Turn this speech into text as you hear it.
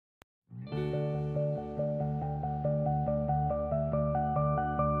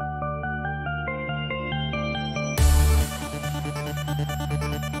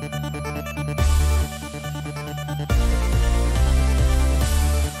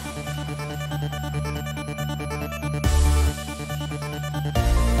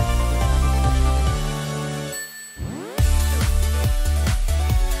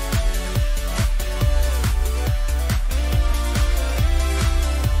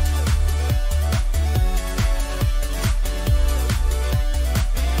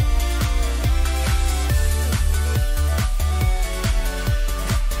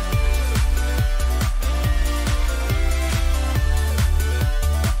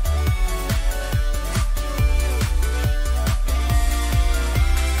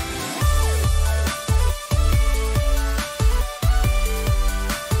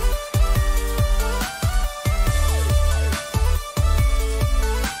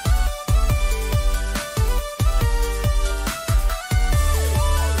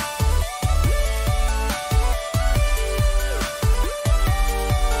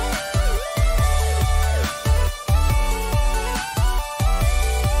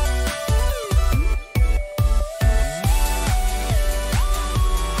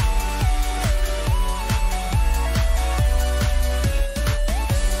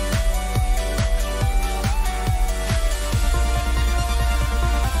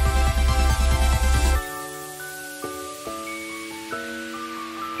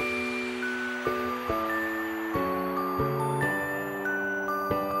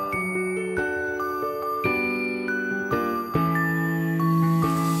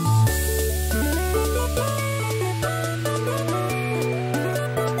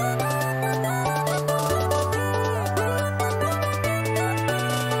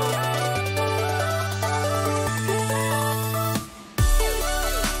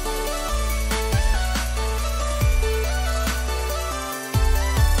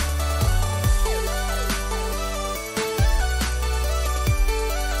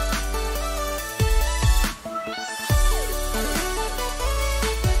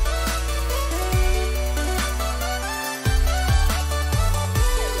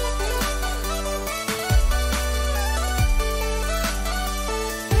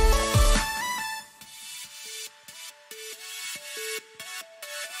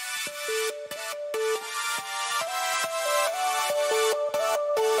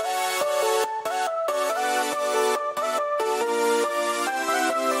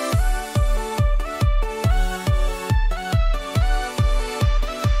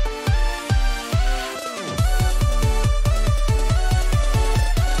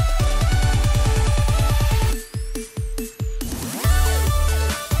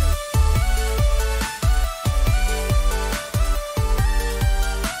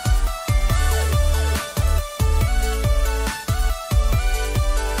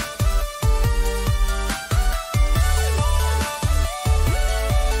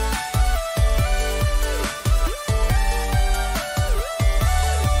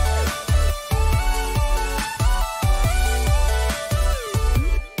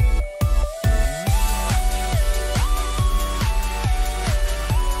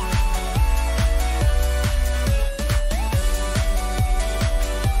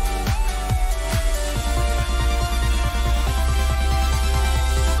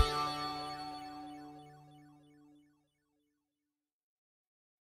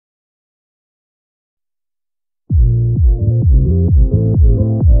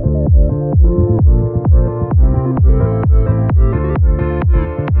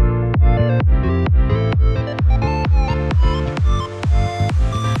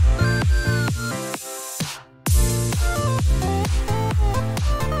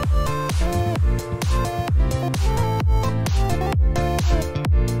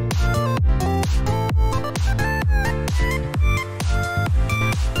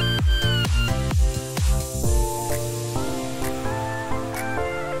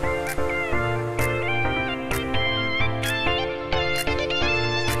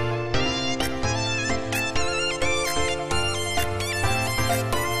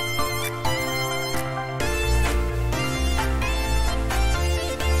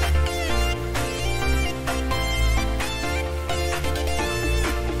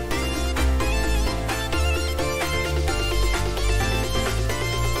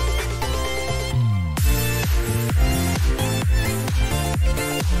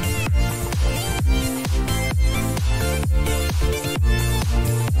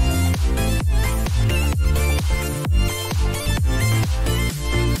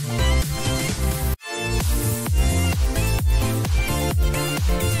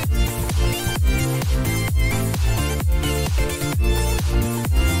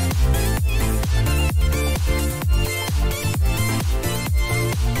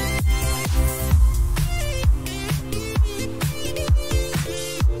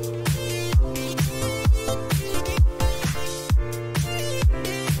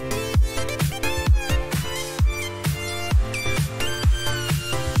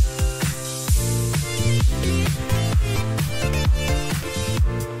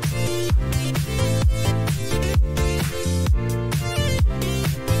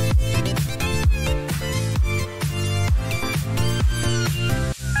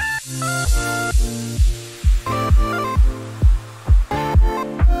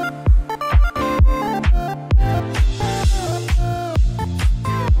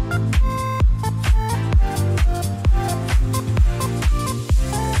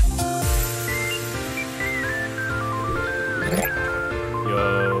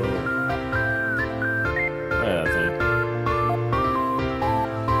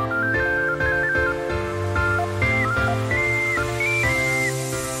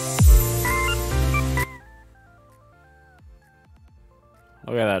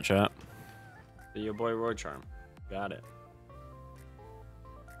Look at that, chat. Your boy Roy Charm. Got it.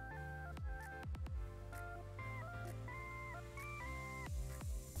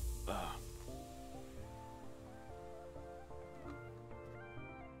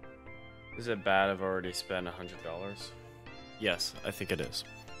 Is it bad I've already spent $100? Yes, I think it is.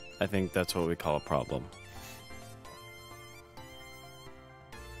 I think that's what we call a problem.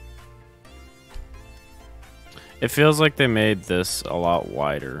 It feels like they made this a lot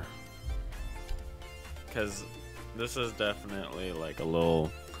wider. Because this is definitely like a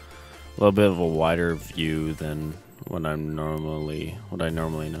little bit of a wider view than what I normally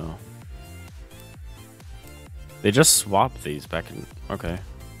know. They just swapped these back in. Okay.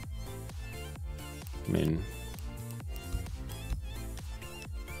 I mean,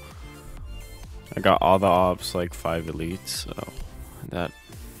 I got all the ops like 5 elites, so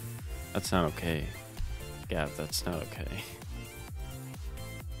that's not okay. Gav, that's not okay.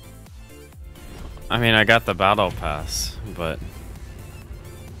 I mean, I got the battle pass, but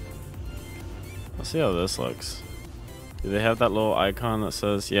let's see how this looks. Do they have that little icon that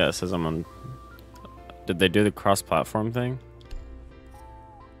says, yeah, it says I'm on. Did they do the cross-platform thing?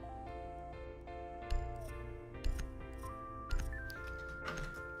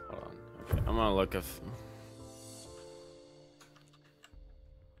 Hold on. Okay, I'm gonna look if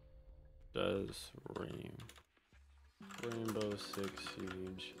does Rainbow Six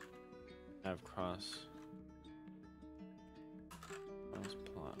Siege have cross-platform?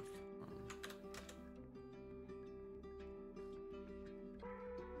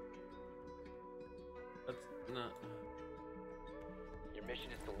 Not. Your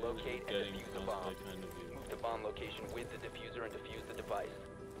mission is to locate and defuse the bomb. Move the bomb location with the diffuser and defuse the device.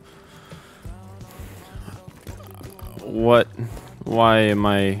 What? Why am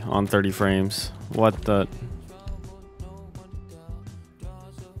I on 30 frames? What the?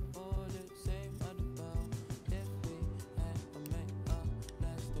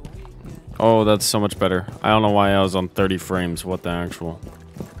 Oh, that's so much better. I don't know why I was on 30 frames. What the actual?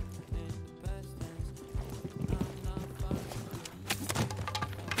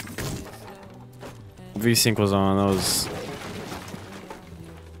 VSync was on. That was.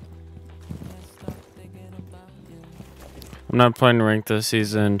 I'm not playing ranked this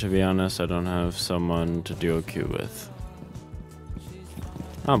season, to be honest. I don't have someone to duo queue with.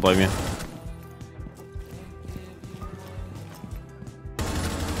 I don't blame you.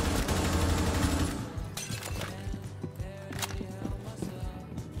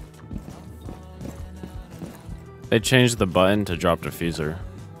 They changed the button to drop diffuser.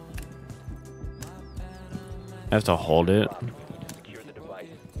 I have to hold it.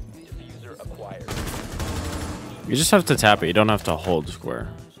 You just have to tap it. You don't have to hold square.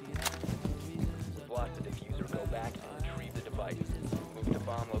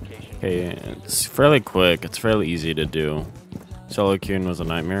 Okay, it's fairly quick. It's fairly easy to do. Solo queuing was a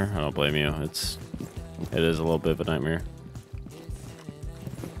nightmare. I don't blame you. It is a little bit of a nightmare.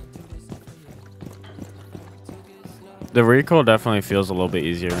 The recoil definitely feels a little bit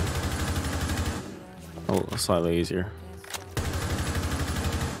easier. Slightly easier.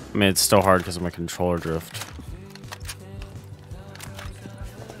 I mean, it's still hard because of my controller drift.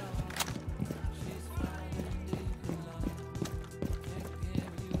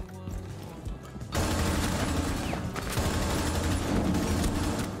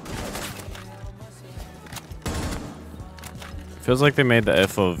 Feels like they made the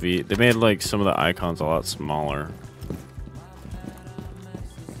FOV. They made like some of the icons a lot smaller.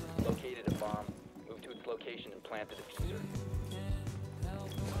 Located a bomb. Move to its location and plant the diffuser.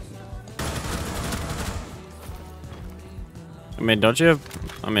 I mean, don't you have?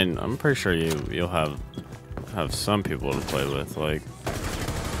 I mean, I'm pretty sure you'll have some people to play with, like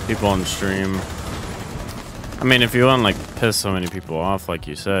people on stream. I mean, if you want like piss so many people off, like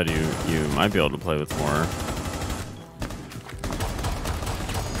you said, you might be able to play with more.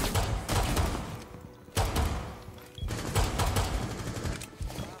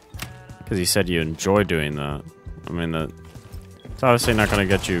 Because you said you enjoy doing that. I mean, it's obviously not going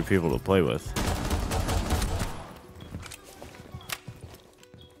to get you people to play with.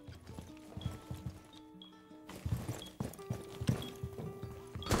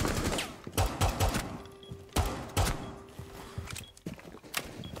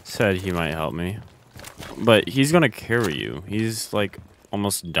 Said he might help me. But he's going to carry you. He's like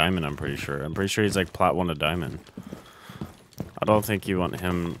almost diamond, I'm pretty sure. I'm pretty sure he's like plat 1 to diamond. I don't think you want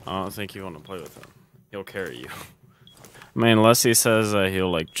him. I don't think you want to play with him. He'll carry you. I mean, unless he says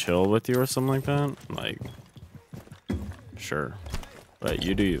he'll like chill with you or something like that. Like, sure. But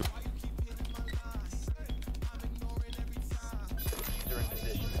you do you. Diffuser in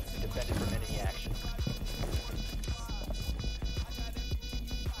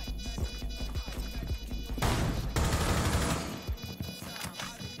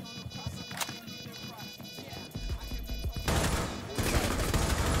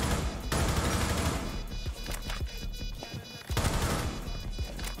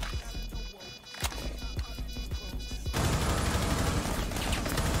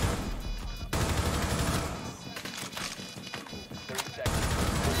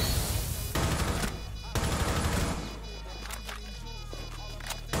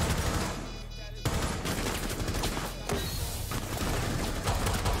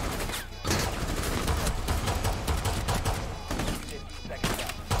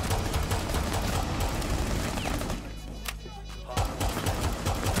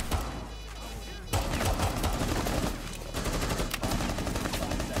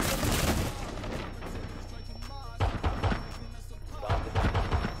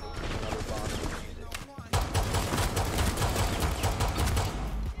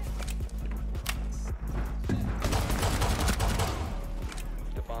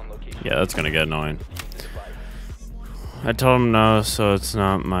Yeah, that's gonna get annoying. I told him no, so it's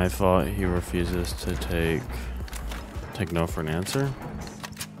not my fault. He refuses to take no for an answer.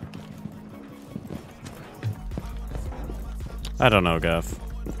 I don't know, Gav.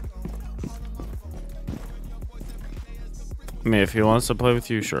 I mean, if he wants to play with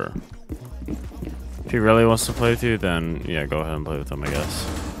you, sure. If he really wants to play with you, then yeah, go ahead and play with him, I guess.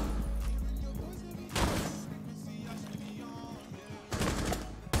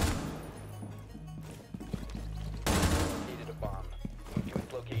 Needed a bomb. Move to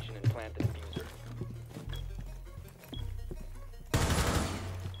its location and plant the diffuser.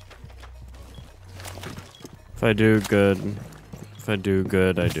 If I do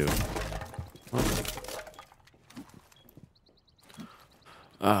good, I do.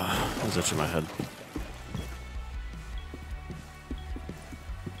 That's itching my head.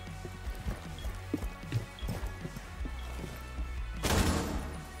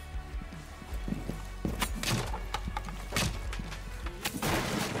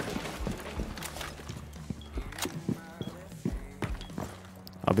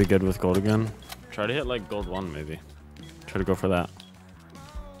 I'll be good with gold again. Try to hit like gold 1 maybe. Try to go for that.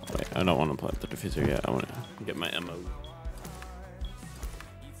 Wait, I don't want to plant the diffuser yet. I want to get my ammo.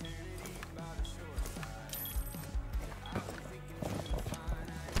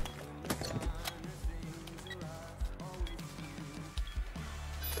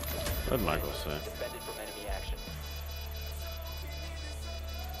 What did Michael say? Suspended from enemy action.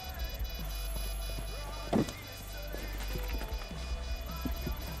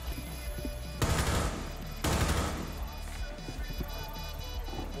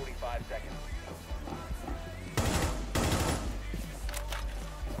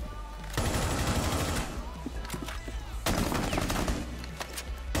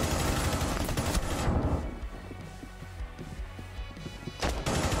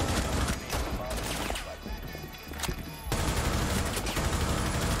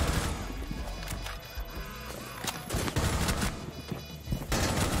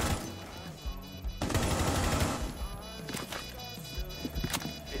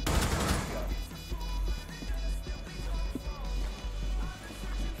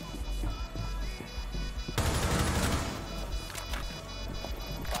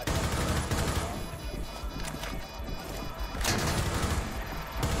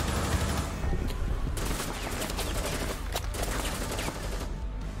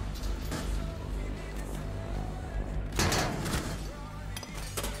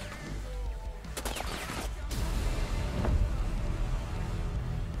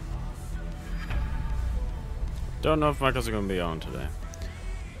 Don't know if Michael's gonna be on today.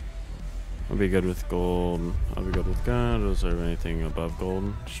 I'll be good with gold. I'll be good with gun. Don't serve anything above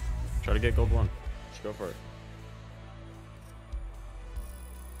gold. Just try to get gold 1. Just go for it.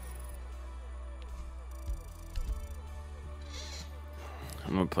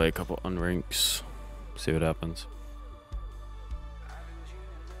 I'm gonna play a couple unranks. See what happens.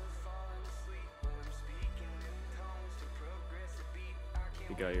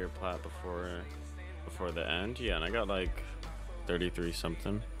 You got your plat before the end? Yeah, and I got like 33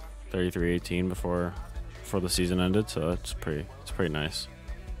 something. 33-18 before the season ended, so it's pretty nice.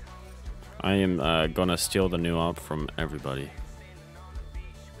 I am gonna steal the new op from everybody.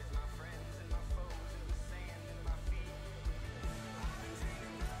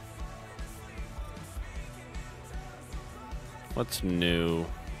 What's new?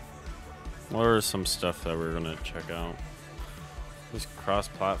 What are some stuff that we're gonna check out? This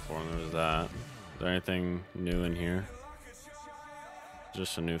cross-platform, there's that. Is there anything new in here?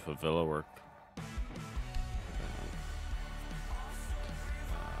 Just a new favela work.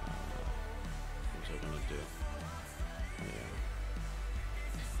 What's it gonna do? Yeah.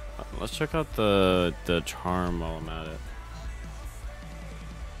 Let's check out the charm while I'm at it.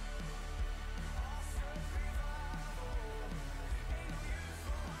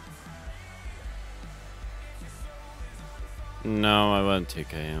 No, I wouldn't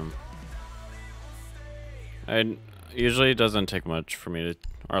TK him. Usually it doesn't take much for me to,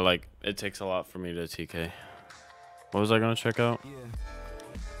 or like, it takes a lot for me to TK. What was I gonna check out? Yeah.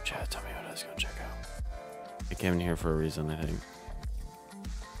 Chad, tell me what I was gonna check out. I came in here for a reason, I think.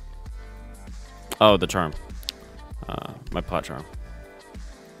 Oh, the charm. My plot charm.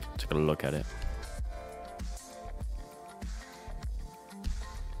 Took a look at it.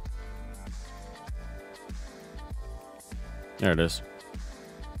 There it is.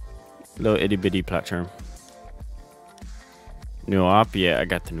 Little itty bitty plot charm. New op? Yeah, I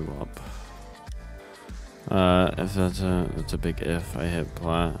got the new op. If that's a big if. I hit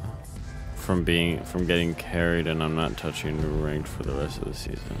plat from getting carried, and I'm not touching new ranked for the rest of the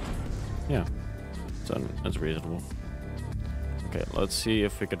season. Yeah, so that's reasonable. Okay, let's see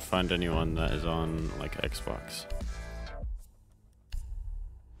if we could find anyone that is on like Xbox.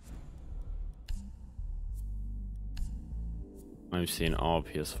 I've seen all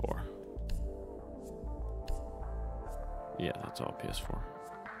PS4. Yeah, that's all PS4.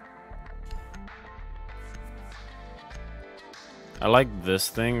 I like this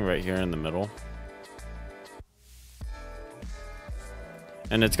thing right here in the middle.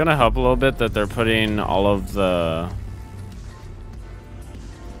 And it's gonna help a little bit that they're putting all of the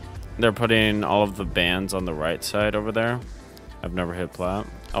bands on the right side over there. I've never hit plat.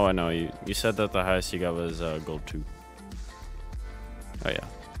 Oh, I know, you said that the highest you got was gold 2. Oh yeah,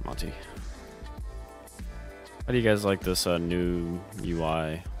 Monty. How do you guys like this new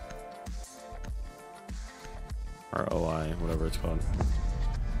UI? Or OI, whatever it's called.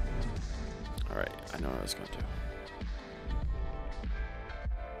 Alright, I know what I was going to do.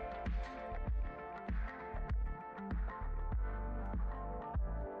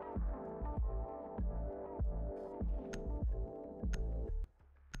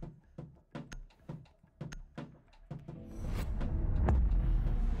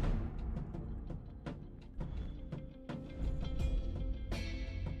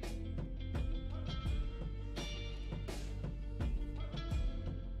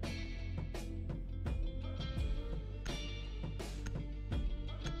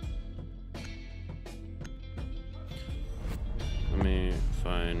 Let me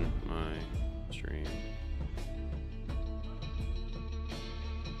find my stream.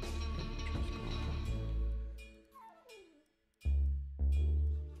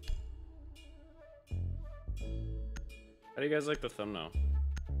 How do you guys like the thumbnail?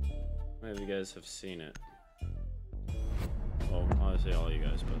 Maybe you guys have seen it. Well, honestly, all you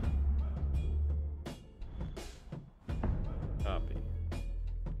guys, but copy.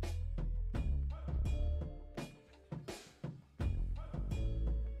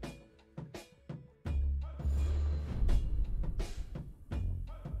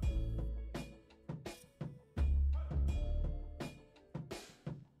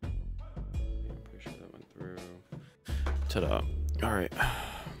 Ta-da. All right.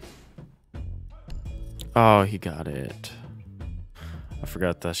 Oh, he got it. I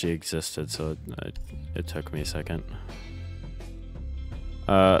forgot that she existed, so it took me a second.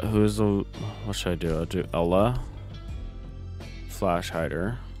 Who's the... What should I do? I'll do Ella. Flash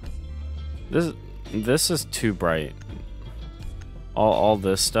hider. This is too bright. All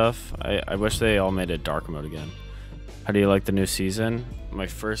this stuff. I wish they all made it dark mode again. How do you like the new season? My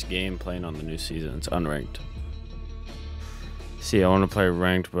first game playing on the new season. It's unranked. See, I want to play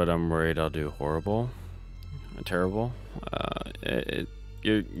ranked, but I'm worried I'll do horrible. Terrible.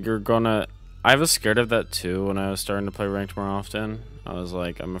 You're gonna... I was scared of that too when I was starting to play ranked more often. I was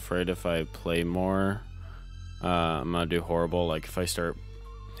like, I'm afraid if I play more, I'm gonna do horrible. Like if I start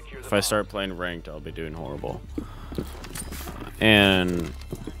playing ranked, I'll be doing horrible. And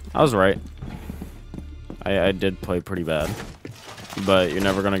I was right. I did play pretty bad, but you're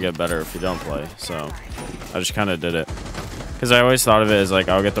never gonna get better if you don't play. So I just kind of did it. Because I always thought of it as like,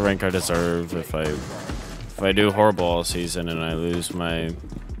 I'll get the rank I deserve if I do horrible all season and I lose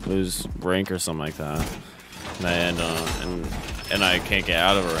rank or something like that, and I end on and I can't get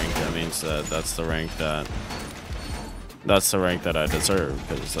out of a rank. That means that that's the rank that I deserve,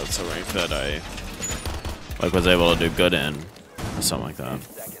 because that's the rank that I like was able to do good in, or something like that.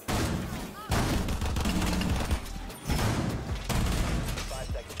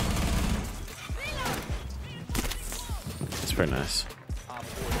 It's pretty nice.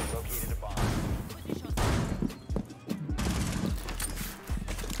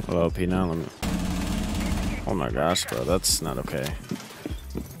 Hello, OP now. Let me... Oh my gosh, bro, that's not okay.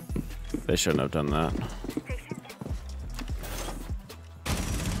 They shouldn't have done that.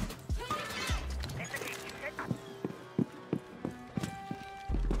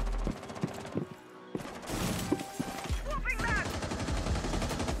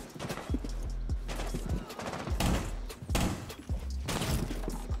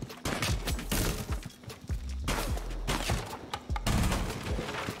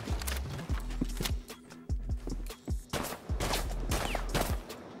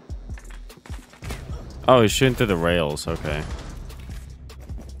 Oh, he's shooting through the rails. Okay.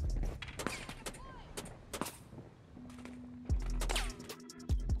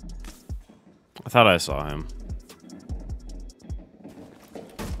 I thought I saw him.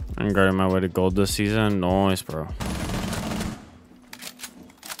 I'm guarding my way to gold this season. Nice, bro.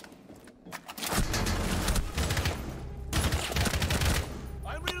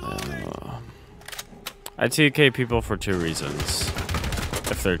 I TK people for 2 reasons.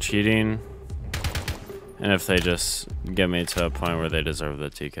 if they're cheating, and if they just get me to a point where they deserve the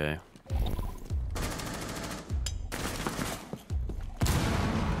TK.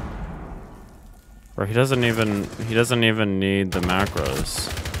 Bro, he doesn't even need the macros.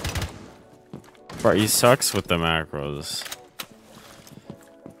 Bro, he sucks with the macros.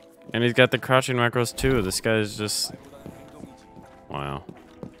 And he's got the crouching macros too. This guy's just... Wow.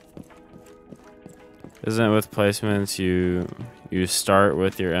 Isn't it with placements you start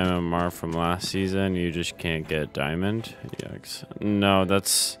with your MMR from last season, you just can't get diamond? Yikes. No,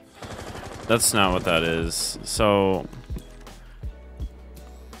 that's not what that is. So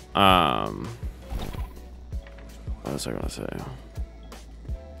what was I gonna say?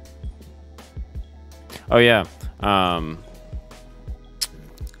 Oh yeah.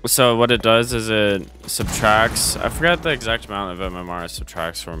 So what it does is it subtracts, I forgot the exact amount of MMR it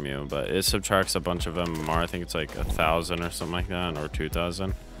subtracts from you, but it subtracts a bunch of MMR. I think it's like 1,000 or something like that, or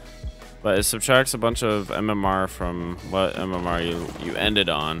 2,000. But it subtracts a bunch of MMR from what MMR you ended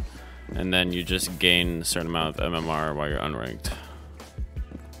on, and then you just gain a certain amount of MMR while you're unranked.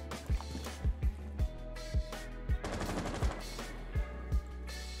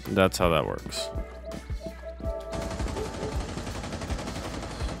 That's how that works.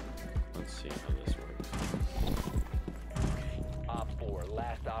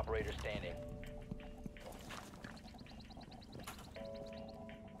 Operator standing.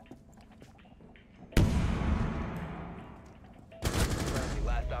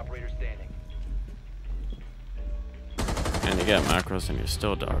 Last operator standing. And you get macros and you're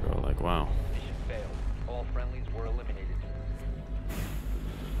still doggo. Like, wow. Mission failed. All friendlies were eliminated.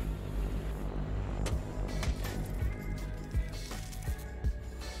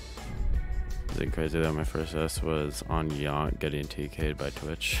 Is it crazy that my first S was on Yurt getting TK'd by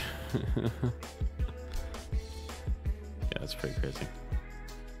Twitch? Yeah, it's pretty crazy.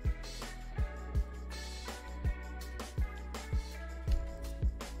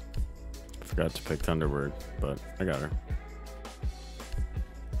 Forgot to pick Thunderbird, but I got her.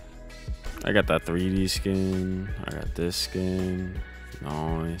 I got that 3D skin. I got this skin.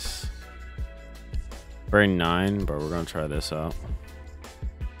 Nice. Brain 9, but we're gonna try this out.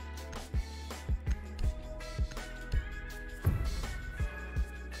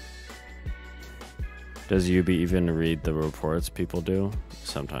 Does UB even read the reports people do?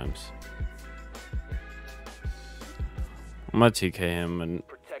 Sometimes. I'm gonna TK him, and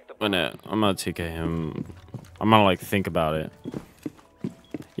I'm gonna TK him. I'm gonna like think about it.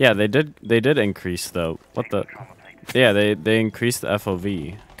 Yeah, they did increase the yeah, they increased the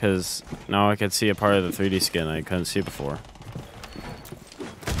FOV because now I could see a part of the 3D skin I couldn't see before.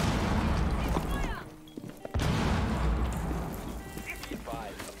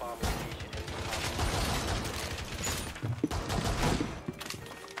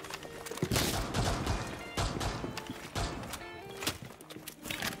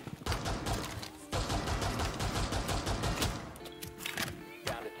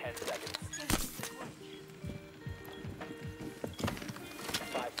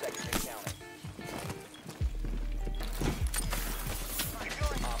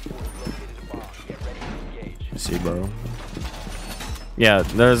 See, bro. Yeah,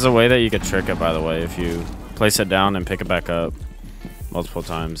 there's a way that you could trick it, by the way. If you place it down and pick it back up multiple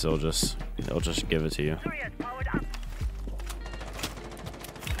times, it'll just give it to you.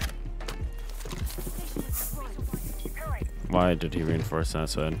 Why did he reinforce that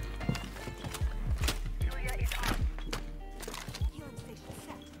side?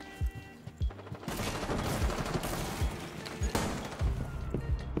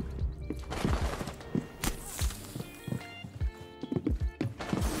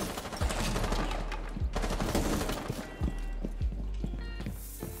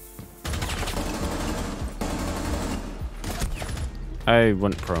 I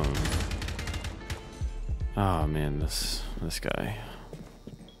went prone. Oh man, this guy.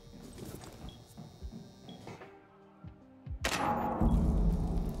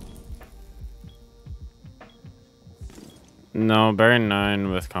 No, Baron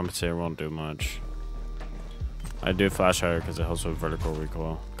 9 with Compensator won't do much. I do flash higher because it helps with vertical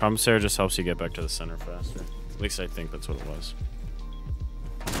recoil. Compensator just helps you get back to the center faster. At least I think that's what it was.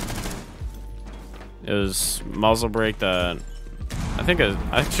 It was muzzle break that... I think it...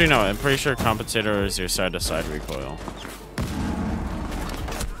 Actually, no, I'm pretty sure Compensator is your side-to-side recoil.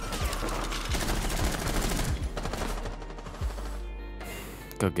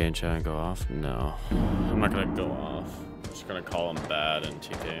 Go game chat and go off? No. I'm not gonna go off. I'm just gonna call him bad and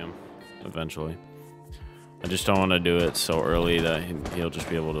TK him eventually. I just don't want to do it so early that he'll just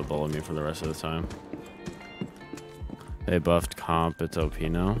be able to bully me for the rest of the time. They buffed comp, it's OP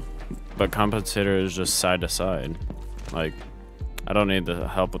now. But compensator is just side to side. Like, I don't need the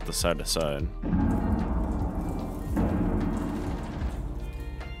help with the side to side.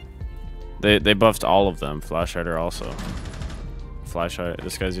 They buffed all of them. Flash hider also. Flash hider.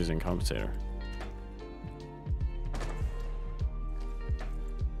 This guy's using compensator.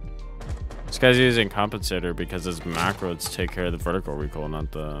 This guy's using compensator because his macros take care of the vertical recoil,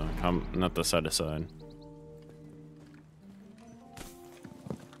 not the side to side.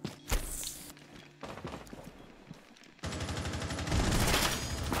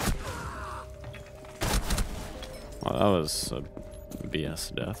 Well, that was a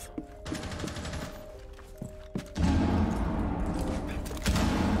BS death.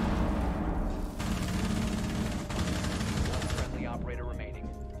 Friendly operator remaining.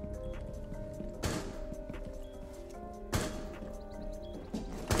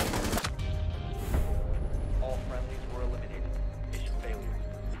 All friendlies were eliminated. Mission failure.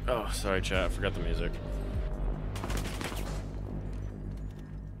 Oh, sorry, chat. I forgot the music.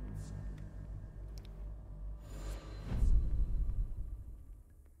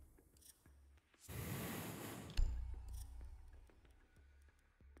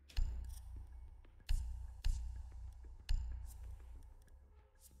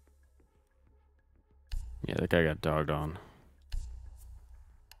 Yeah, that guy got dogged on.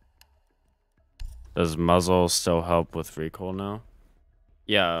 Does muzzle still help with recoil now?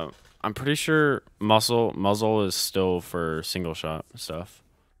 Yeah, I'm pretty sure muzzle is still for single shot stuff.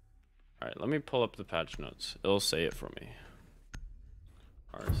 All right, let me pull up the patch notes. It'll say it for me.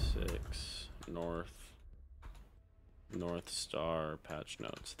 R6 North Star patch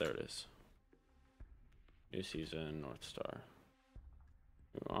notes. There it is. New season, North Star.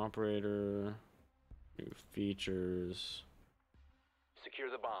 New operator. New features. Secure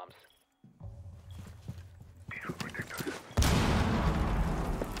the bombs.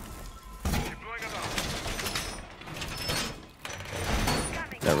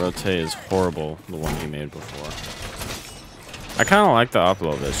 That rotate is horrible, the one he made before. I kind of like the op a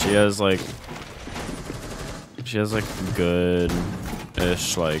little bit. She has like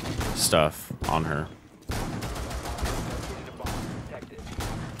good-ish like stuff on her.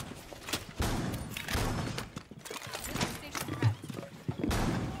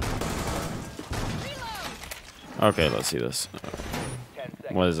 Okay, let's see this.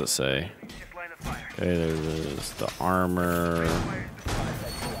 What does it say? Okay, there's the armor,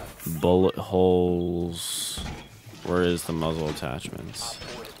 bullet holes. Where is the muzzle attachments?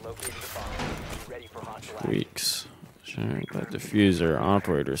 Tweaks. That diffuser,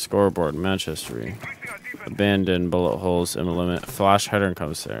 operator, scoreboard, match history. Abandoned bullet holes and limit. Flash header and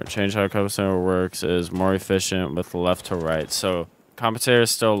compensator. Change how compensator works is more efficient with left to right. So compensator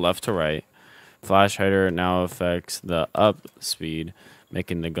is still left to right. Flash hider now affects the up speed,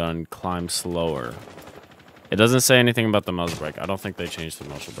 making the gun climb slower. It doesn't say anything about the muzzle brake. I don't think they changed the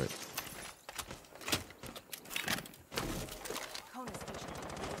muzzle brake.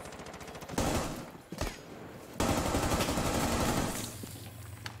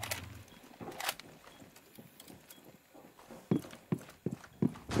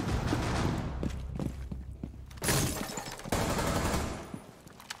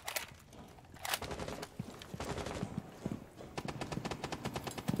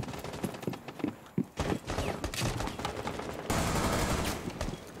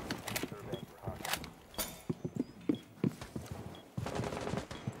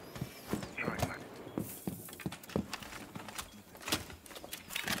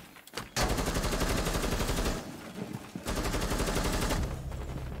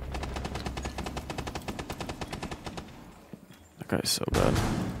 That guy's so bad.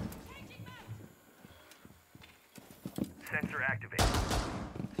 Sensor activated.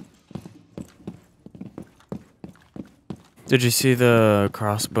 Did you see the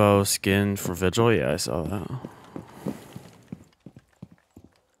crossbow skin for Vigil? Yeah, I saw that.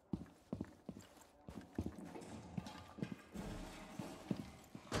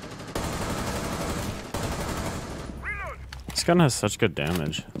 This gun has such good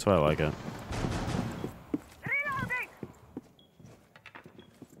damage. That's why I like it.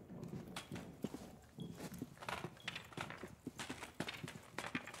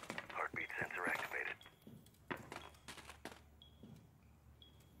 Heartbeat sensor activated.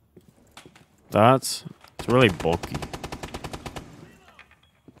 It's really bulky.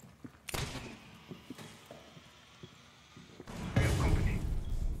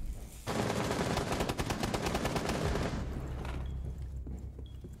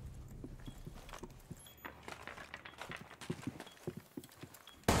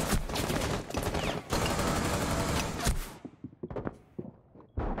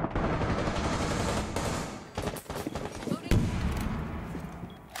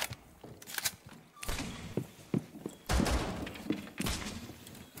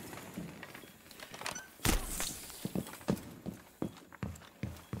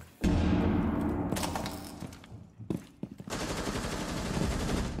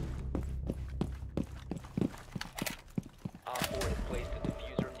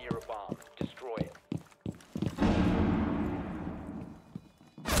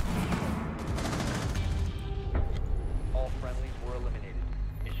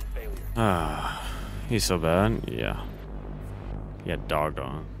 Ah, he's so bad. Yeah. Yeah, dogged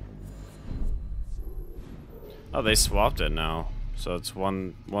on. Oh, they swapped it now. So it's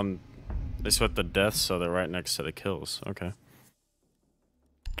one. They swapped the deaths, so they're right next to the kills. Okay.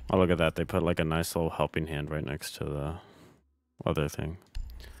 Oh, look at that. They put like a nice little helping hand right next to the other thing.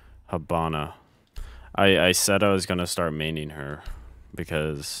 Habana. I said I was going to start maining her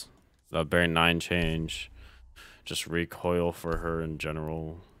because the Bear 9 change, just recoil for her in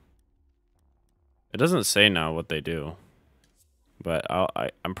general. It doesn't say now what they do, but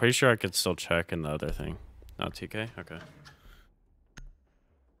I'm pretty sure I could still check in the other thing. Not TK? Okay.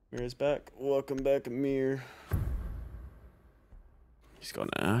 Mir's back. Welcome back, Mir. He's going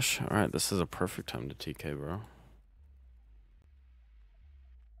to Ash. Alright, this is a perfect time to TK, bro.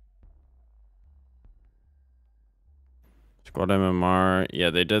 Squad MMR. Yeah,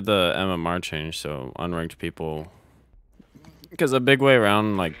 they did the MMR change, so unranked people. Because a big way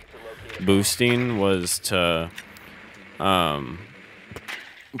around, like, boosting was to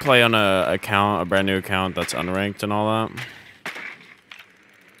play on a brand new account that's unranked and all that.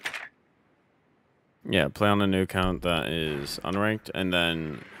 Yeah, play on a new account that is unranked, and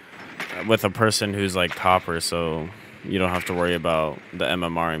then with a person who's like copper, so you don't have to worry about the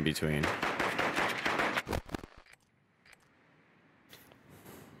MMR in between.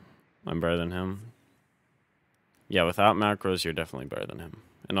 I'm better than him. Yeah, without macros, you're definitely better than him.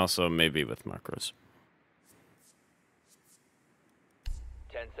 And also maybe with macros.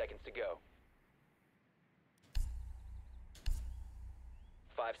 10 seconds to go.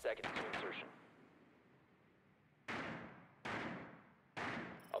 5 seconds to insertion.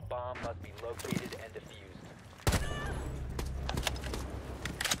 A bomb must be located and defused.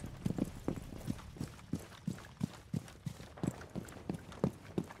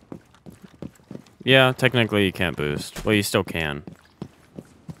 Yeah, technically you can't boost. Well, you still can.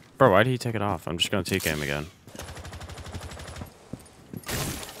 Bro, why did he take it off? I'm just gonna TK him again.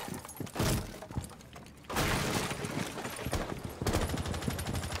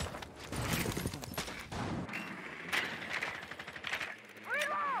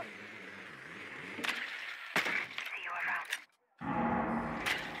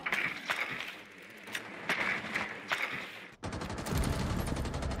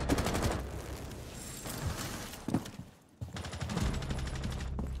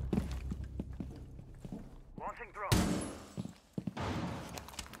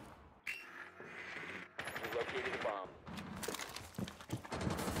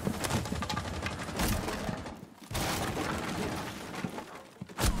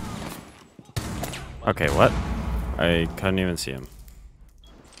 Okay, what? I couldn't even see him.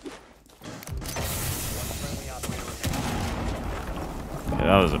 Okay,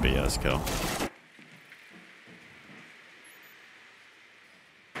 that was a BS kill.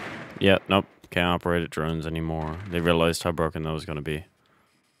 Yeah, nope. Can't operate at drones anymore. They realized how broken that was going to be.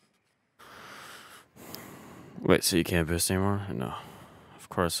 Wait, so you can't boost anymore? No. Of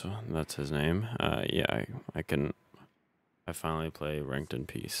course, that's his name. Yeah, I can... I finally play ranked in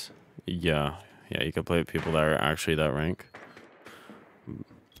peace. Yeah, you can play with people that are actually that rank.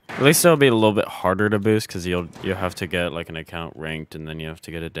 At least it'll be a little bit harder to boost because you'll have to get like an account ranked, and then you have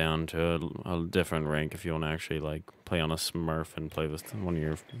to get it down to a different rank if you want to actually like play on a Smurf and play with one of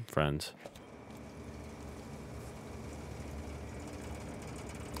your friends.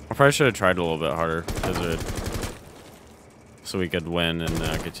 I probably should have tried a little bit harder so we could win and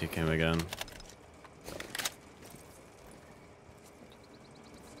I could TK him again.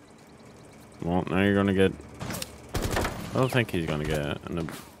 Well, now you're gonna get... I don't think he's gonna get an...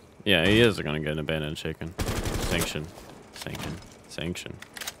 Yeah, he is gonna get an abandoned shaken. Sanction.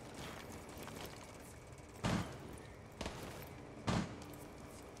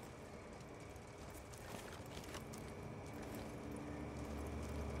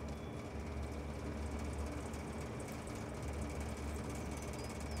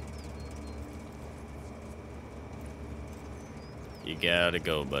 You gotta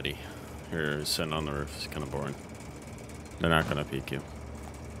go, buddy. You're sitting on the roof. It's kind of boring. They're not gonna peek you.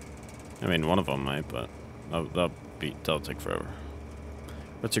 I mean, one of them might, but they'll take forever.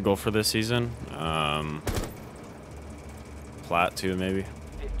 What's your goal for this season? Plat 2, maybe.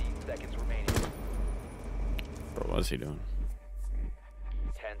 15 seconds remaining. Bro, what is he doing?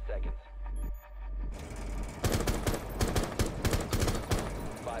 10 seconds.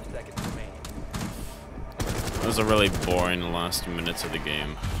 5 seconds remaining. That was a really boring last minutes of the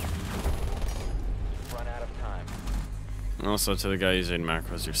game. You've run out of time. And also, to the guy using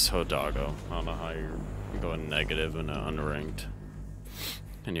macros, you're so doggo. I don't know how you're going negative in an unranked.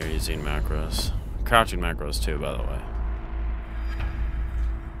 And you're using macros. Crouching macros too, by the way.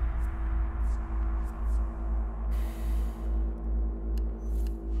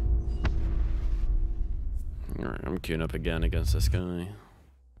 Alright, I'm queuing up again against this guy.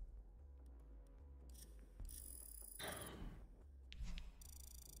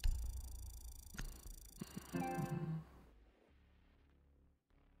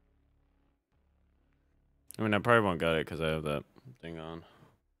 I mean, I probably won't get it because I have that thing on.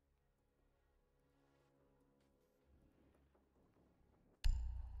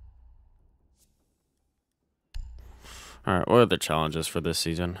 Alright, what are the challenges for this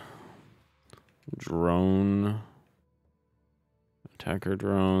season? Drone. Attacker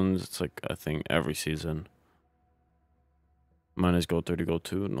drones. It's like, I think, every season. Mine is gold 30, gold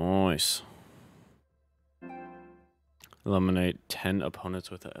 2. Nice. Eliminate 10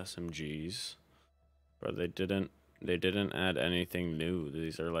 opponents with the SMGs. But they didn't add anything new.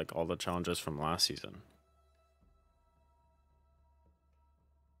 These are like all the challenges from last season.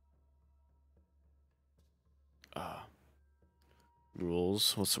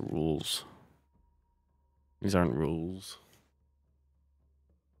 Rules? What's the rules? These aren't rules.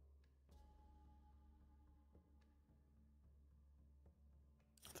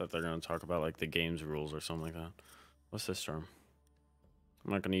 I thought they're gonna talk about like the game's rules or something like that. What's this charm?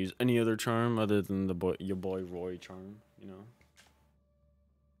 I'm not gonna use any other charm other than the your boy Roy charm, you know.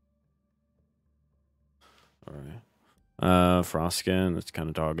 Alright. Frostskin, that's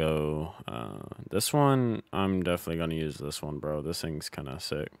kinda doggo. This one, I'm definitely gonna use this one, bro. This thing's kinda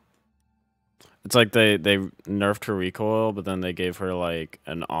sick. It's like they nerfed her recoil, but then they gave her like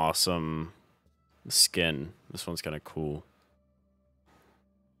an awesome skin. This one's kinda cool.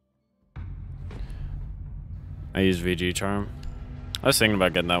 I use VG charm. I was thinking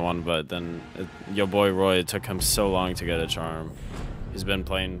about getting that one, but then your boy Roy, it took him so long to get a charm. He's been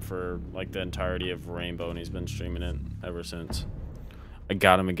playing for like the entirety of Rainbow, and he's been streaming it ever since. I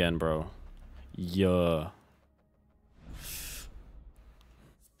got him again, bro. Yeah.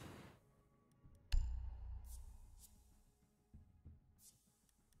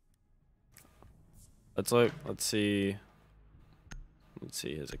 Let's see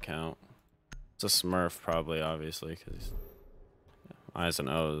his account. It's a Smurf, probably, obviously, because he's I's and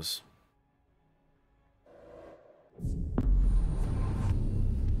O's.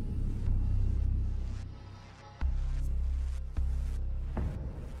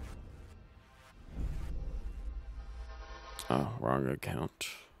 Oh, wrong account.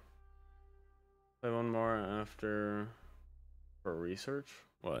 Play one more after for research.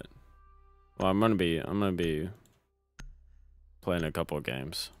 What? Well, I'm gonna be playing a couple of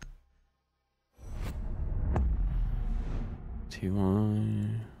games. TY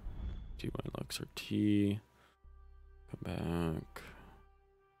Luxor T. Come back.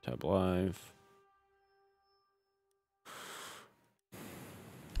 Tab live.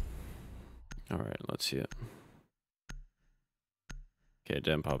 All right, let's see it. Okay, it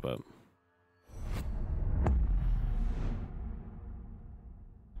didn't pop up.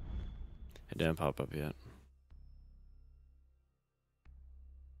 It didn't pop up yet.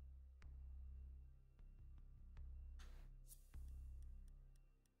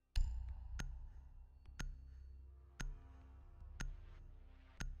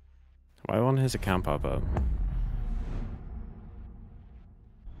 Why won't his account pop up?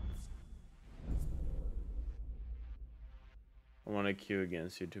 I want to queue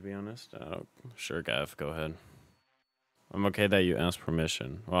against you, to be honest. Oh, sure, Gav, go ahead. I'm okay that you asked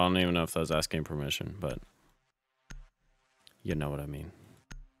permission. Well, I don't even know if that was asking permission, but you know what I mean.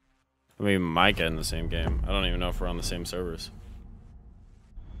 I mean, we might get in the same game. I don't even know if we're on the same servers.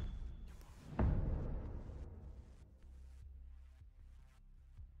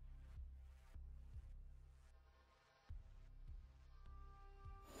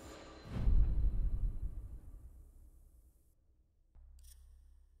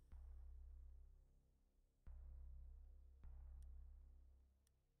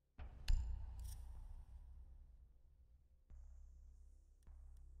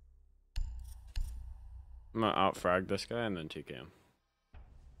 I'm gonna out-frag this guy and then 2K him.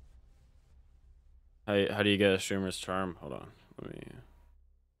 How do you get a streamer's charm? Hold on. Let me...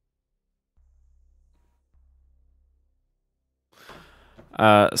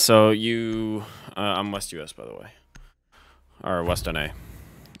 So you... I'm West US, by the way. Or West NA.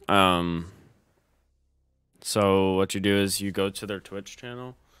 So what you do is you go to their Twitch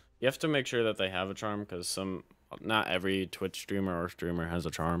channel. You have to make sure that they have a charm, because not every Twitch streamer or streamer has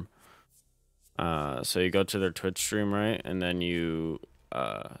a charm. So you go to their Twitch stream, right? And then you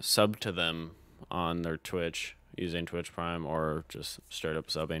sub to them on their Twitch using Twitch Prime or just straight up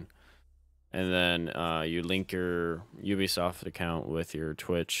subbing. And then you link your Ubisoft account with your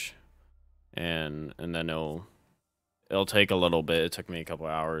Twitch, and then it'll take a little bit. It took me a couple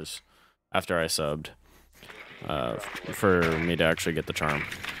hours after I subbed. for me to actually get the charm.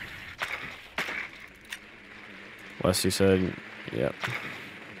 Wes, you said, yep.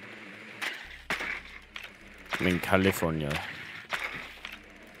 I'm in California.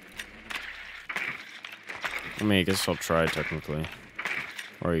 I mean, I guess I'll try technically.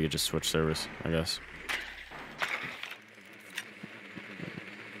 Or you could just switch servers, I guess.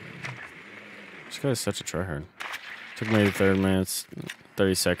 This guy's such a tryhard. Took me 30 minutes,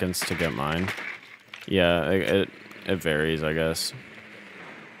 30 seconds to get mine. Yeah, it varies, I guess.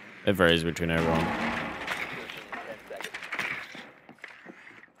 It varies between everyone.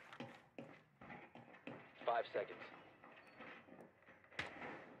 5 seconds.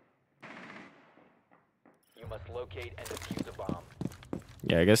 You must locate and defuse a bomb.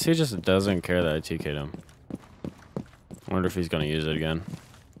 Yeah, I guess he just doesn't care that I TK'd him. I wonder if he's gonna use it again.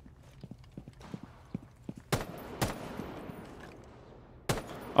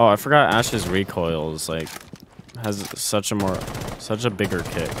 Oh, I forgot Ash's recoil is like has such a bigger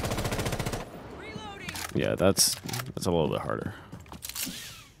kick. Yeah, that's a little bit harder.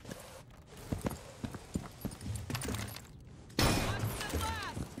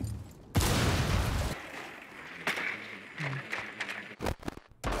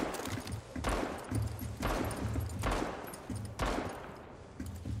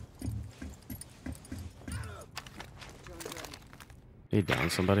 He down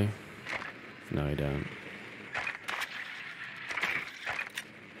somebody? No, he didn't.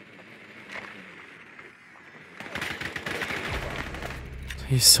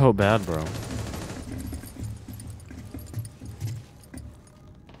 He's so bad, bro.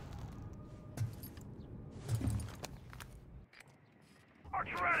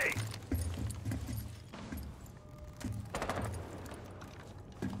 Archer ready.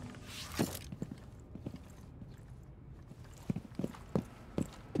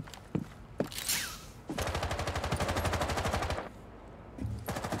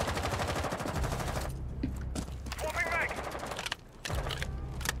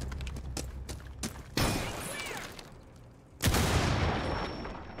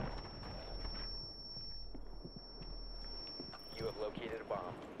 You have located a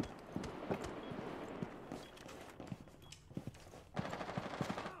bomb.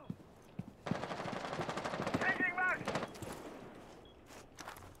 Changing back.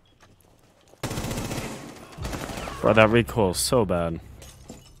 Bro, that recoil is so bad.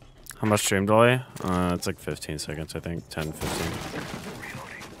 How much stream delay? It's like 15 seconds, I think. 10, 15.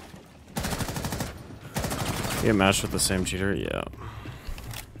 You get matched with the same cheater? Yeah.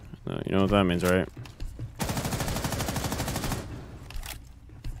 You know what that means, right?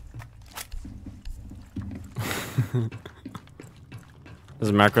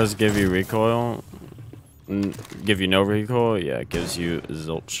 Does macros give you recoil? Give you no recoil? Yeah, it gives you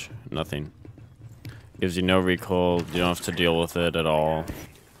zilch. Nothing. Gives you no recoil. You don't have to deal with it at all.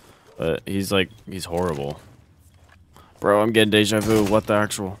 But he's horrible. Bro, I'm getting deja vu. What the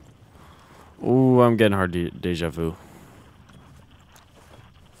actual? Ooh, I'm getting hard deja vu.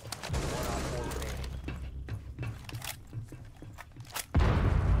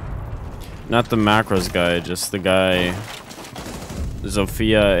 Not the macros guy, just the guy.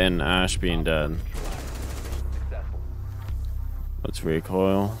 Zofia and Ash being dead. Let's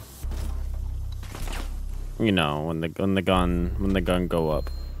recoil. You know, when the gun go up.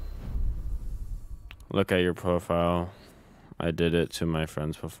 Look at your profile. I did it to my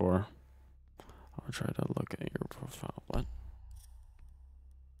friends before. I'll try to look at your profile. What?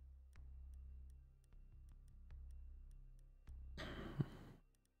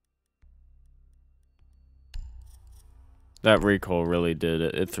 That recoil really did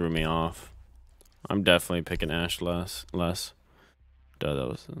it. It threw me off. I'm definitely picking Ash less. Duh,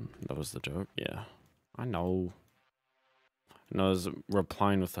 that was the joke. Yeah, I know. I was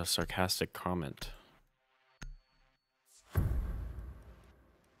replying with a sarcastic comment.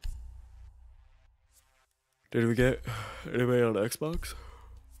 Did we get anybody on Xbox?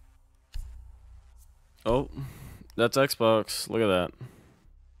 Oh, that's Xbox. Look at that.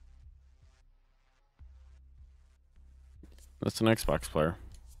 That's an Xbox player.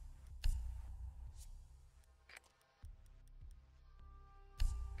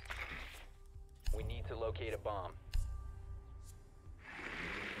 We need to locate a bomb.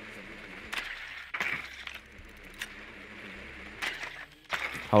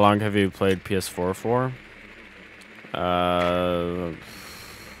 How long have you played PS4 for? I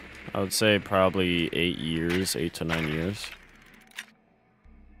would say probably 8 years, 8 to 9 years.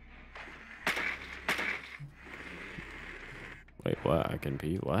 Wait, what? I can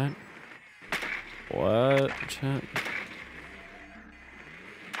be what? What? Chat?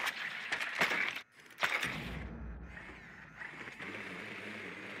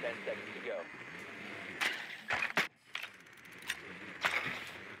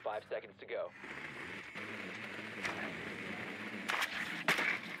 5 seconds to go.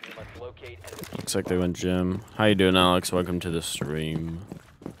 You must locate and defuse Looks like they went gym. How you doing, Alex? Welcome to the stream.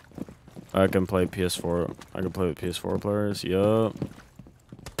 I can play PS4. I can play with PS4 players. Yup.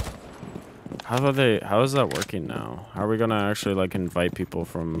 How is that working now? How are we gonna actually like invite people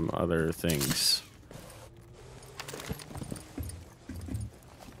from other things?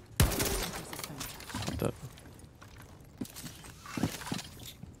 What the?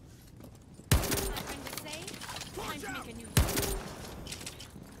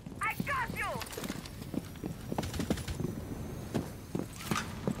 I got you!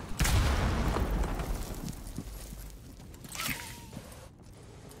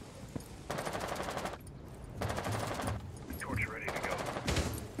 Torch ready to go.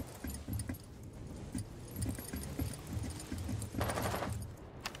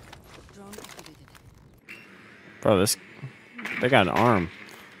 Bro, they got an arm.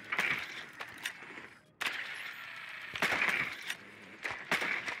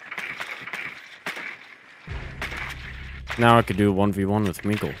 Now I could do 1v1 with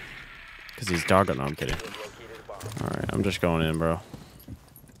Meagle. Because he's dogging. No, I'm kidding. Alright, I'm just going in, bro.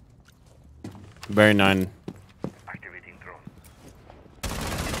 Barry 9. Activating drone.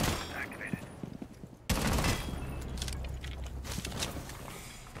 Activated.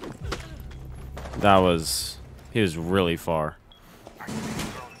 That was... He was really far.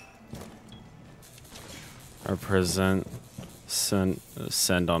 Or present...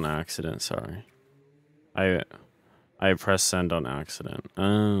 Send on accident, sorry. I pressed send on accident.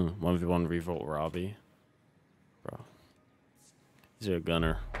 Oh, 1v1 revolt Robbie. Bro. He's a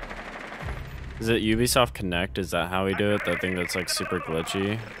gunner. Is it Ubisoft Connect? Is that how we do it? That thing that's like super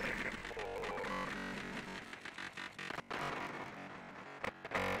glitchy?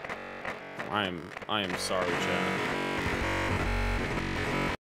 I am sorry, chat.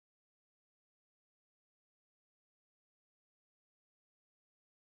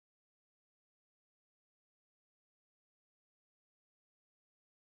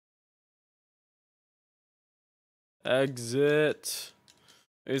 Exit.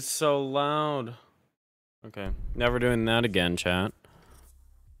 It's so loud. Okay. Never doing that again, chat.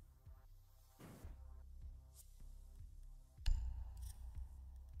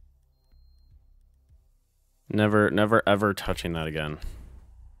 Never ever touching that again.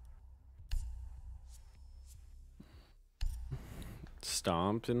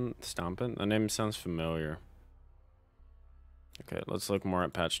 Stompin'? The name sounds familiar. Okay, let's look more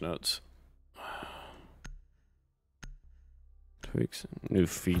at patch notes. Tweaks, new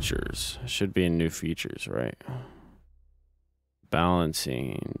features. Should be in new features, right?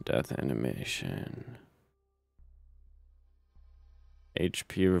 Balancing, death animation.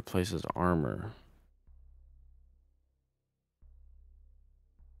 HP replaces armor.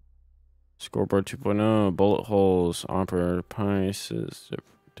 Scoreboard 2.0, bullet holes, armor prices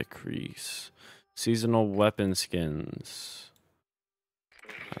decrease. Seasonal weapon skins.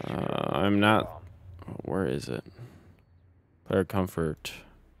 I'm not. Where is it? Player comfort.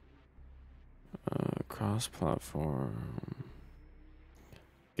 Cross-platform.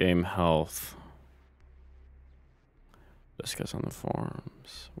 Game health. Discuss on the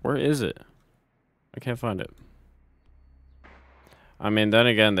forums. Where is it? I can't find it. I mean, then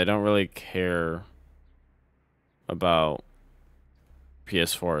again, they don't really care about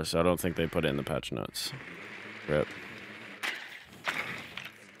PS4, so I don't think they put it in the patch notes. Rip.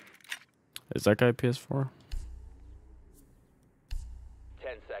 Is that guy PS4?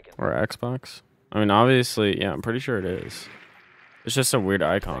 10 seconds. Or Xbox? I mean, obviously, yeah, I'm pretty sure it is. It's just a weird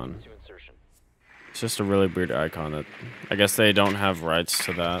icon. To insertion. It's just a really weird icon that I guess they don't have rights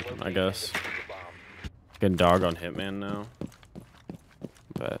to that, I guess. Can dog on Hitman now.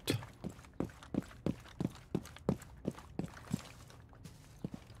 But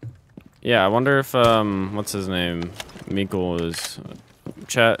yeah, I wonder if what's his name? Meekle is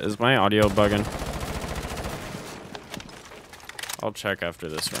chat, is my audio bugging? I'll check after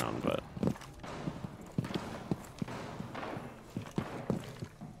this round, but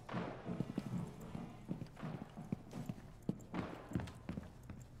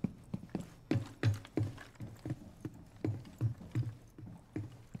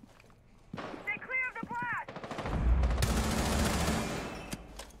Stay clear of the blast!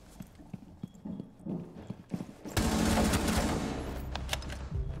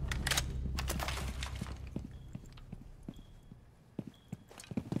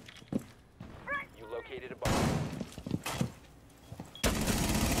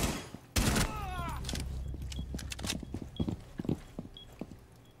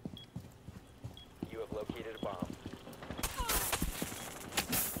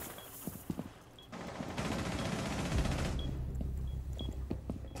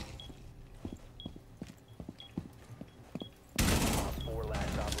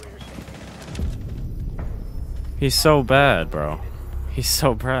 He's so bad, bro. He's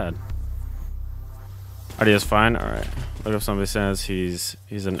so bad. Audio's fine. All right. Look if somebody says he's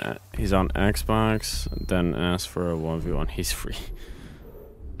on Xbox, then ask for a 1v1. He's free.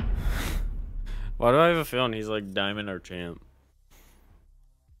 Why do I have a feeling he's like Diamond or Champ?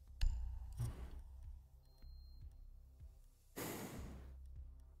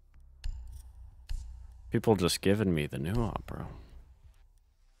 People just giving me the new op, bro.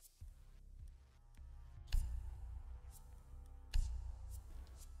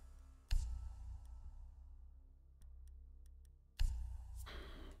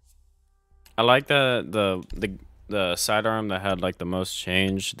 I like the sidearm that had like the most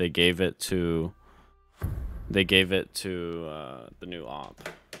change. They gave it to the new op.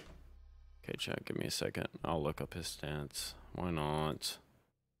 Okay, chat, give me a second. I'll look up his stats. Why not?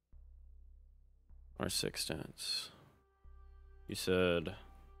 R6 stats. You said,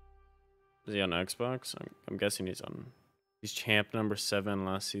 is he on Xbox? I'm guessing he's champ number 7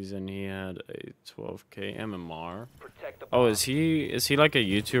 last season. He had a 12k MMR. Oh, is he like a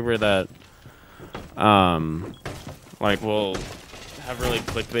YouTuber that like will have really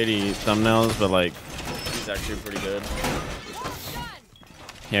clickbaity thumbnails, but like he's actually pretty good.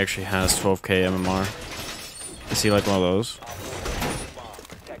 He actually has 12k MMR. Is he like one of those?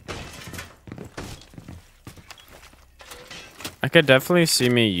 I could definitely see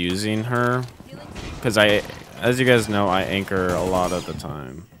me using her, because as you guys know, I anchor a lot of the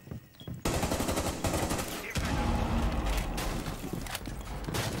time.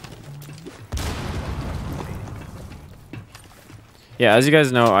 Yeah, as you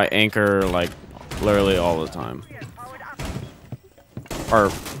guys know, I anchor like literally all the time.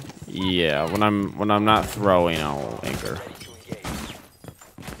 Or yeah, when I'm not throwing, I'll anchor.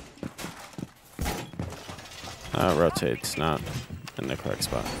 Rotates, not in the correct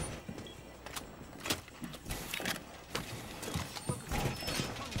spot.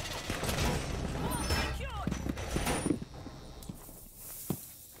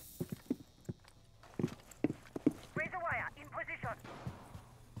 Razor wire in position.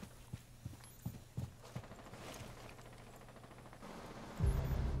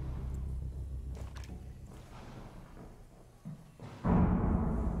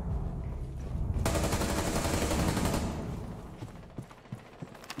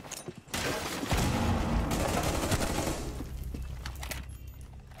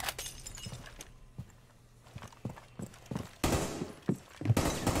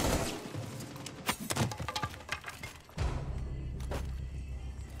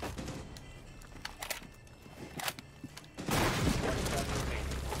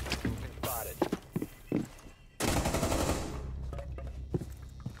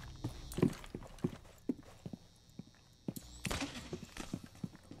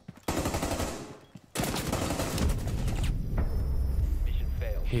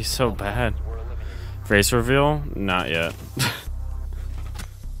 He's so bad. Face reveal? Not yet.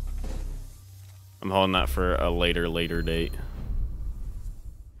 I'm holding that for a later date.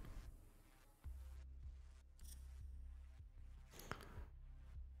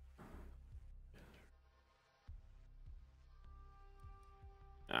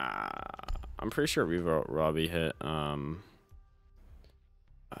 I'm pretty sure Robbie hit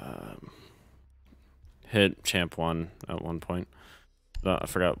Champ 1 at one point. I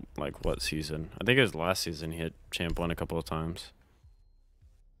forgot like what season. I think it was last season he hit Champ 1 a couple of times.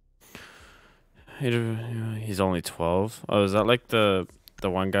 He's only 12. Oh, is that like the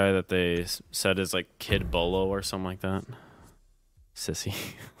one guy that they said is like Kid Bolo or something like that? Sissy.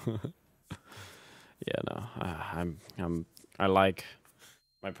 Yeah, no. I like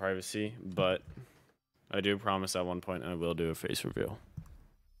my privacy, but I do promise at one point I will do a face reveal.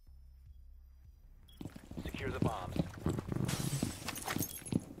 Secure the bombs.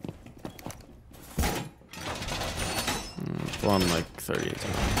 Won like 38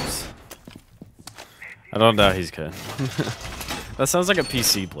 times. I don't doubt he's good. That sounds like a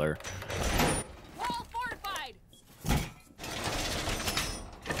PC player. Wall fortified.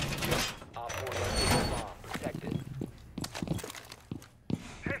 Op 4 located bomb. Protected.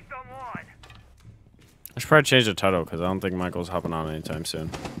 Test online. I should probably change the title because I don't think Michael's hopping on anytime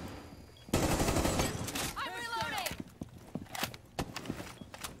soon. I'm reloading.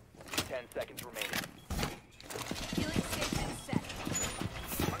 10 seconds remaining. Healing station set.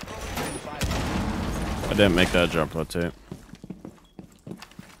 I didn't make that jump rotate.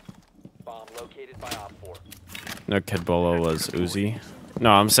 Bomb located by Op 4. No, Kid Bolo was Uzi.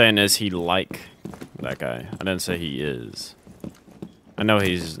 No, I'm saying is he like that guy? I didn't say he is. I know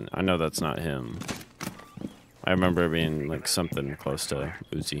that's not him. I remember it being like something close to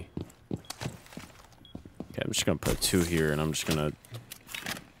Uzi. Okay, I'm just gonna put 2 here, and I'm just gonna...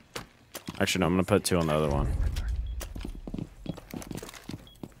 Actually, no, I'm gonna put 2 on the other one.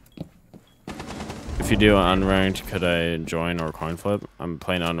 If you do unranked, could I join or coin flip? I'm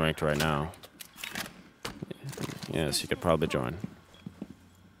playing unranked right now. Yes, you could probably join.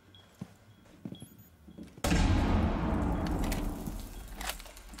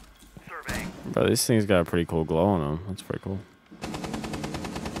 Surveying. Bro, these things got a pretty cool glow on them. That's pretty cool.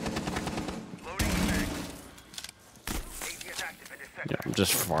 Loading mag. ATS active in this Yeah, sector. I'm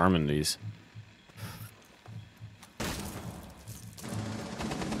just farming these.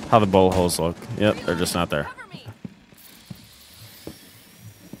 How the bullet holes look. Yep, they're just not there. Cover me.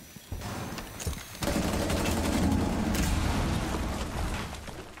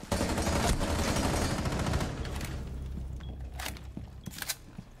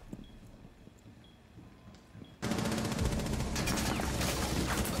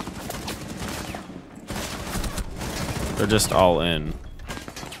 They're just all in.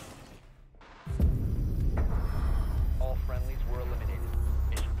 All friendlies were eliminated.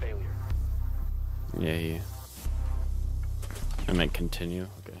 Mission failure. Yeah, I might continue.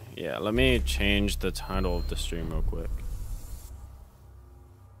 Okay. Yeah, let me change the title of the stream real quick.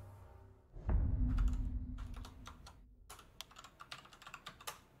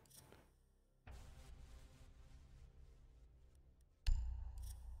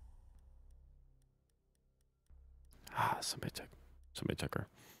 Ah, somebody took her.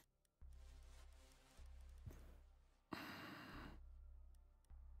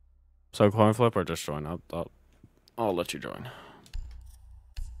 So coin flip or just join? I'll let you join.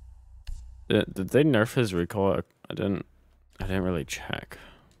 Did they nerf his recoil? I didn't really check.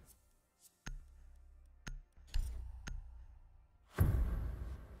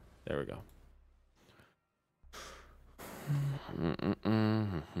 There we go.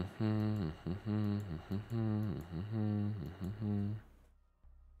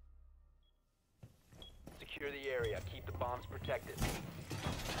 Secure the area. Keep the bombs protected.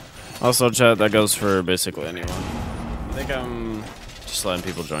 Also, chat, that goes for basically anyone. I think I'm just letting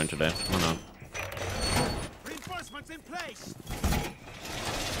people join today. I don't know. Reinforcements in place.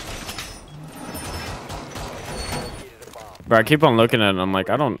 Located a bomb. Bro, I keep on looking at it and I'm like,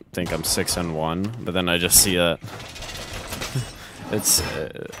 I don't think I'm 6-1, but then I just see that it's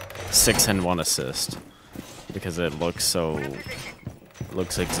 6-1 assist because it looks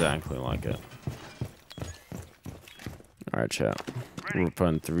exactly like it. Alright, chat. We're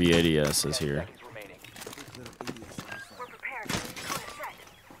putting 380 S's here. Seconds remaining. We're prepared. Code is set.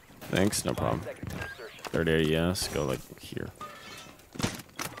 Thanks, no 5 problem. seconds to insertion. 30 AS, go like here.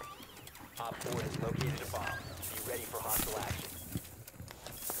 Op 4 has located a bomb. Be ready for hostile action.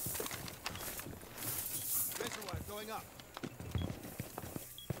 Going up.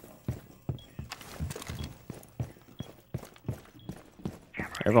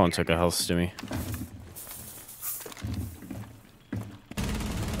 Everyone took a health stimmy.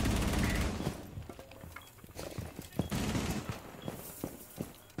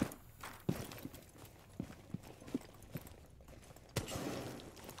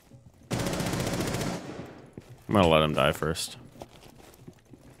 I'm gonna let him die first.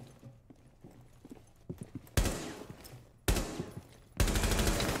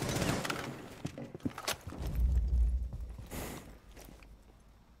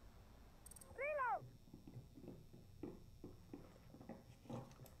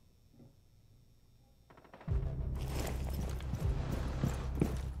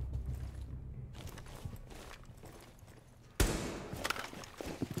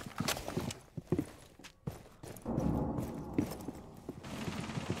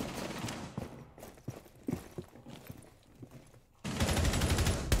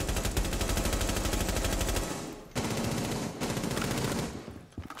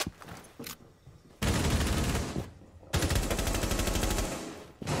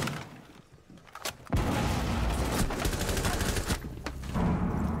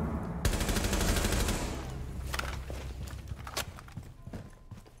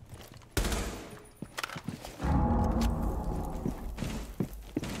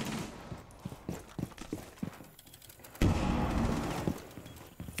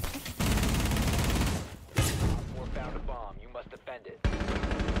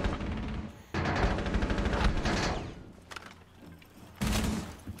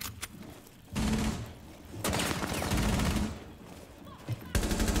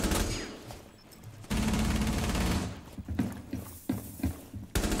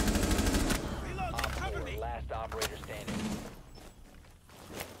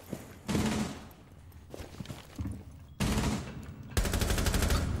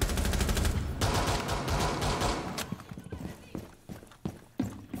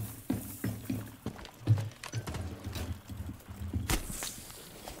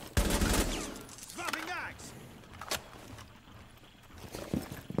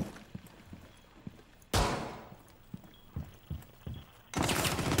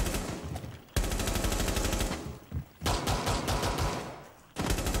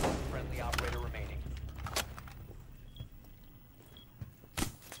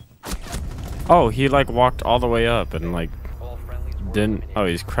 Oh, he like walked all the way up and like All friendlies were didn't. eliminated. Oh,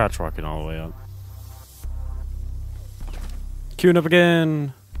 he's crouch walking all the way up. Queuing up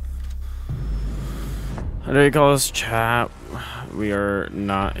again. How do you call this? Chat. We are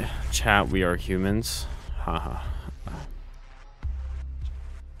not chat. We are humans. Haha.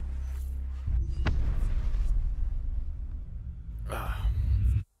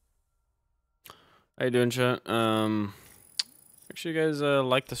 How you doing, chat? Make sure you guys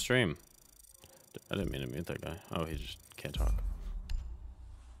like the stream. I didn't mean to mute that guy. Oh, he just can't talk.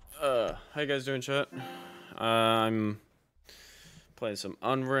 How you guys doing, chat? I'm playing some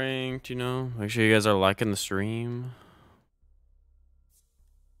Unranked, you know. Make sure you guys are liking the stream.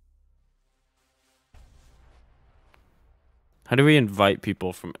 How do we invite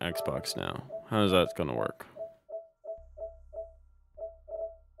people from Xbox now? How is that gonna work?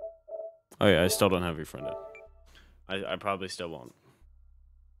 Oh yeah, I still don't have you friended. I probably still won't.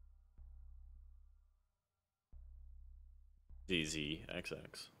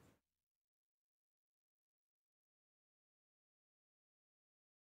 DZXX.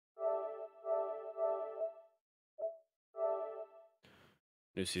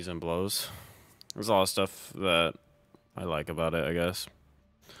 New season blows. There's a lot of stuff that I like about it, I guess.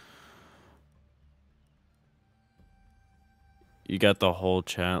 You got the whole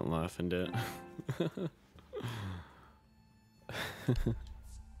chat laughing it.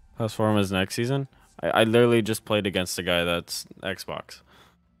 How's form is next season? I literally just played against a guy that's Xbox.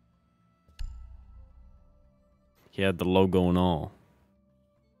 He had the logo and all.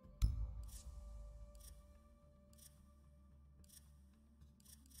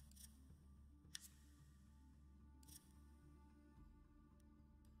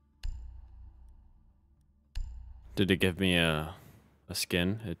 Did it give me a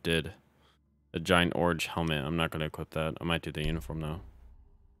skin? It did. A giant orange helmet. I'm not going to equip that. I might do the uniform though.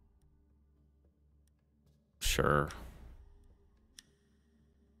 Sure.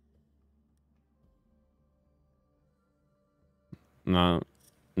 No,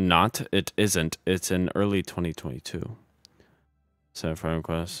 not. It isn't. It's in early 2022. Sent a friend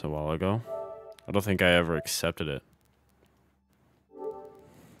request a while ago. I don't think I ever accepted it.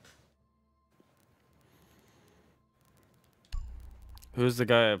 Who's the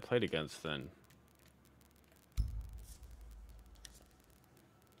guy I played against then?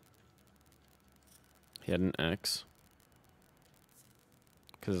 He had an X.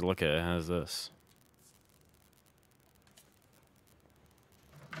 Because look at it, it has this.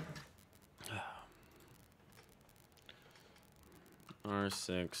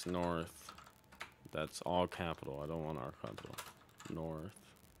 R6 North. That's all capital. I don't want our capital. North.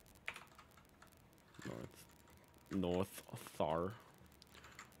 North Thar.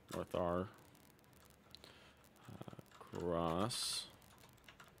 North R. Cross.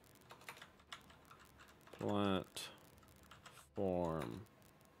 Platform.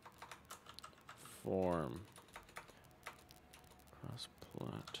 Form. Cross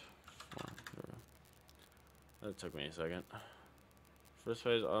platform. That took me a second. First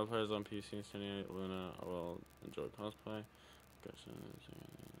phase, all players on PC, standing Luna will enjoy cosplay.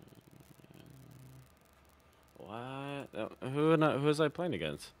 What? Who was I playing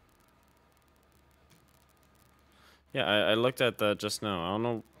against? Yeah, I looked at that just now. I don't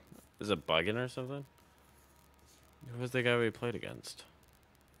know. Is it bugging or something? Who was the guy we played against?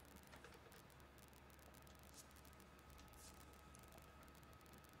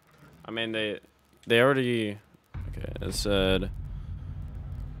 I mean, they already. Okay, it said.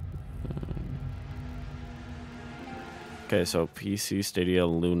 Okay, so PC, Stadia,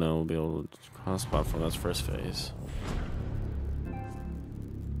 Luna will be able to cross-platform. That's first phase.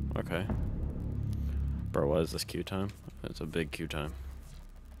 Okay. Bro, what is this queue time? It's a big queue time.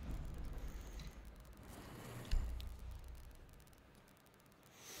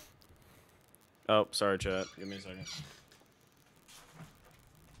 Oh, sorry, chat. Give me a second.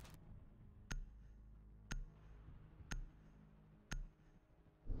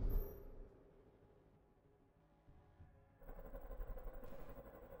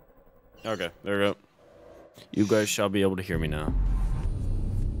 Okay, there we go. You guys shall be able to hear me now.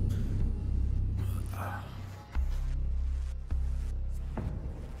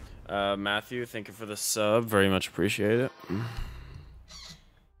 Matthew, thank you for the sub. Very much appreciate it.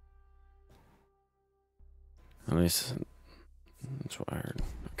 At least that's what I heard.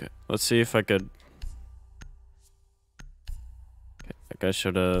 Okay, let's see if I could. Okay, that guy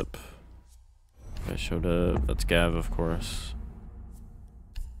showed up. That guy showed up. That's Gav, of course.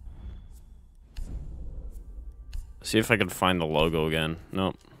 See if I could find the logo again.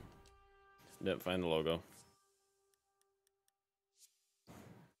 Nope. Didn't find the logo.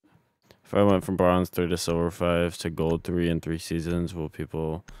 If I went from bronze 3 to silver 5 to gold 3 in 3 seasons, will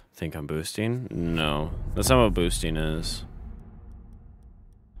people think I'm boosting? No, that's not what boosting is.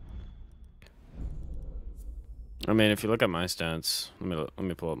 I mean, if you look at my stats, let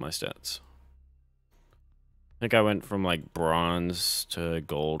me pull up my stats. I think I went from like bronze to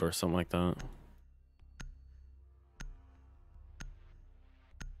gold or something like that.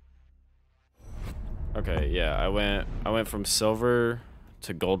 Okay, yeah, I went from silver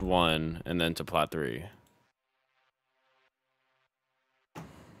to gold 1 and then to plat 3. I'm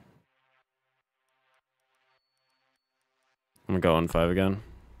gonna go on 5 again.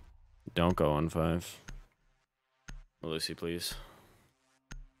 Don't go on 5. Lucy, please.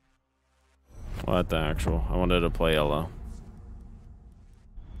 What the actual? I wanted to play yellow.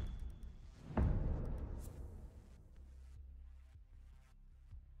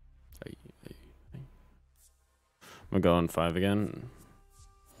 I'm gonna go on 5 again.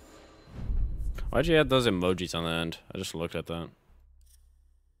 Why'd you add those emojis on the end? I just looked at that.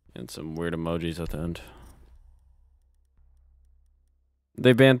 And some weird emojis at the end.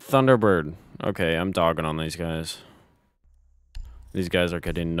 They banned Thunderbird. Okay, I'm dogging on these guys. These guys are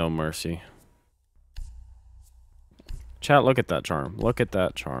getting no mercy. Chat, look at that charm. Look at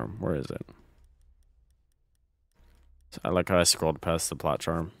that charm. Where is it? I like how I scrolled past the plot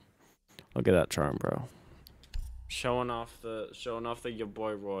charm. Look at that charm, bro. Showing off the your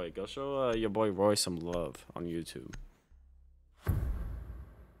boy Roy. Go show your boy Roy some love on YouTube.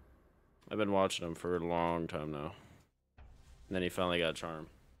 I've been watching him for a long time now. And then he finally got charm.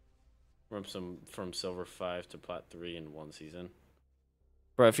 From silver 5 to plat 3 in 1 season.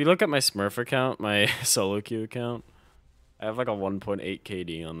 Bro, if you look at my Smurf account, my solo queue account, I have like a 1.8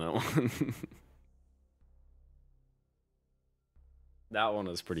 KD on that one. That one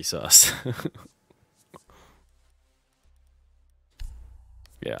is pretty sus.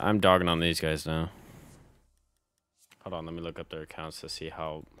 Yeah, I'm dogging on these guys now. Hold on, let me look up their accounts to see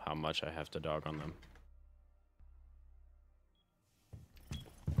how much I have to dog on them.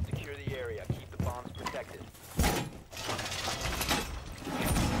 Secure the area. Keep the bombs protected.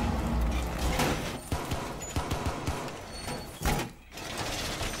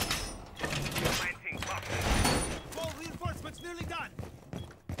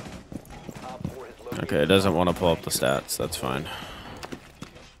 Okay, it doesn't want to pull up the stats. That's fine.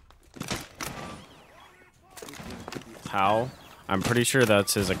 How? I'm pretty sure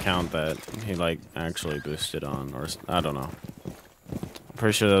that's his account that he like actually boosted on, or I don't know. I'm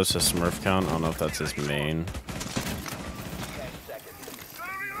pretty sure that was his Smurf account. I don't know if that's his main.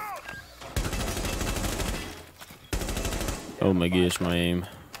 Oh my gosh, my aim.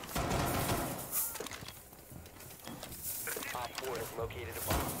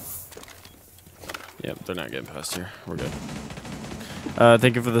 Yep, they're not getting past here. We're good.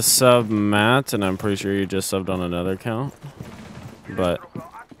 Thank you for the sub, Matt, and I'm pretty sure you just subbed on another account. But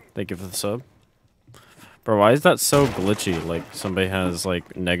thank you for the sub. Bro, why is that so glitchy? Like somebody has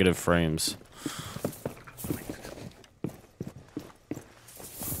like negative frames.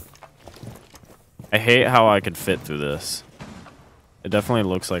 I hate how I could fit through this. It definitely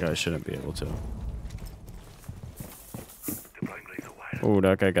looks like I shouldn't be able to. Oh,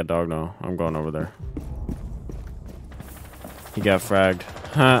 that guy got dog now. I'm going over there. He got fragged.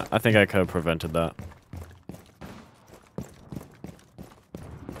 Huh, I think I could have prevented that.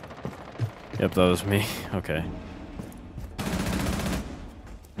 Yep, that was me. Okay.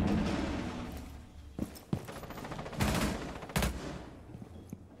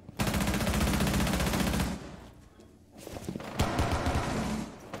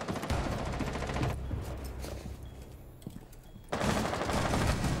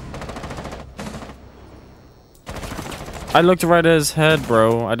 I looked right at his head,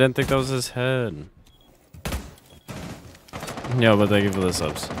 bro. I didn't think that was his head. Yo, but thank you for the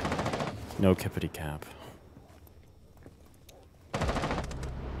subs. No kippity cap.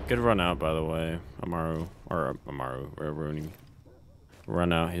 Good run out, by the way. Amaru. Or Rooney.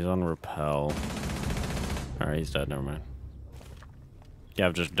 Run out. He's on repel. Alright, he's dead. Never mind. You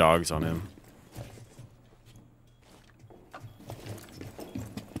have just dogs on him.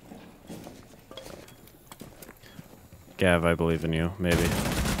 Gav, I believe in you. Maybe.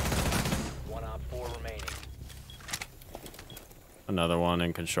 1 op 4 remaining. Another one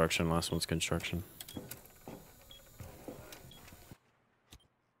in construction. Last one's construction.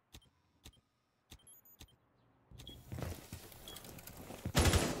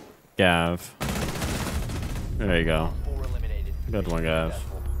 Gav. There you go. Good one, Gav.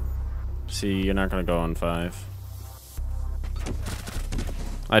 See, you're not going to go on 5.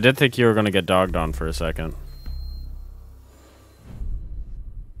 I did think you were going to get dogged on for a second.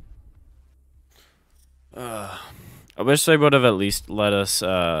 I wish they would have at least let us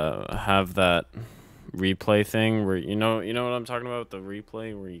have that replay thing where you know what I'm talking about, the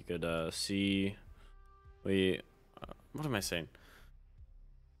replay where you could see what am I saying?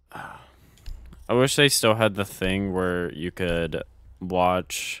 I wish they still had the thing where you could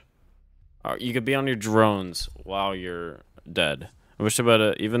watch, you could be on your drones while you're dead. I wish they would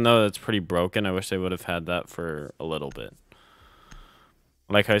have, even though it's pretty broken, I wish they would have had that for a little bit.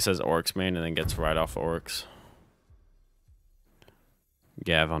 Like how he says orcs main and then gets right off orcs.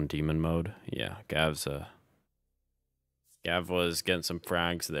 Gav on demon mode. Yeah, Gav was getting some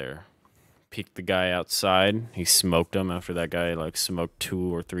frags there. Peeked the guy outside. He smoked him after that guy like smoked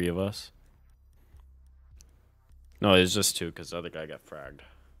 2 or 3 of us. No, it was just 2 because the other guy got fragged.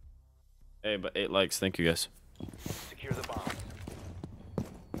 Hey, but 8 likes. Thank you guys. Secure the bomb.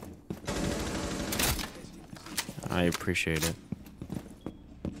 I appreciate it.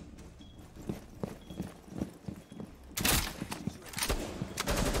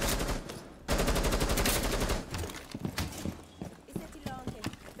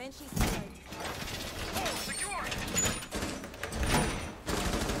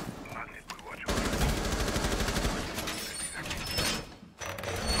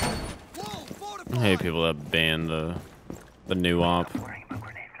 I hate people that ban the new op.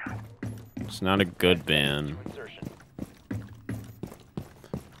 It's not a good ban.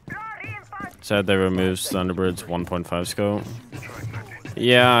 Sad they removed Thunderbird's 1.5 scope.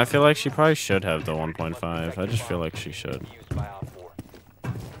 Yeah, I feel like she probably should have the 1.5. I just feel like she should.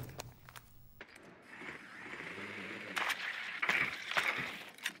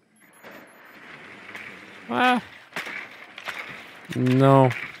 Ah.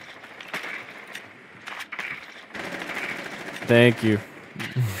 No. Thank you.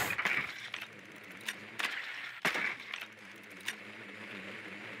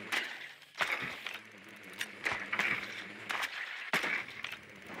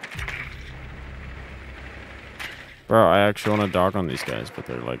 Bro, I actually want to dog on these guys, but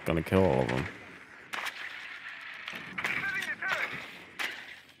they're like gonna kill all of them.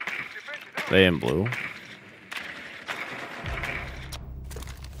 They in blue.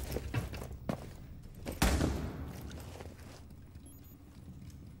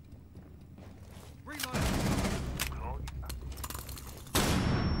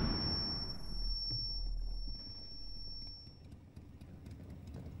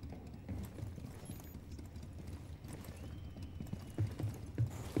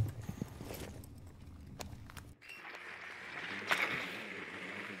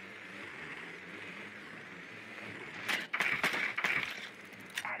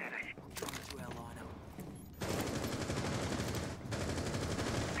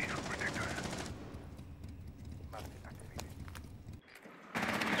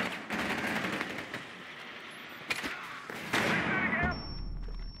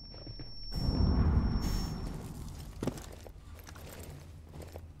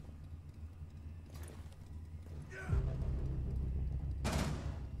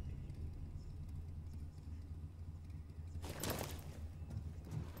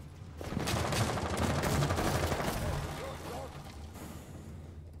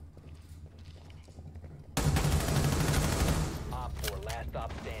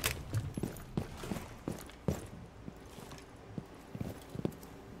 Stop standing.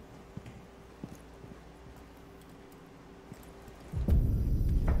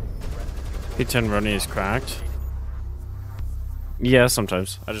 P10 running is cracked. Yeah,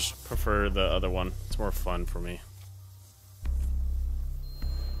 sometimes. I just prefer the other one. It's more fun for me.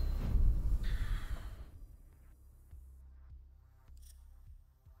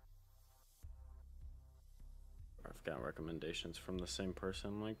 I've got recommendations from the same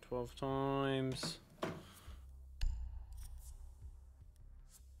person like 12 times.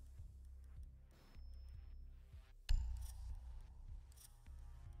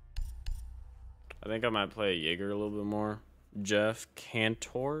 I think I might play a Jaeger a little bit more. Jeff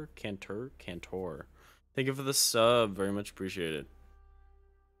Cantor. Thank you for the sub. Very much appreciated.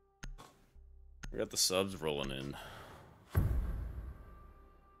 We got the subs rolling in.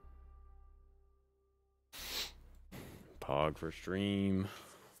 Pog for stream.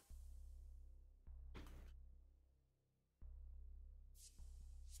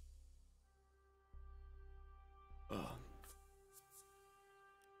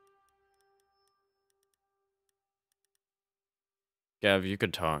 Gav, you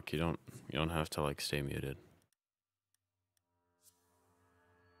could talk. You don't have to like stay muted.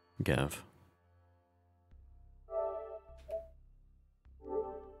 Gav.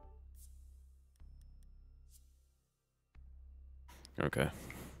 Okay.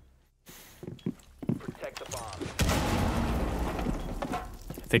 Protect the bomb.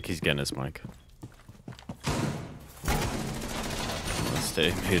 think he's getting his mic.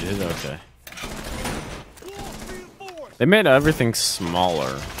 Stay muted, okay. They made everything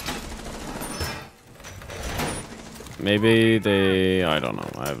smaller. Maybe they... I don't know.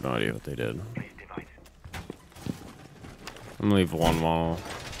 I have no idea what they did. I'm gonna leave one wall.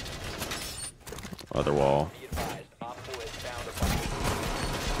 Other wall. Be advised, Op 4 has found a bomb.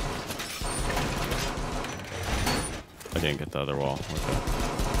 I didn't get the other wall. Okay.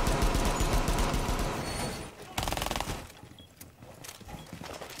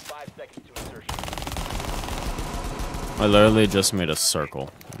 5 seconds to insertion. I literally just made a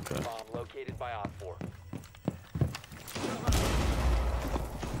circle. Okay. Bomb located by Op 4.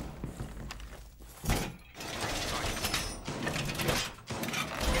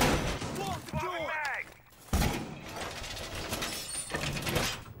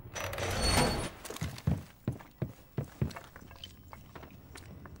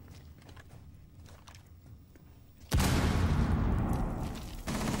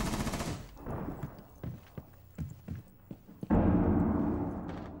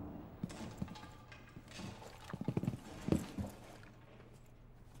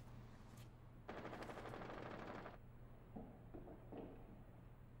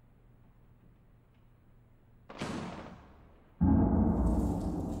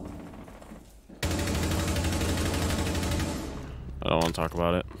 I don't want to talk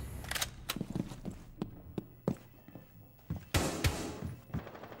about it.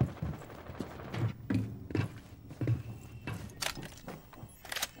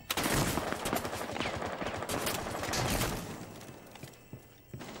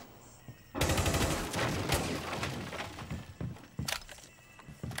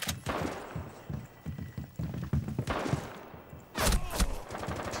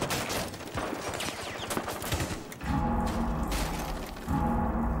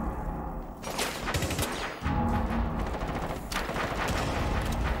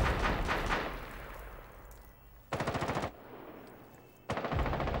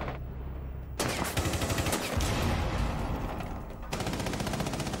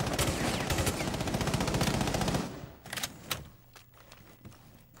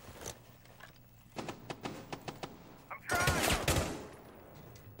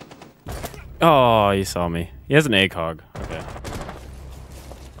 Oh, he saw me. He has an ACOG. Okay.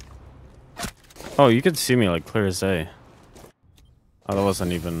 Oh, you could see me like clear as day. Oh, that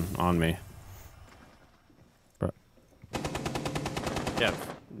wasn't even on me. But yeah,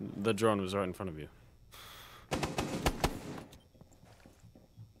 the drone was right in front of you.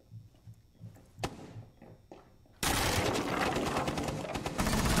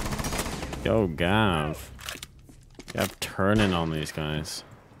 Yo, Gav. Gav turning on these guys.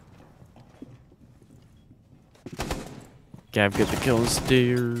 Gav, get the kill on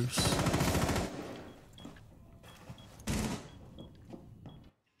stairs.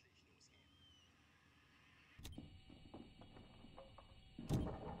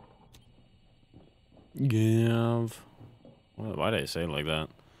 Gav. Why did I say it like that?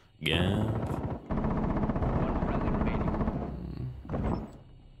 Gav. One friendly remaining.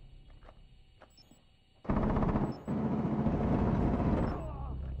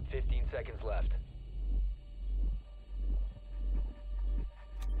 15 seconds left.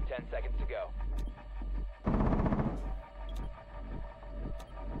 10 seconds to go.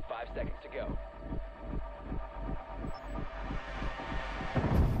 5 seconds to go.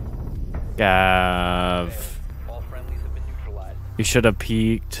 Gav. All friendlies have been neutralized. You should have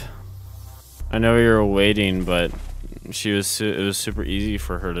peeked. I know you were waiting, but it was super easy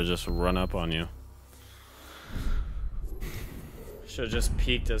for her to just run up on you. Should have just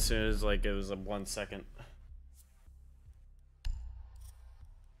peeked as soon as like it was a 1 second.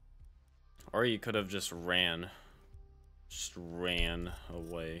 Or you could have just ran. Just ran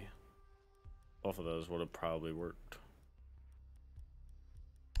away. Both of those would have probably worked.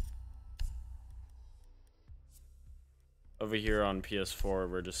 Over here on PS4,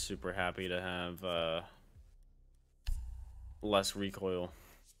 we're just super happy to have less recoil.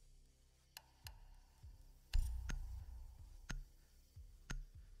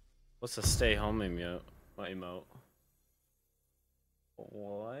 What's a stay home emote?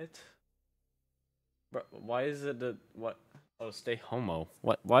 What? Bro, why is it that what? Oh, stay homo.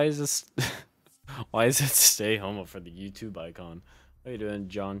 What? Why is this? Why is it stay homo for the YouTube icon? How you doing,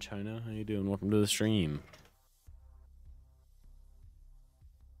 John China? How you doing? Welcome to the stream.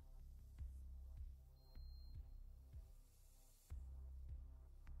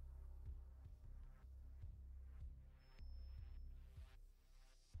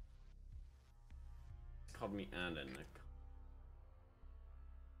 Called me Anna, Nick.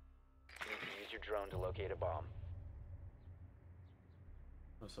 drone to locate a bomb.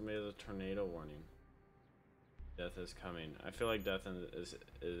 Oh, somebody has a tornado warning. Death is coming. I feel like death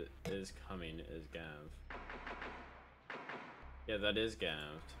is coming is Gav. Yeah, that is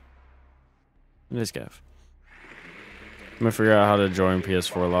Gav. It is Gav. I'm gonna figure out how to join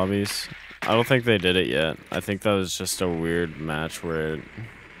PS4 lobbies. I don't think they did it yet. I think that was just a weird match where it,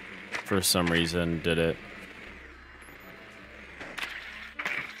 for some reason, did it.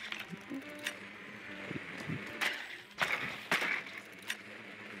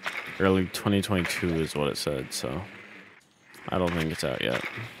 Early 2022 is what it said, so I don't think it's out yet.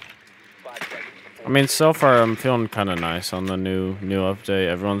 I mean, so far I'm feeling kind of nice on the new update.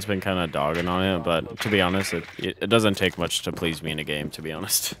 Everyone's been kind of dogging on it, but to be honest, it doesn't take much to please me in a game, to be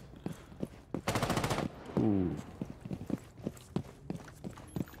honest. Ooh.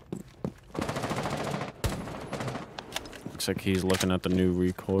 Looks like he's looking at the new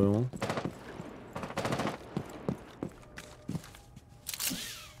recoil.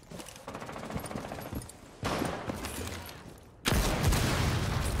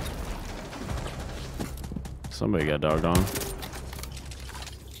 Somebody got dogged on.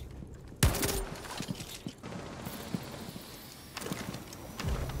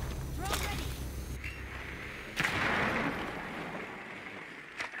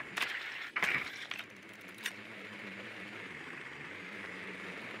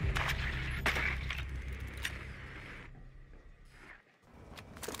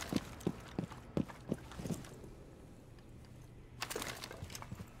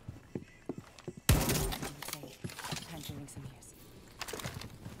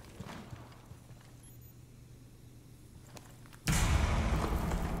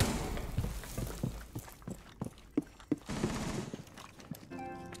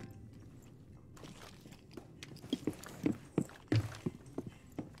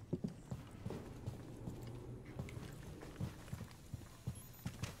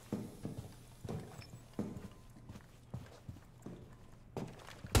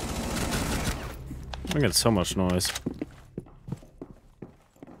 I get so much noise.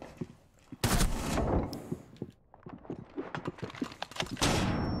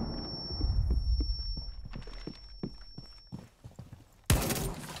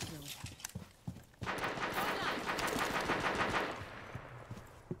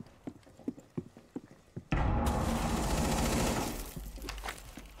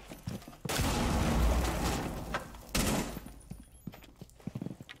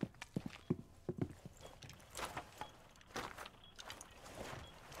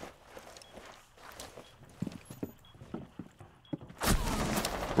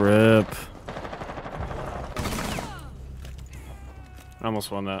 Rip. I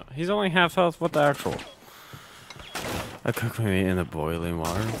almost won that. He's only half health. What the actual? I cooked my meat in the boiling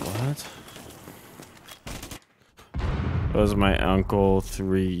water. What? It was my uncle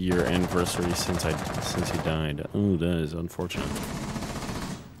 3-year anniversary since he died. Oh, that is unfortunate.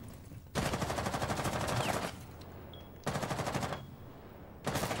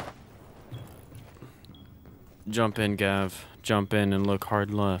 Jump in, Gav. Jump in and look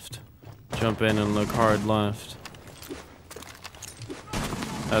hard left. Jump in and look hard left.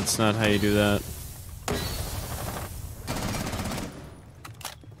 That's not how you do that.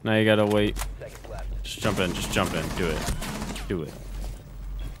 Now you gotta wait. Just jump in, just jump in. Do it. Do it.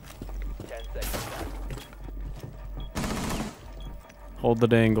 10 seconds left. Hold the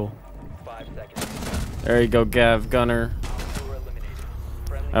dangle. 5 seconds. There you go, Gav Gunner. You are eliminated.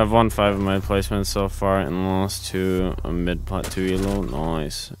 Friendly I've won 5 of my placements so far and lost to a mid-plat 2 elo.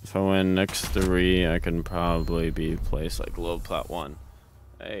 Nice. If I win next 3, I can probably be placed like low plat 1.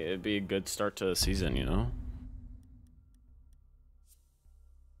 Hey, it'd be a good start to the season, you know?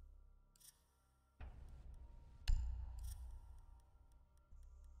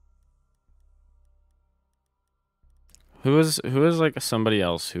 Who is like somebody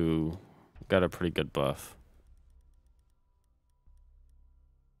else who got a pretty good buff?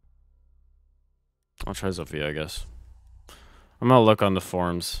 I'll try Zofia, I guess. I'm gonna look on the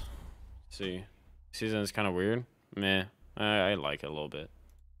forums. See. Season is kind of weird. Meh. I like it a little bit.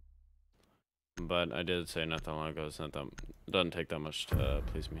 But I did say not that long ago, it's not that, it doesn't take that much to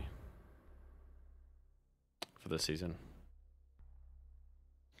please me. For this season.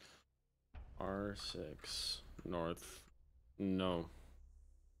 R6 North. No.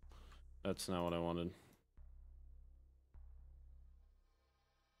 That's not what I wanted.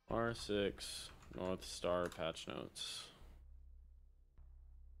 R6 North Star patch notes.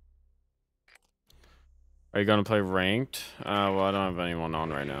 Are you gonna play ranked? Well, I don't have anyone on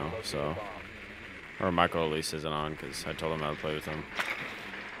right now, so. Or Michael at least isn't on because I told him how to play with him.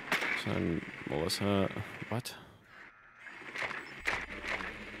 Son Melissa. What?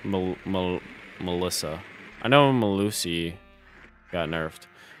 Melissa. I know Malusi got nerfed.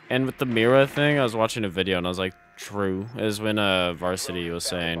 And with the Mira thing, I was watching a video and I was like, true. Is when Varsity was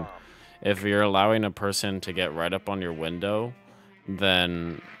saying, if you're allowing a person to get right up on your window,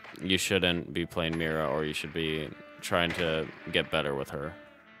 then you shouldn't be playing Mira, or you should be trying to get better with her.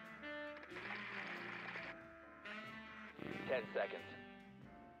 10 seconds.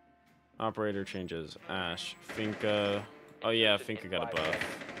 Operator changes. Ash. Finka. Oh yeah, Finka got a buff.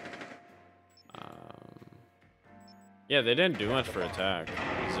 Yeah, they didn't do much for attack.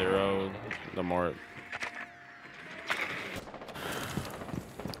 0. The more.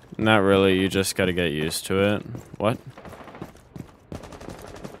 Not really. You just gotta get used to it. What?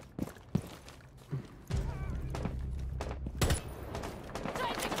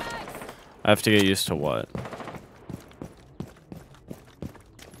 I have to get used to what?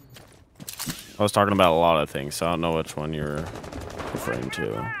 I was talking about a lot of things, so I don't know which one you're referring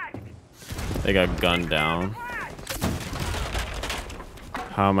to. They got gunned down.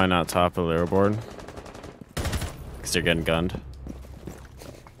 How am I not top of the leaderboard? Because they're getting gunned.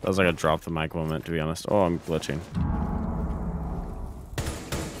 That was like a drop the mic moment, to be honest. Oh, I'm glitching.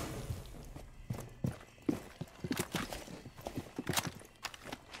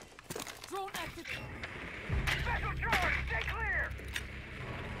 Drone active. Special charge! Stay clear!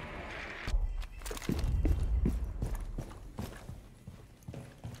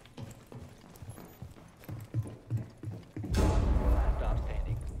 Stop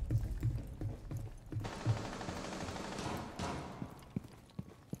standing.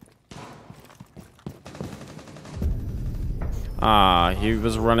 Ah, he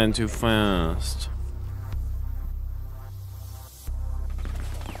was running too fast.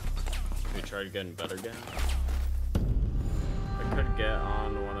 Have you tried getting better again? I could get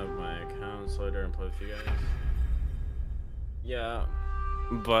on one of my accounts later and play with you guys. Yeah,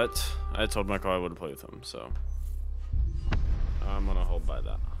 but I told Michael I would play with him, so I'm gonna hold by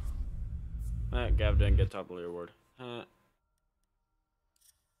that. Gav didn't get top of the leaderboard.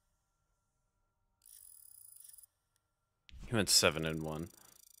 He went 7-1.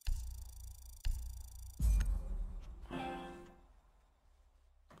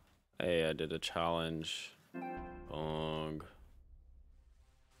 Hey, I did a challenge. Bong.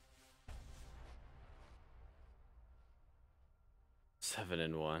 Seven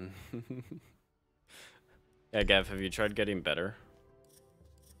and 1. Yeah, Gav, have you tried getting better?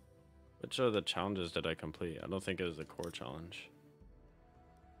 Which of the challenges did I complete? I don't think it was the core challenge.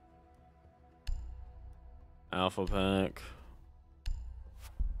 Alpha pack.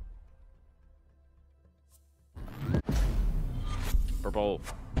 Purple.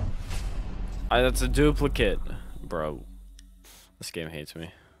 That's a duplicate, bro. This game hates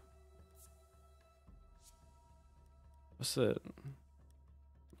me. What's it?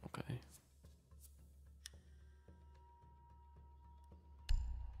 Okay.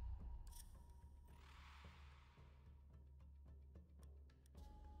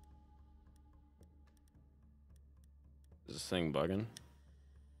 Is this thing bugging?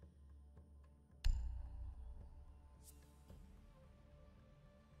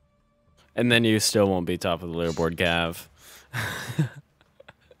 And then you still won't be top of the leaderboard, Gav.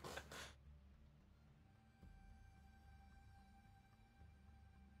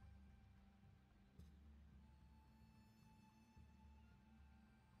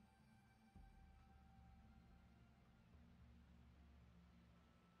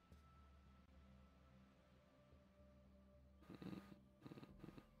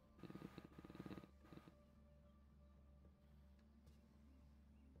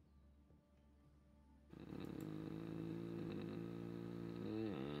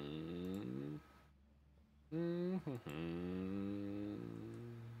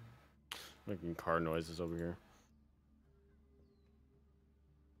 Making car noises over here.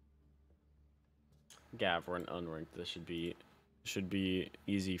 Gav, we're in Unranked. This should be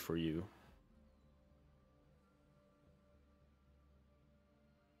easy for you.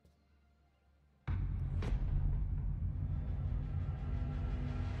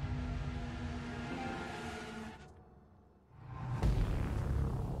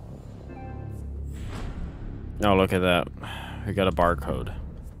 Oh, look at that. We got a barcode.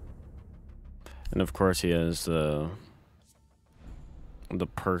 And of course he has the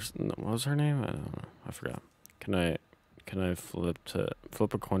person. What was her name? I don't know. I forgot. Can I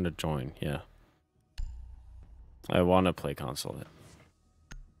flip a coin to join? Yeah. I want to play console.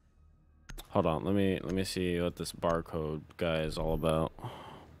 Hold on. Let me see what this barcode guy is all about.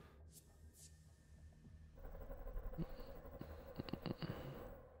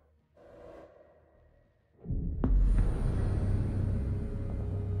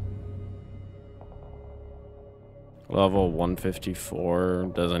 Level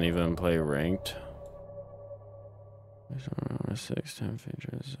 154 doesn't even play ranked. 6, 10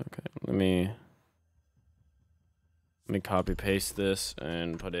 features. Okay, let me copy paste this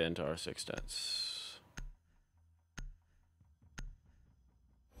and put it into our 6 stats.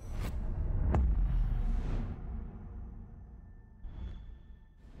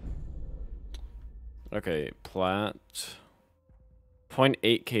 Okay, plat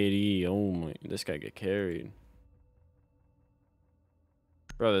 0.8 KD. Oh my, this guy get carried.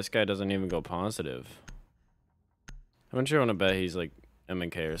 Bro, this guy doesn't even go positive. How much you want to bet he's like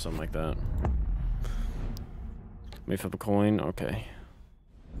M&K or something like that? Let me flip a coin. Okay.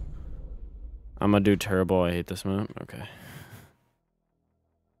 I'm gonna do terrible. I hate this map. Okay.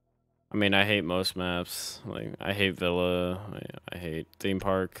 I mean, I hate most maps. Like, I hate Villa. I hate Theme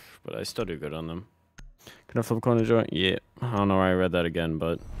Park, but I still do good on them. Can I flip a coin to join? Yeah. I don't know why I read that again,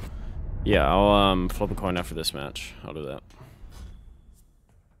 but yeah, I'll flip a coin after this match. I'll do that.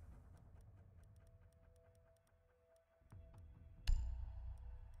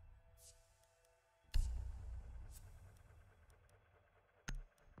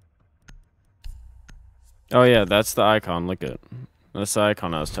 Oh yeah, that's the icon. Look at it. That's the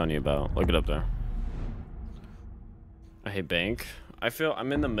icon I was telling you about. Look it up there. I hate Bank. I feel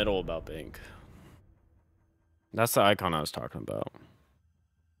I'm in the middle about Bank. That's the icon I was talking about.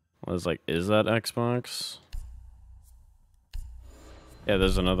 I was like, is that Xbox? Yeah,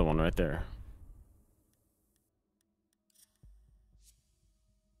 there's another one right there.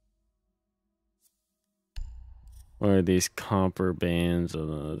 Where are these comper bands of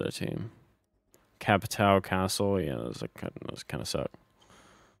the other team? Capital Castle, yeah, those kind of suck.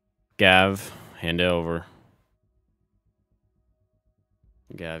 Gav, hand it over.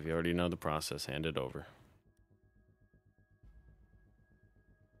 Gav, you already know the process. Hand it over.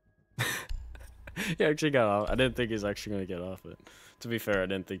 He actually got off. I didn't think he's actually gonna get off, but to be fair, I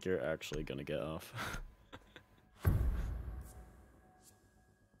didn't think you're actually gonna get off.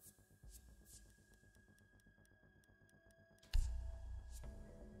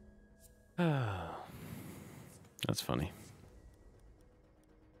 That's funny.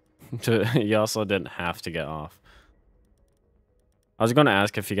 You also didn't have to get off. I was gonna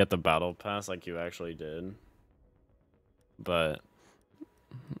ask if you get the battle pass like you actually did, but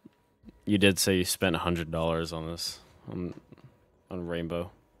you did say you spent $100 on this on Rainbow,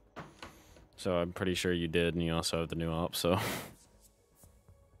 so I'm pretty sure you did, and you also have the new op. So,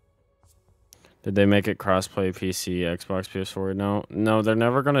 did they make it crossplay PC, Xbox, PS4? No, they're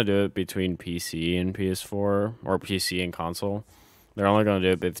never gonna do it between PC and PS4 or PC and console. They're only gonna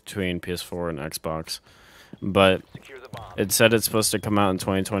do it between PS4 and Xbox. But it said it's supposed to come out in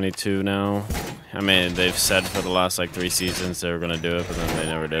 2022 now. I mean, they've said for the last like 3 seasons they were gonna do it, but then they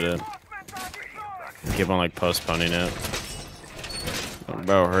never did it. They keep on like postponing it.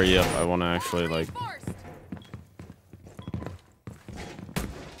 Bro, hurry up! I want to actually like.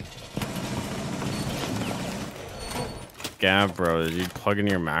 Gav, bro, did you plug in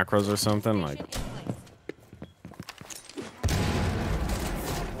your macros or something? Like.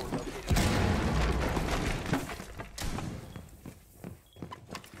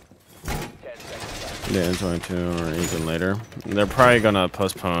 Yeah, in 22 or even later. They're probably gonna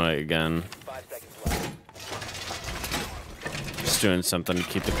postpone it again. Just doing something to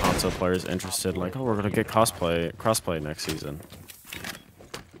keep the console players interested. Like, oh, we're gonna get crossplay next season.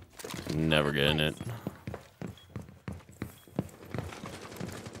 Never getting it.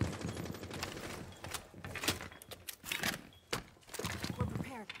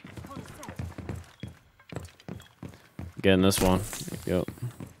 Getting this one. Yep.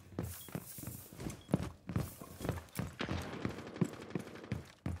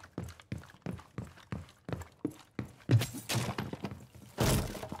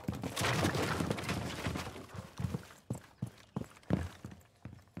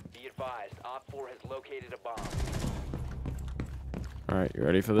 Alright, you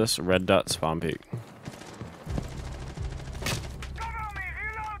ready for this? Red dot spawn peak.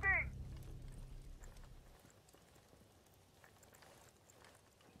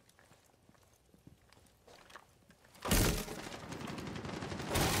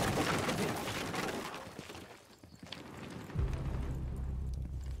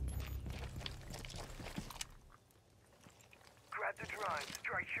 Grab the drone,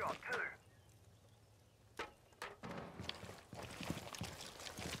 straight shot too.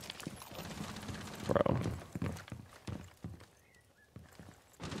 Bro.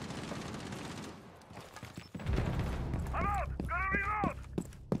 I'm up! Gotta reload!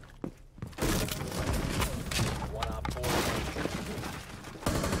 One op 4.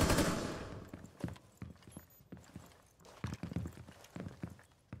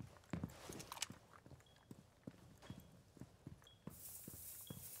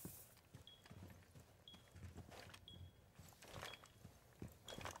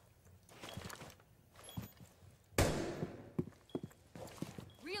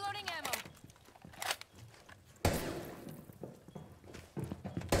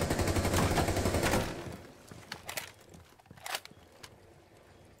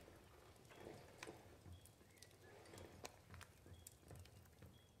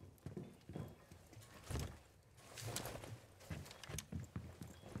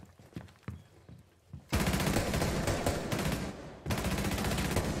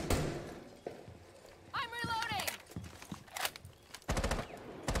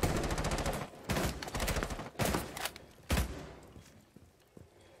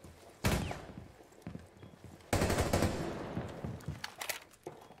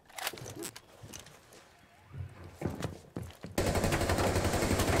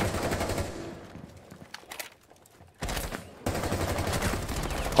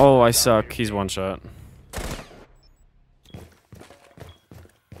 Oh, I suck. He's one shot.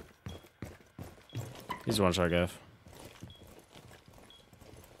 He's one shot, Gav.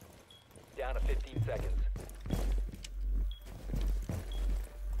 Down to 15 seconds.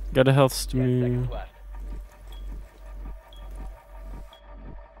 Got a health 10 stim. seconds left.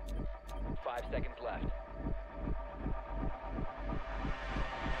 5 seconds left.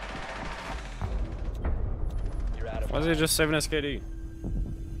 You're out of Why is he just saving SKD?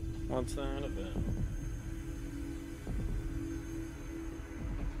 What's that about?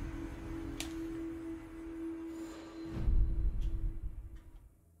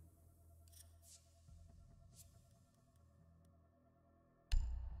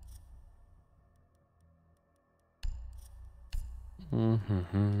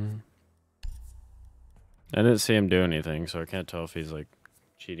 I didn't see him do anything, so I can't tell if he's like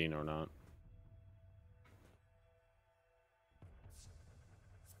cheating or not.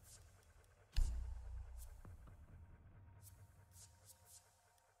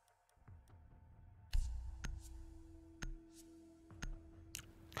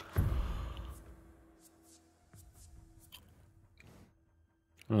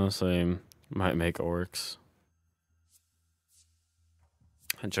 Honestly, might make orcs.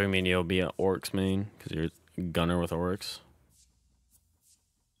 And you mean you'll be an orcs main because you're a gunner with orcs.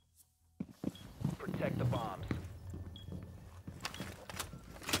 Protect the bombs.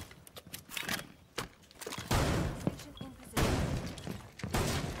 Station in position.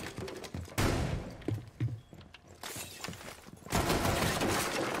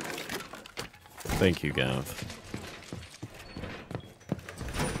 Thank you, Gav.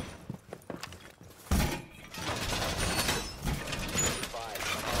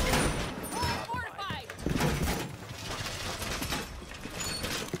 Wall fortified.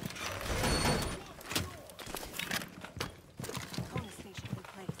 Kona station in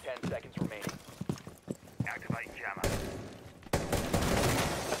place. 10 seconds remaining. Activate jammer.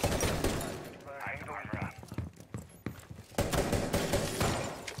 Angle run.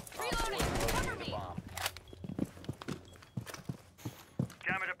 Reloading. Cover me. Bomb.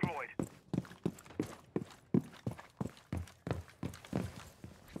 Jammer deployed.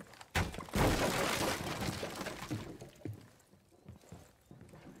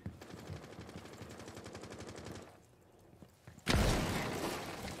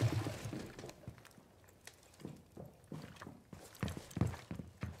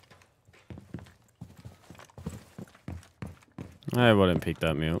 I wouldn't peek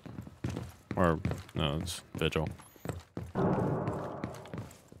that mute. Or, no, it's Vigil.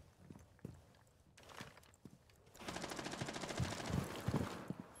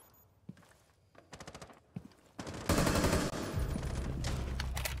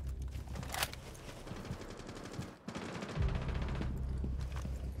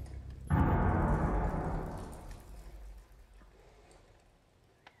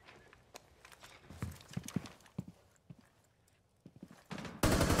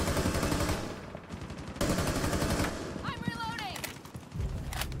 I'm reloading.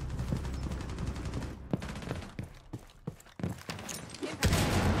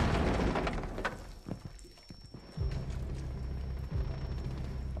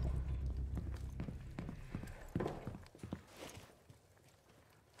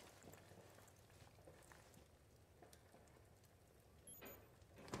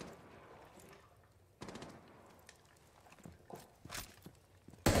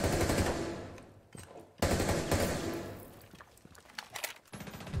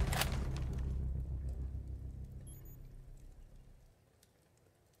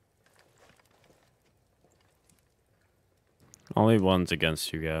 Only one's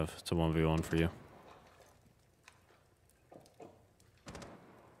against you, Gav. It's a 1v1 for you.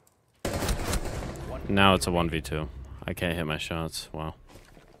 Now it's a 1v2. I can't hit my shots. Wow.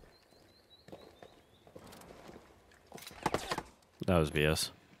 That was BS.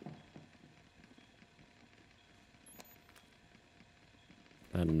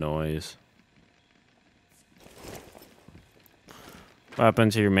 That noise. What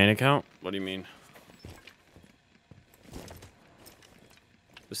happened to your main account? What do you mean?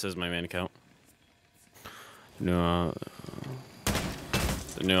 This is my main account. No,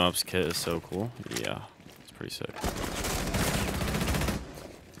 the new ops kit is so cool. Yeah, it's pretty sick.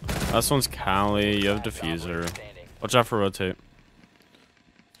 Last one's Callie. You have diffuser. Watch out for rotate.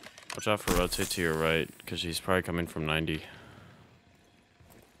 Watch out for rotate to your right, because she's probably coming from 90.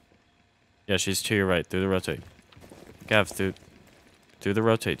 Yeah, she's to your right, through the rotate. Gav, through the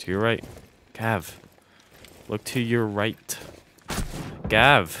rotate, to your right. Gav, look to your right.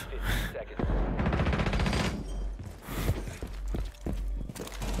 Gav. 15 seconds.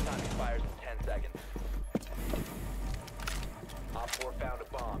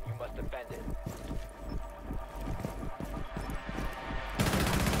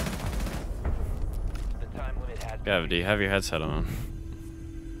 Gav, do you have your headset on?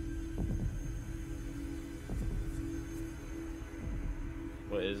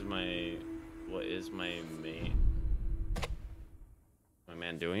 What is my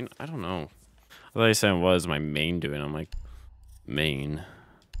man doing? I don't know. I thought you said what is my main doing? I'm like, main.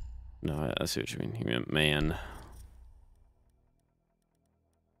 No, I see what you mean. You meant man.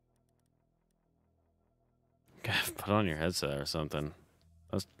 Gav, put on your headset or something.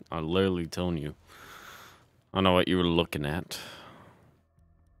 I'm literally telling you. I don't know what you were looking at.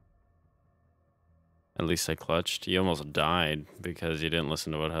 At least I clutched. You almost died because you didn't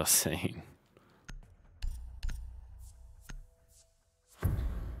listen to what I was saying.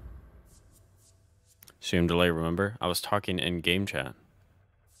 Stream delay, remember? I was talking in game chat.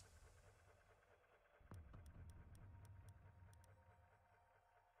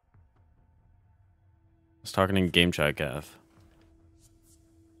 I was talking in game chat, Gav.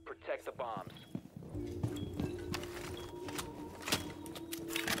 Protect the bombs.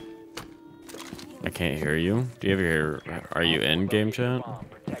 I can't hear you. Do you ever hear? Are you in game chat?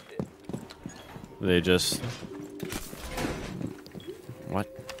 Protect it. They just. What?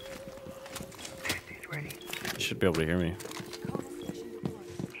 You should be able to hear me.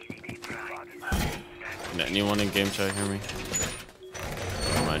 Can anyone in game chat hear me?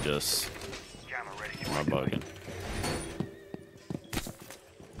 Or am I just. Am I bugging?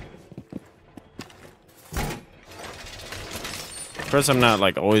 First, I'm not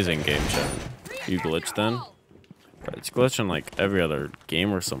like always in game chat. You glitch then? But it's glitching like every other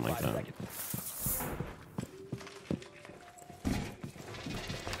game or something like that. Op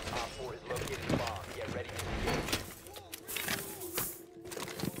 4 is located the bomb. Get ready to engage.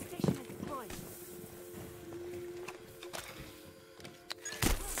 Station is deployed.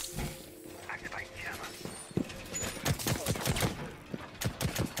 Activate jammer.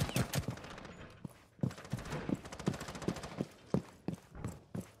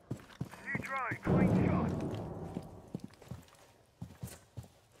 New drone, clean shot.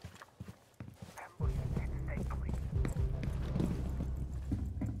 Stay clean.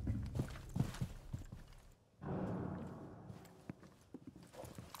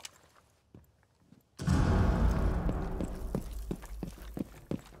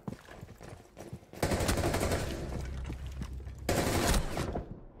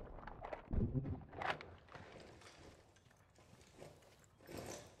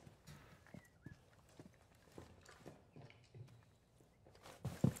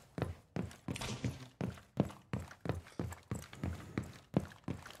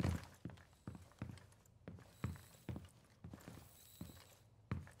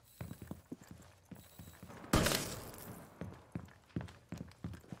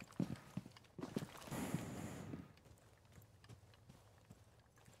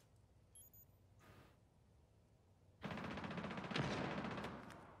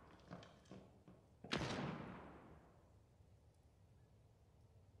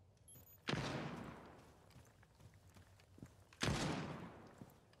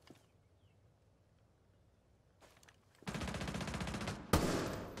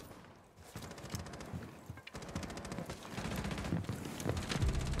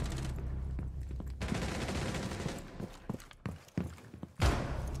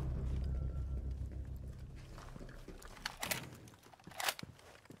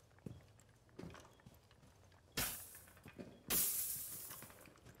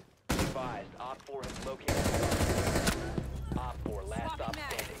 Advised, Op 4 has located the bomb. Op 4, last stop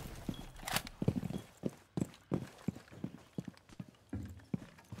standing.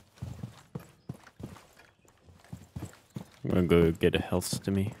 I'm gonna go get a health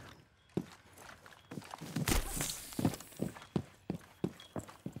stimmy.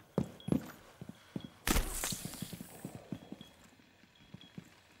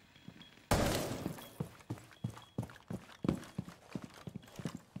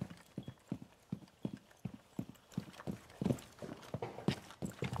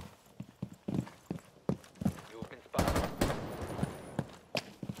 You have been spotted.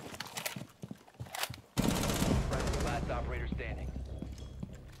 Friendly, last operator standing.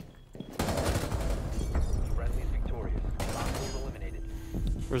 Friendly is victorious. Op 4 is eliminated.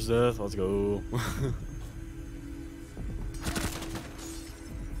 First death, let's go.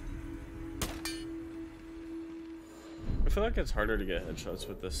 I feel like it's harder to get headshots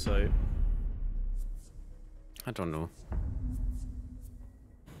with this site. I don't know.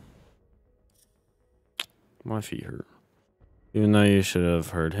 My feet hurt. Even though you should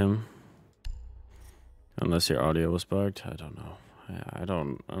have heard him. Unless your audio was bugged. I don't know. I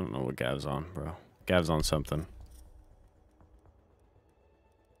don't know what Gav's on, bro. Gav's on something.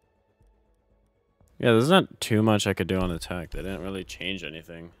 Yeah, there's not too much I could do on attack. They didn't really change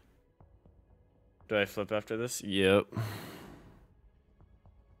anything. Do I flip after this? Yep.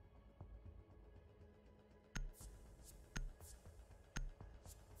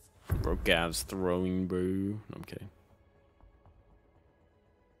 Bro, Gav's throwing, bro. No, I'm kidding.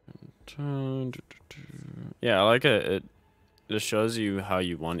 Yeah, I like it. It just shows you how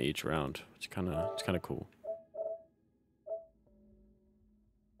you won each round. It's kind of cool.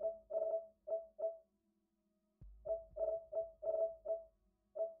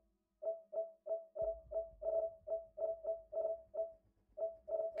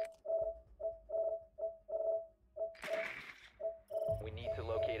 We need to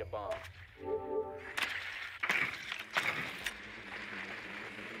locate a bomb.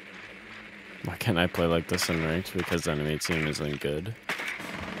 Why can't I play like this in ranked? Because the enemy team isn't good.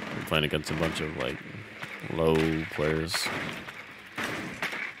 I'm playing against a bunch of like low players.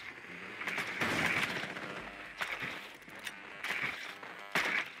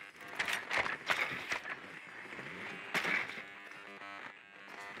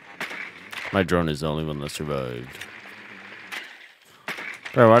 My drone is the only one that survived.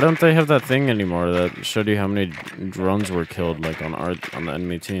 Bro, why don't they have that thing anymore that showed you how many drones were killed like on the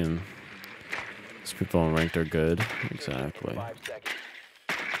enemy team? These people in ranked are good. Exactly. 5 seconds.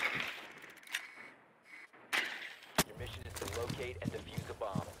 Your mission is to locate and defuse a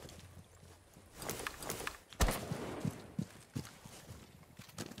bomb.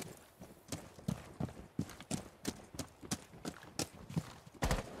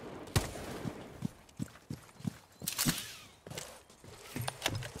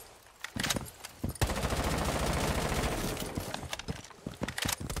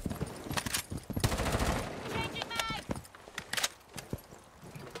 Changing mag.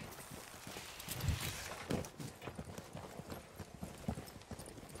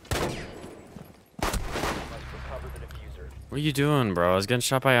 Must recover the diffuser. What are you doing, bro? I was getting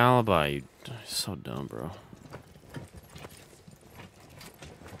shot by Alibi. You're so dumb, bro.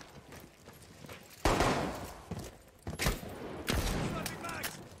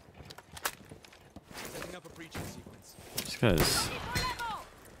 Setting up a breaching sequence. This guy's...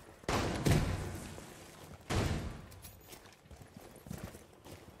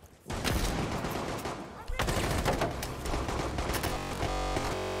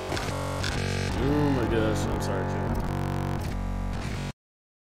 Oh my gosh, I'm sorry, too.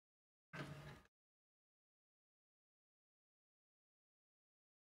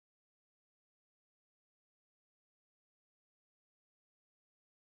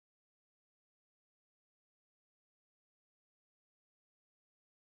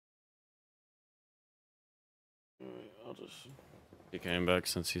 I'll just... He came back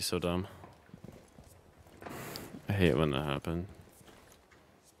since he's so dumb. I hate when that happened.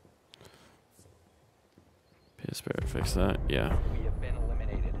 PS better fix that. Yeah. We have been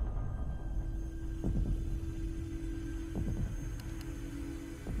eliminated.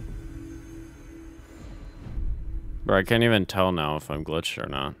 Bro, I can't even tell now if I'm glitched or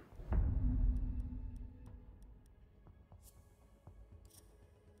not.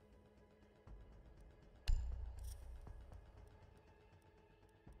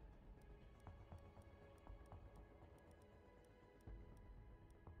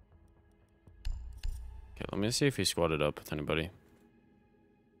 Okay, let me see if he squatted up with anybody.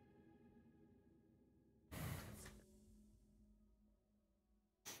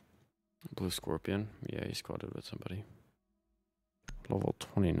 Blue Scorpion. Yeah, he squatted with somebody. Level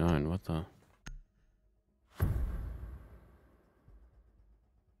 29, what the?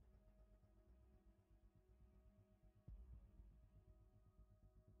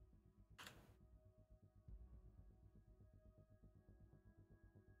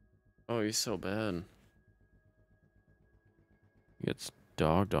 Oh, he's so bad. He gets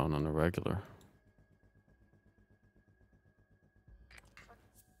dogged on a regular.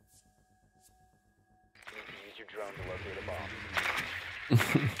 You need to use your drone to locate a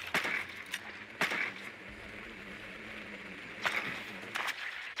bomb.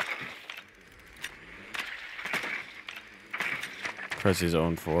 Cressy's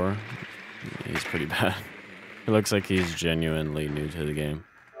 0-4. He's pretty bad. It looks like he's genuinely new to the game.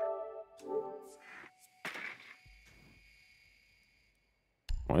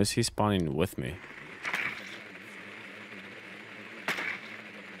 Why is he spawning with me?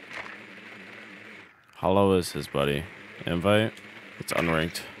 Hollow is his buddy. Invite? It's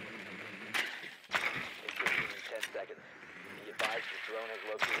unranked. Insertion in 10 seconds. Be advised your drone has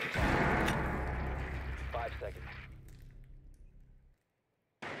located a bomb. 5 seconds.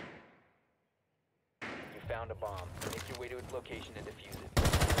 You found a bomb. Make your way to its location and defuse it.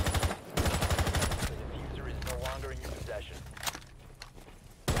 diffuser is no longer in your possession.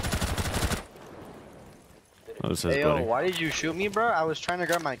 Oh, this is Hey, yo, buddy. why did you shoot me, bro? I was trying to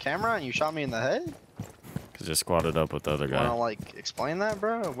grab my camera and you shot me in the head? Cause you squatted up with the other You wanna, guy. like, explain that,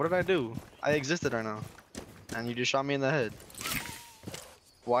 bro? What did I do? I existed right now. And you just shot me in the head.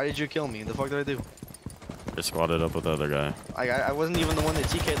 Why did you kill me? The fuck did I do? You squatted up with the other guy. I wasn't even the one that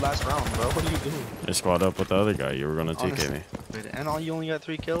TK'd last round, bro. What are you doing? You squatted up with the other guy. You were gonna TK Honestly. me. And you only got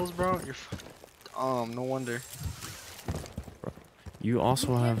 3 kills, bro? You're no wonder. You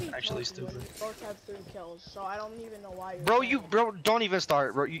also have. Actually stupid. Both have 3 kills, so I don't even know why you're Bro, saying- don't even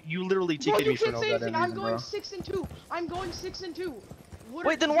start, bro. You literally Bro, TK'd you me for can't no say goddamn anything. I'm reason, going bro. 6 and 2. I'm going 6 and 2. What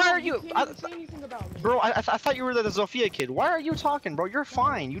Wait, then why are you- can't even say anything about me. Bro, I thought you were the Zofia kid. Why are you talking, bro? You're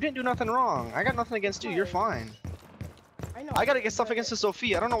fine. You didn't do nothing wrong. I got nothing against you. You're fine. I know. I gotta get stuff against the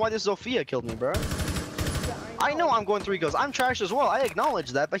Zofia. I don't know why this Zofia killed me, bro. Yeah, I know I'm going 3 kills. I'm trash as well. I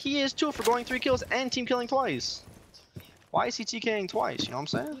acknowledge that, but he is too for going 3 kills and team killing twice. Why is he TKing twice? You know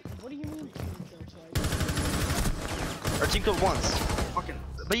what I'm saying? What do you mean team kill twice? Or team killed once. Fucking.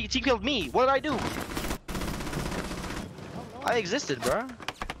 But he team killed me. What did I do? I existed, bro.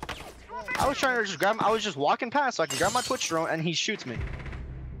 I was trying to just grab. I was just walking past so I can grab my Twitch drone, and he shoots me.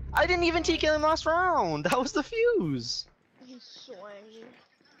 I didn't even TK him last round. That was the fuse. He's swinging.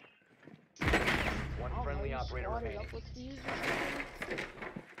 One friendly operator remaining.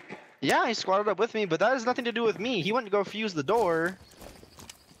 Yeah, he squatted up with me, but that has nothing to do with me. He went to go fuse the door,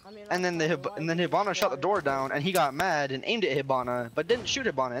 and then Hibana shot the door down, and he got mad and aimed at Hibana, but didn't shoot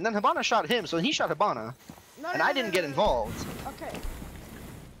Hibana. And then Hibana shot him, so he shot Hibana, and I didn't get involved. Okay.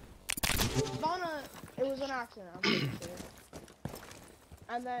 Vana, it was an accident, I'm pretty sure.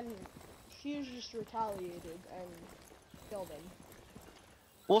 And then Hughes just retaliated and killed him.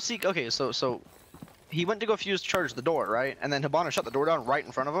 We'll see. Okay, so he went to go fuse charge the door, right? And then Hibana shut the door down right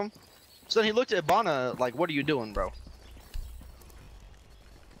in front of him. So then he looked at Hibana like, "What are you doing, bro?"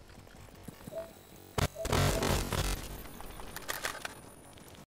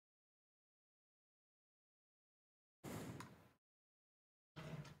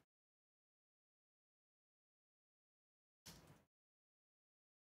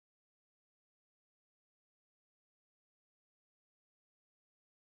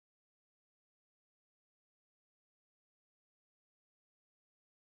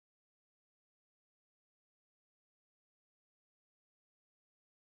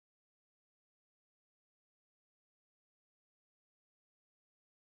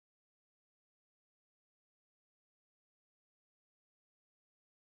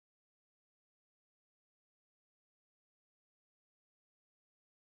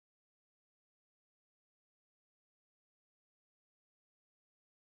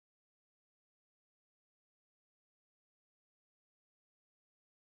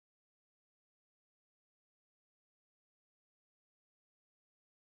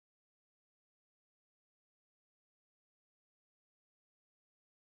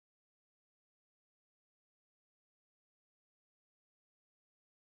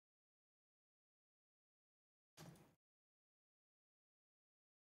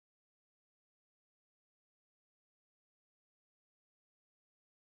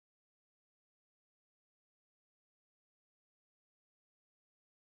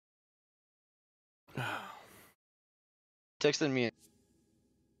 Texted me.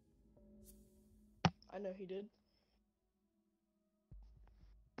 I know he did.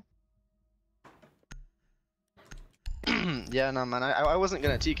 Yeah, no, man. I wasn't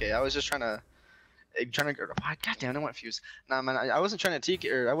gonna TK. I was just trying to. God damn, I went fuse. Nah, man. I wasn't trying to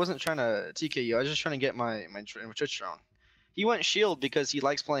TK. Or I wasn't trying to TK you. I was just trying to get my Twitch drone. He went shield because he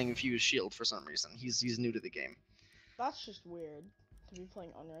likes playing fuse shield for some reason. He's new to the game. That's just weird to be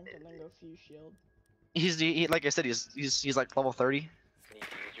playing unranked and then go fuse shield. He like I said, he's like level 30. Need to use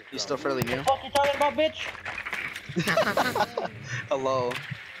your He's drone. still fairly new. What the fuck you talking about, bitch? Hello.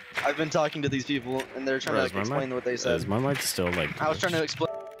 I've been talking to these people and they're trying Bro, to is like, my explain mic- what they Is said. my mic still like? I was trying to explain.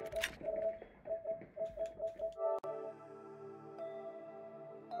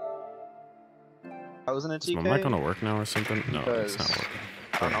 I was in a Is TK. my mic gonna work now or something? No, it's not Because- working.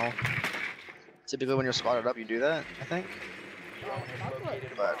 I don't know. Typically when you're squatted up, you do that, I think. Drone has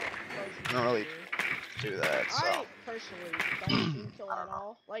located a But bomb. I don't really do that, so. I personally don't team kill at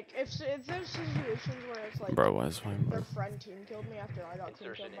all. Like if there's situations where it's like Bro, why is my their friend team killed me after I got team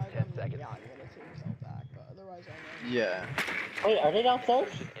Insertion killed by in them, 10 then seconds. yeah, I'm gonna team kill back. But otherwise, I know. Yeah. Wait, are they downstairs?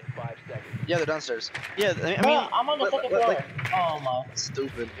 In 5 seconds. Yeah, they're downstairs. Yeah, I Bro, mean, I'm on the second like- floor. like- Oh my.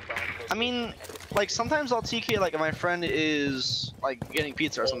 stupid. I mean, like sometimes I'll TK like if my friend is like getting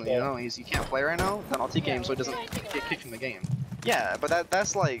pizza or something, you know, he can't play right now, then I'll TK him so he doesn't get kicked from the game. Yeah, but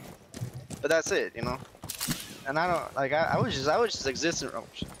that's like but that's it, you know. And I don't like I was just existing. Oh,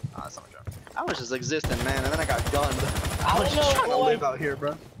 shit. Nah, that's not my job. I was just existing, man, and then I got gunned. I was just trying to live out here,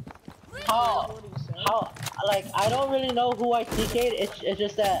 bro. How, like, I don't really know who I TK'd. It's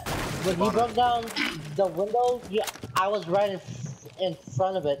just that when you broke down the window, yeah, I was right in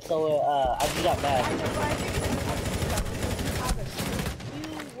front of it, so I just got mad.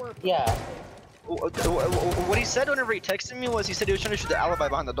 Yeah. What he said whenever he texted me was he said he was trying to shoot the alibi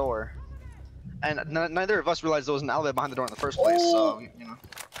behind the door, and neither of us realized there was an alibi behind the door in the first place. So you know.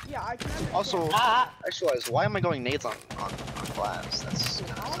 Yeah, I can understand. Also, I just realized, why am I going nades on class? That's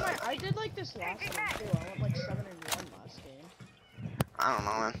I did like this last game too. I went like 7-1 last game. I don't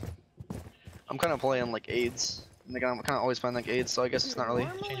know, man. I'm kind of playing like AIDS. Like, I'm kind of always playing like AIDS, so I guess it's not really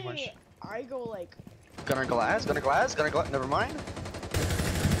changing much. I go like Gunner glass. Never mind.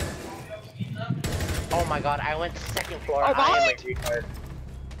 Oh my god, I went second floor. Oh, I am behind! a retard.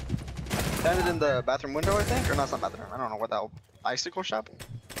 Landed in the bathroom window, I think, or not? It's not bathroom. I don't know what that bicycle shop.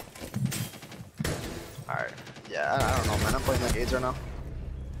 Alright. Yeah, I don't know, man. I'm playing like AIDS right now.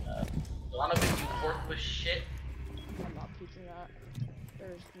 A lot of you worthless shit. I'm not peeking that.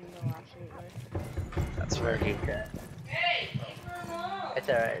 There's no absolute way. That's fair. It's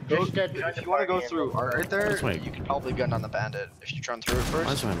alright. If you want to go through art right there, you can probably gun on the bandit if you run through it first.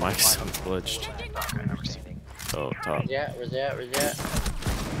 Why is my mic so glitched? Okay, never seen. Oh, top. Yeah, where's that?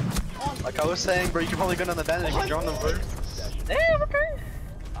 Like I was saying, bro, you can probably gun on the bandit if you drone them first. Damn, okay.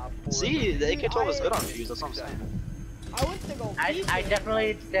 See, the AK-12 is good on views, that's what I'm saying. I went to go. I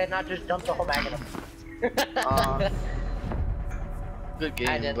definitely did not just dump the whole mag in him. Good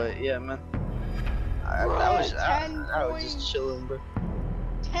game, but yeah, man. I was just chilling, bro.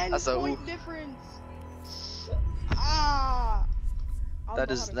 10-point difference. Ah.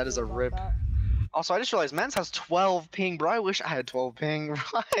 That is a rip. Also, I just realized Mans has 12 ping, bro. I wish I had 12 ping.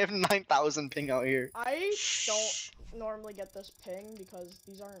 I have 9,000 ping out here. I don't normally get this ping because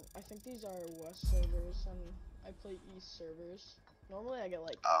these aren't. I think these are West servers, and I play East servers. Normally, I get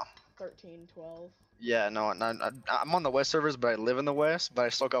like 13, 12. Yeah, no, I'm on the West servers, but I live in the West, but I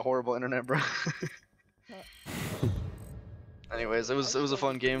still got horrible internet, bro. Anyways, it was a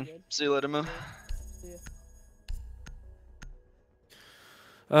fun game. See you later, man.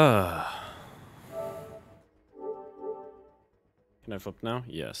 Can I flip now?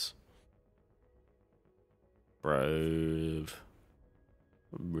 Yes. Bruv.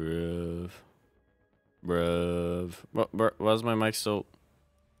 Why is my mic still...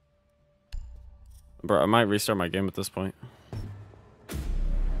 Bro, I might restart my game at this point.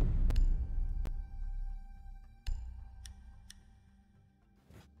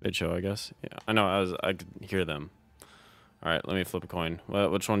 They'd show, I guess. Yeah, I know. I could hear them. All right, let me flip a coin.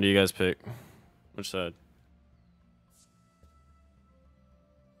 Which one do you guys pick? Which side?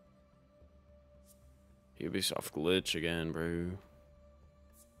 Ubisoft glitch again, bro.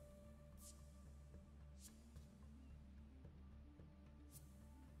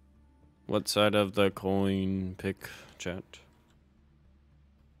 What side of the coin pick, chat?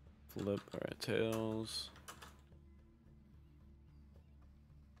 Flip. All right, tails.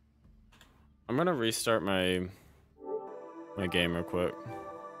 I'm gonna restart my game real quick.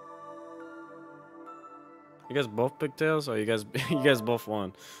 You guys both picked tails? Oh, you guys both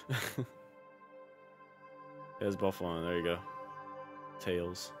won. You guys both won. There you go.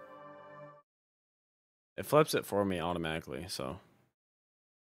 Tails. It flips it for me automatically, so.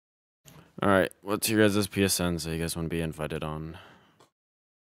 Alright, what's your guys' PSNs that you guys want to be invited on?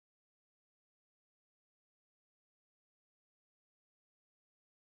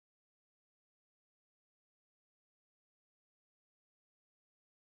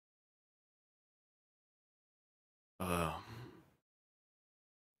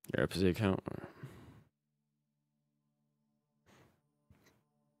 Your FZ account?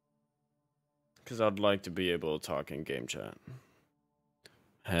 Because I'd like to be able to talk in game chat.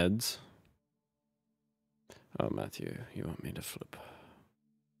 Heads? Oh, Matthew, you want me to flip?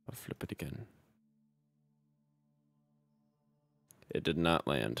 I'll flip it again. It did not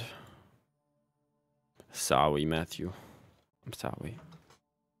land. Sorry, Matthew. I'm sorry.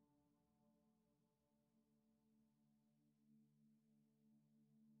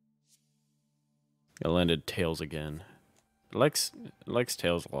 It landed tails again. It likes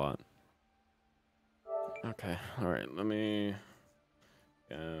tails a lot. Okay, alright, let me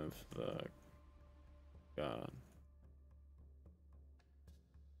have the god.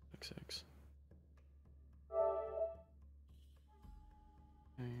 XX.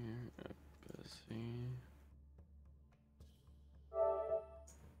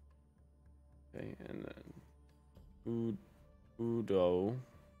 Okay, and then Udo.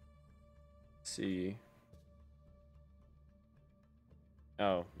 see.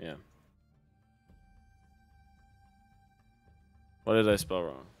 Oh, yeah. What did I spell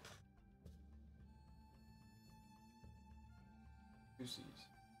wrong? Two C's.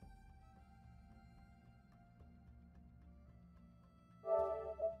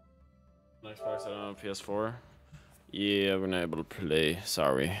 Xbox, I don't know, PS4. Yeah, we're not able to play.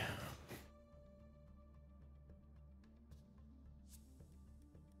 Sorry.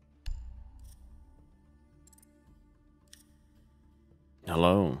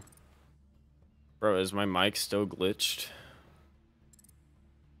 Hello. Bro, is my mic still glitched?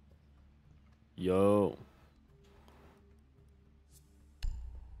 Yo.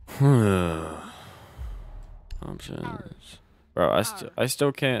 Options. Bro, I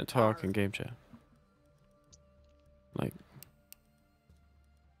still can't talk in game chat. Like.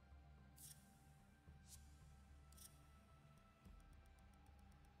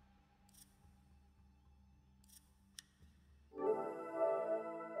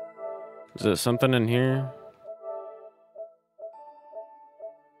 Is there something in here?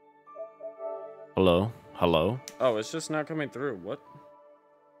 Hello? Hello? Oh, it's just not coming through. What?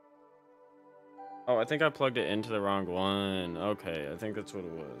 Oh, I think I plugged it into the wrong one. Okay, I think that's what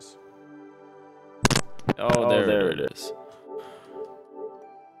it was. Oh, there it is.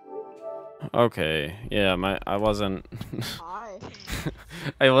 Okay, yeah, I wasn't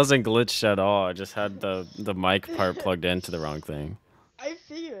I wasn't glitched at all. I just had the mic part plugged into the wrong thing. I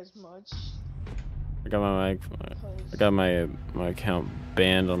figured as much. I got my mic. I got my account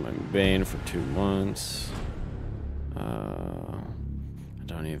banned on my Bane for 2 months. I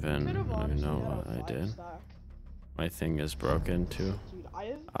don't even know what I did. My thing is broken too. Dude, I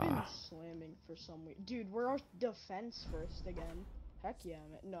have been slamming for some week. Dude, we're our defense first again. Heck yeah,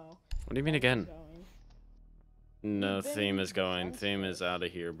 man. No. What do you mean again? No, theme is going. Theme is out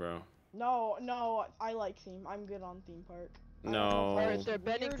of here, bro. No, I like theme. I'm good on theme park. No. Alright, they're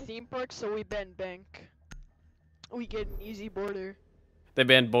banning theme park, so we ban bank. We get an easy border. They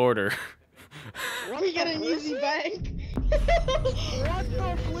banned border. We get an easy bank. What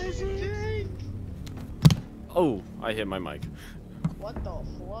the flizzy? Oh, I hit my mic. What the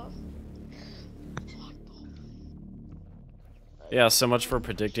fluff? Yeah, so much for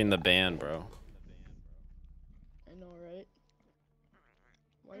predicting the ban, bro. I know, right?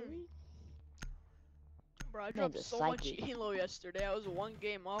 Why are we? Bro, I dropped so much elo yesterday. I was 1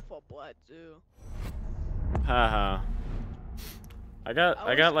 game off of plat too. Haha. I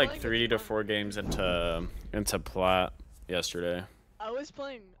got like 3 to 4 games into plat yesterday. I was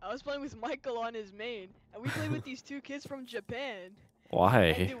playing with Michael on his main, and we played with these 2 kids from Japan. Why?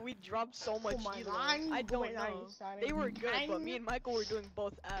 And dude, we dropped so much elo. I don't know. They were good, but me and Michael were doing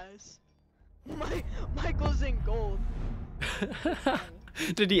both ass. Michael's in gold.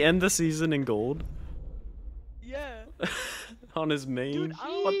 Did he end the season in gold? Yeah. On his main? Dude,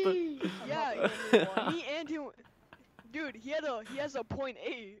 what the? Yeah, me and him. Dude, he has a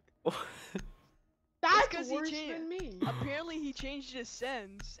 .8. That's worse than me. Apparently he changed his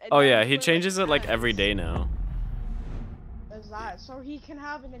sends. Oh yeah, he changes it like every day now. Is that so he can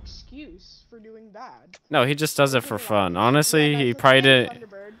have an excuse for doing bad? No, he just does it for fun. Honestly, he probably didn't.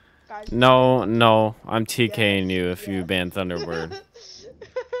 No, I'm TKing you if you ban Thunderbird.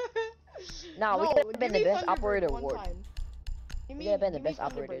 No, we could have been the best operator award. We could have been the best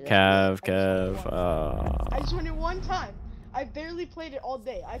operator. Cav. I just won it 1 time. I barely played it all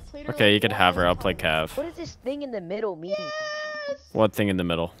day. I played it. Okay, you can have her. I'll play Cav. What does this thing in the middle mean? Yes! What thing in the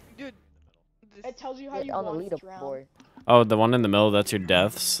middle? Dude, it tells you how you on the won each round. leaderboard. Oh, the one in the middle, that's your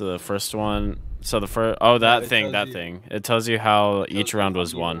deaths. The first one. So the first. Oh, that thing. It tells you how each round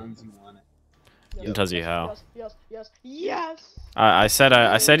was won. It tells you how. Yes. I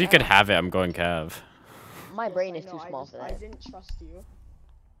said you could have it. I'm going Cav. My brain is too small for that. I didn't trust you.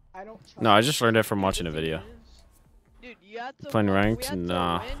 I don't trust No, I just learned it from watching a video. Dude, you had to Playing ranked?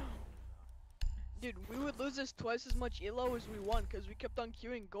 Nah. Dude, we would lose this twice as much elo as we won because we kept on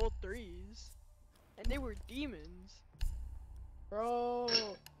queuing gold 3s. And they were demons. Bro.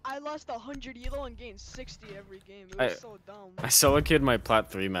 I lost 100 elo and gained 60 every game. It was so dumb. I solo queued my plat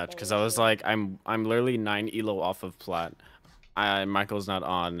 3 match because I was like, I'm literally 9 elo off of plat. Michael's not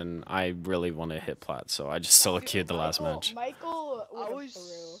on, and I really want to hit plat, so I just solo queued the last match. Michael, I was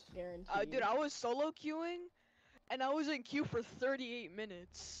solo queuing, and I was in queue for 38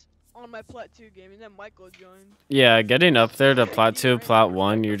 minutes on my plat 2 game, and then Michael joined. Yeah, getting up there to plat 2, plat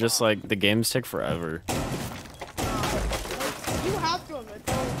 1, you're just like, the games take forever. You have to admit,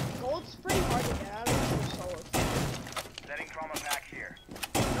 gold's pretty hard to get out of solo queue. Setting trauma back here.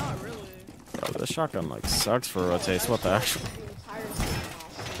 Not really. Bro, this shotgun like sucks for rotates. What the actual?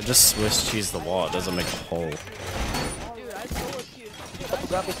 Just Swiss cheese the wall. It doesn't make a hole. Dude, I solo queued.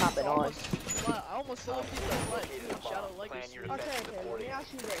 Grumpy's hopping on. I almost solo queued the flat too in Shadow Legacy. Okay, let me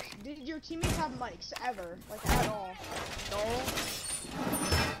ask you this. Did your teammates have mics ever? Like, at all? No.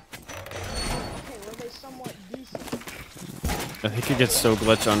 Okay, were they somewhat decent? I think you get so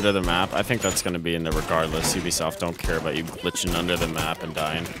glitch under the map. I think that's going to be in there regardless. Ubisoft don't care about you glitching under the map and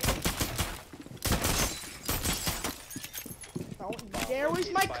dying. There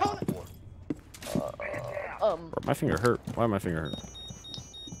was my cone. My finger hurt. Why my finger hurt?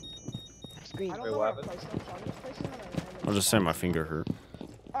 Screen. I don't know where I placed them, so I'm just placing them at a random I'm just saying my finger hurt.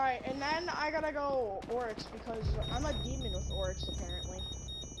 Alright, and then I gotta go Oryx because I'm a demon with Oryx apparently.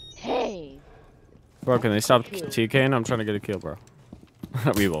 Hey. Bro, can they stop TKing? I'm trying to get a kill, bro.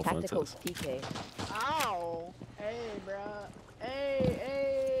 We will find Tactical this. TK. Ow! Hey, bruh.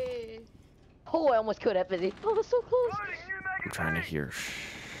 Hey! Oh, I almost killed that busy. Oh, so close. I'm trying to hear.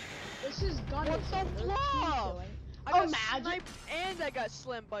 This is gun. What the flop? I got sniped and I got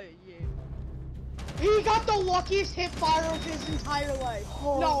slammed by a Yurt. He got the luckiest hip fire of his entire life.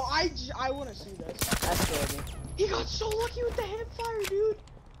 Oh. No, I want to see this. That scared me. He got so lucky with the hip fire, dude.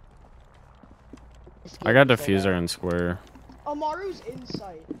 I got diffuser in square. Amaru's in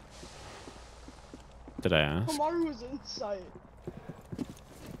sight. Did I ask? Amaru was in sight.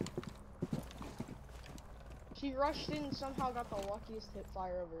 She rushed in and somehow got the luckiest hip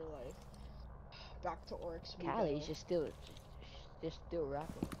fire of her life. Back to Oryx. Callie's just still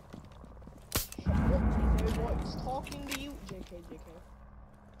rapping. JK boy, he's talking to you. JK. See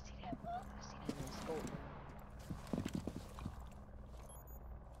that? I see that in the scope.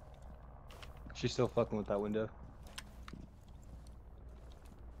 She's still fucking with that window.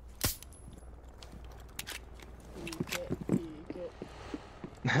 Peek it.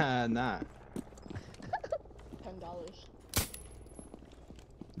 Nah. $10.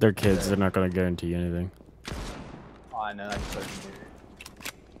 They're kids. They're not gonna guarantee anything. Oh, I know. That's fucking weird.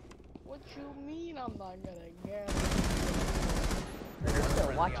 What you mean I'm not gonna get it? You're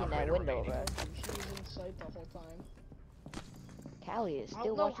still watching that window, bro. She was in sight the whole time. Callie is I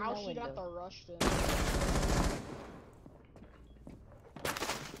still don't know watching how that she window. got the rush in.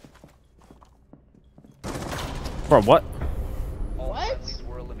 Bro, what? All What? friendlies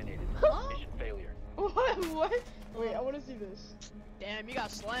were eliminated. Mission failure. What? Wait, I wanna see this. Damn, you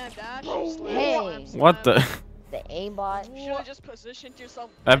got slammed, Ash. Bro, You slammed, hey. slammed, What the? slammed. The aimbot. You should've just positioned yourself.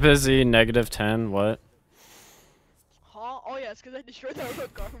 Busy -10. What? Huh? Oh yeah, it's because I destroyed that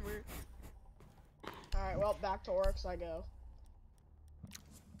hook armor. Alright, well, back to Oryx I go.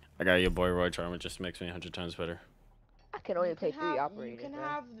 I got you, boy. Roy Charm. It just makes me 100 times better. I can only play 3 You operators, can bro.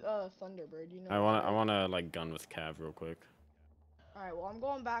 have Thunderbird, you know. I wanna like gun with Cav real quick. Alright, well, I'm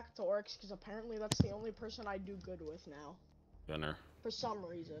going back to Oryx because apparently that's the only person I do good with now. Gunner. For some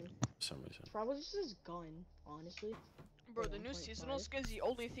reason. For some reason. It's probably just his gun, honestly. Bro, the new 1.5. seasonal skin's the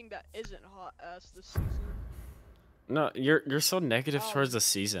only thing that isn't hot ass this season. No, you're so negative towards the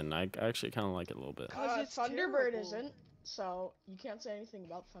season. I actually kind of like it a little bit. Thunderbird isn't, so you can't say anything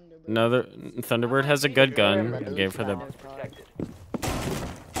about Thunderbird. No, Thunderbird has a good gun. I gave her the. Good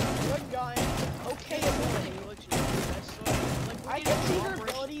gun. Okay ability. I can see her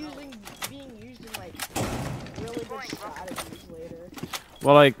ability being used in like really good strategies later.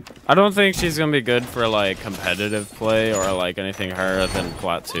 Well, like, I don't think she's gonna be good for like competitive play or like anything higher than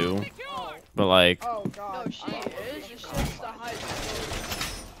Plat 2. But like. Oh god. No, she is. It's just the high.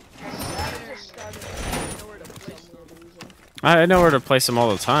 I know where to place them all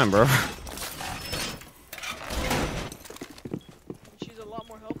the time, bro. She's a lot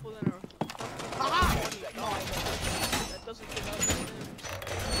more helpful than her. That doesn't give out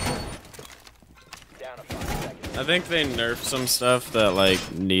the I think they nerfed some stuff that like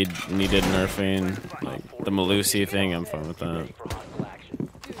needed nerfing. Like the Malusi thing, I'm fine with that.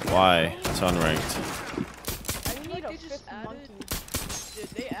 Why? It's unranked.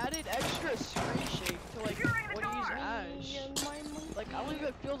 They added extra screen shake to like when you use Ash. Like I don't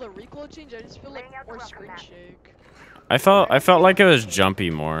even feel the recoil change. I just feel like more screen shake. I felt like it was jumpy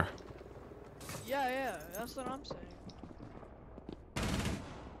more. Yeah, that's what I'm saying.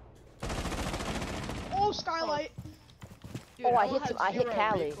 Oh, Skylight. Dude, Oh, I Hell hit has zero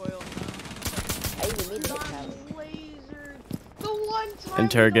Callie. recoil now. I even mean to hit Callie. Laser. The one time.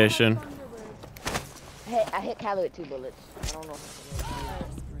 Interrogation. Hey, I hit Callie with 2 bullets. I don't know.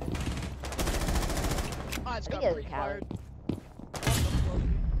 Oh, it's I got think it was pre-fired.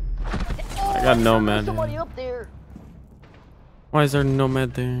 Oh, I got nomad. Somebody up there. Why is there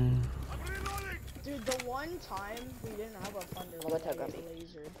nomad there? Dude, the one time we didn't have a Thunderbird, I was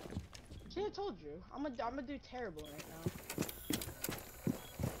lasered. See, I told you. I'm gonna do terrible right now.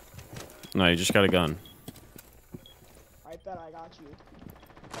 No, you just got a gun. I bet I got you.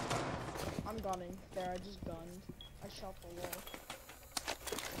 I'm gunning. There, I just gunned. I shot the wall.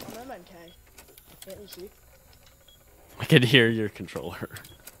 I'm MNK. Can't you see? I can hear your controller.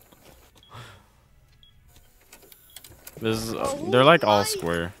 This is, they're like all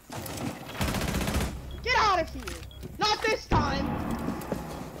square. Get out of here! Not this time!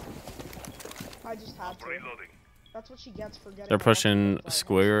 I just had to. That's what she gets for getting. They're pushing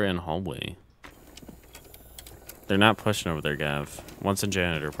square and hallway. They're not pushing over there, Gav. One's in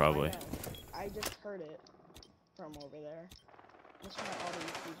janitor, probably. I just heard it from over there. That's my auto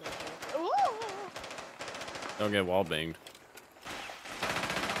user. Don't get wall banged.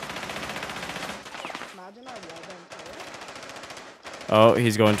 Imagine I wall banged her. Oh,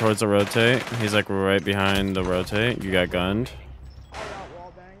 he's going towards the rotate. He's like right behind the rotate. You got gunned. I got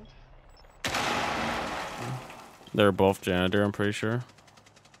wall banged. They're both janitor, I'm pretty sure.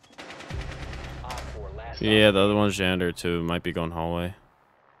 Yeah, the other one's janitor too. Might be going hallway.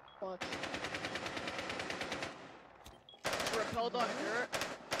 What? Repelled on dirt.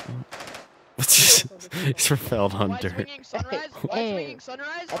 He's repelled on Wide dirt. swinging sunrise. Wide swinging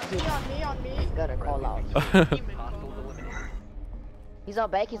sunrise. On me. Gotta call out. He's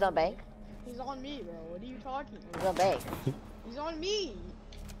on bank. He's on bank. He's on me, bro. What are you talking about? He's on bank. He's on me.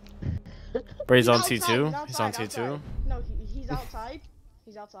 Bro, he's on outside, T2? He's on outside. T2? No, he's outside.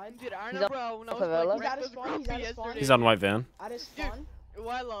 He's outside. Dude, I He's know, bro. When I was favela? playing He's at his spawn. He's at his spawn. He's on white van. At his spawn.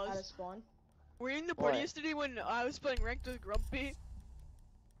 Why At his lost? spawn. Were you in the party What? yesterday when I was playing ranked with Grumpy?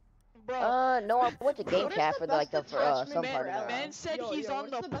 Bro. No, I went to game What is chat the for like best some attachment part of for the Man said Yo, he's on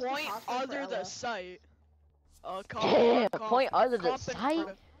what's the the best point attachment other for the Ella? site. Damn, point other the site?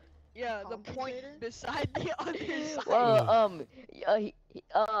 Yeah, the point beside the other side. Well,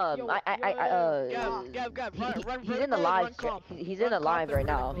 Gab, he's in the live. He's in the live right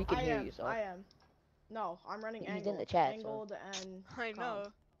now. He can I hear am. you. So I am. No, I'm running He's angled. in the chat, so. Angled and. I know.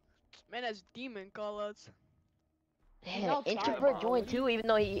 Man has demon callouts. damn, introvert joined too, even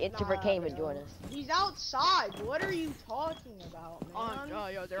though introvert came and joined us. He's outside. What are you talking about, man? Oh,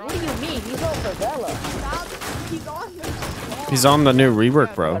 yo, they're What do you mean? He's on favela. He's on the spawn. He's on the new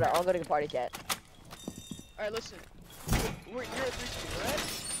rework, bro. Hold on, I'll go to the party chat. Alright, listen. You're at 3-2, right?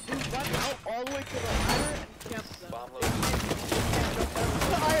 Dude, run out all the way to the ladder and camp them.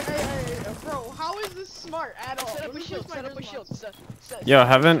 Bro, how is this smart at all? Set up a shield, set up a shield. Yo,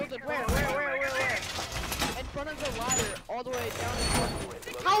 haven't- Where? In front of the ladder, all the way down in front of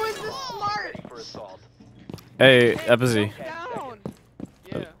it. How is this smart? Hey, Epizzy. Down!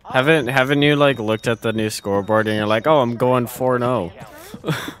 Yeah. Haven't you like looked at the new scoreboard and you're like, oh, I'm going 4-0.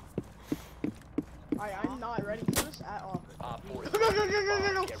 I'm not ready for this at all.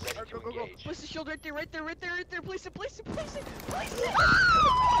 Go. Place the shield right there. Place it.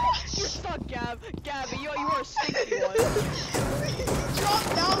 You're stuck, Gab. Gabby, you are a stinky one. Drop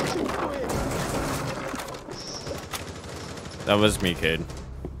down too quick. That was me, kid.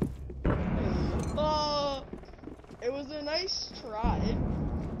 It was a nice try.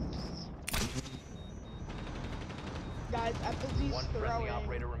 Guys, Epizzy's throwing.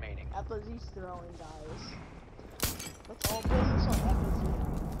 Epizzy's throwing, guys. Let's all blame this on Epizzy.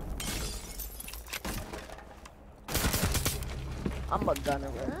 I'm a gunner,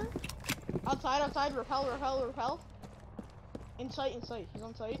 bro. Outside, repel. In sight, he's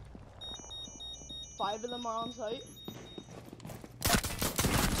on sight. 5 of them are on sight.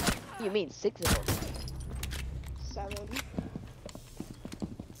 You mean 6 of them? 7.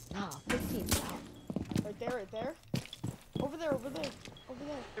 Nah, 15. Right there. Over there.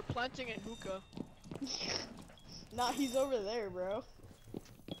 They're planting in hookah. Nah, he's over there, bro.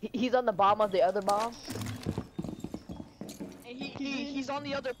 He's on the bomb of the other bomb. And he's on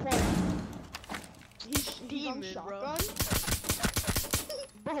the other point. He's on Demon, shotgun.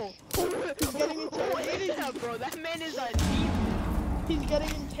 Bro. He's getting interrogated. Yeah, bro, that man is a demon. He's getting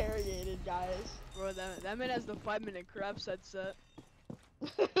interrogated, guys. Bro, that man has the 5-minute craps headset.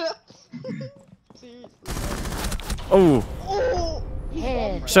 Seriously. Oh,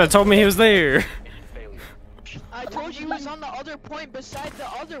 Yeah. should have told me he was there. I told you he was on the other point beside the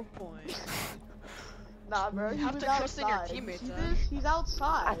other point. Nah, bro, You he have was to trust in your outside. teammates, See huh? this? He's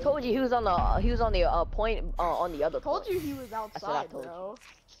outside. I told you he was on the point on the other. Told point. you he was outside, told bro.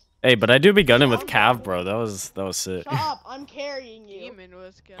 Hey, but I do be gunning with Cav, bro. That was sick. Shut up, I'm carrying you. Demon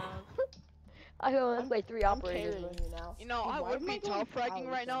was Cal. I only play 3 I'm operators. carrying you now. You know, Dude, I why would am be going top fragging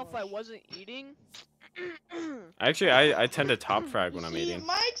Cal right so now if I much? wasn't eating. Actually, I tend to top frag when I'm See, eating.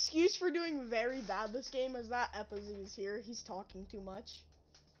 my excuse for doing very bad this game is that Epizzy is here. He's talking too much.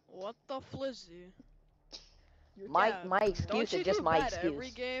 What the flizzy? My Yeah. excuse Don't you is just do my bad excuse. every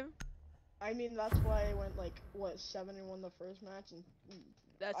game? I mean, that's why I went like what 7-1 the first match, and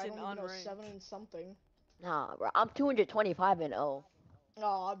That's I an don't even know unranked. 7 and something. Nah, bro. I'm 225 and 0.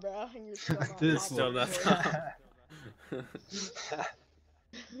 Aw, bro, and you're still not. This top Still of not the board.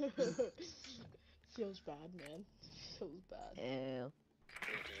 Feels bad, man. Feels bad. Yeah. Need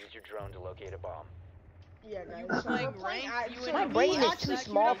to use your drone to locate a bomb. Yeah, You guys. So playing we're playing ranked? so You My and brain me is actually too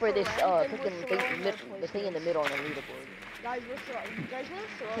small for this ranked, and freaking we're throwing our the thing in the placements. middle on the leaderboard. Guys, we're throwing. You guys want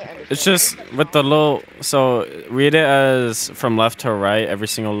to throw? Can't our understand. It's placements just at with the top? little. So read it as from left to right. Every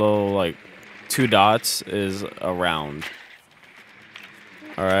single little like 2 dots is a round.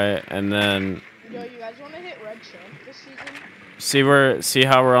 All right, and then Yo, you guys want to hit red champ this season? see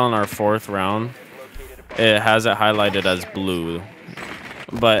how we're on our 4th round. It has it highlighted as blue,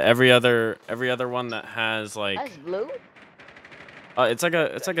 but every other one that has like That's blue? it's like a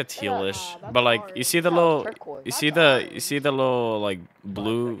tealish, that's but like you orange. see the That was little turquoise. you see That's the little like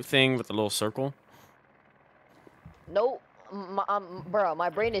blue thing with the little circle. Nope. Bro, my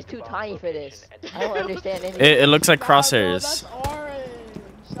brain is too tiny for this. I don't understand anything. It looks like Nah, bro, crosshairs. that's orange.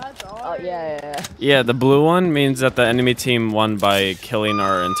 That's orange. Oh, yeah. Yeah, the blue one means that the enemy team won by killing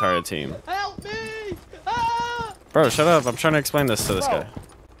our entire team. Help me! Ah! Bro, shut up! I'm trying to explain this to this guy.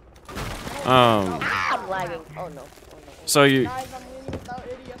 I'm lagging. Oh, no. So you. Guys, I'm winning without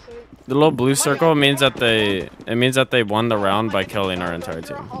idiocy. The little blue circle means that they won the round by killing our entire You're a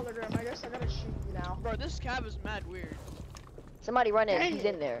team. hologram. I guess I gotta shoot you now. Bro, this cab is mad weird. Somebody run in. Dang He's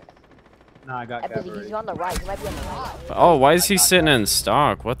it. in there. Nah, I got He's covered. on the right. He might be on the right. Oh, why is he sitting in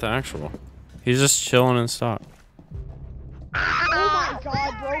stock? What the actual? He's just chilling in stock. Oh my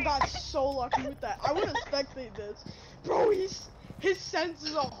god, bro got so lucky with that. I wouldn't spectate this. Bro, his sense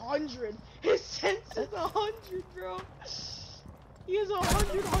is 100. His sense is 100, bro. He is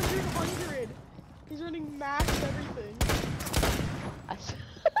 100. He's running max everything.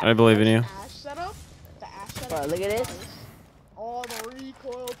 I believe in you. Ash setup? The ash setup. Bro, look at is this. nice. Oh, the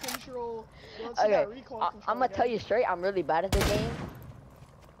recoil control. Yo, let's see Okay, that recoil control I'm gonna tell again. you straight. I'm really bad at this game.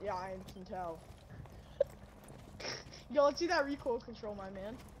 Yeah, I can tell. Yo, let's see that recoil control, my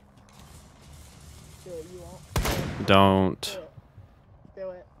man. Do it, you won't. Don't. Do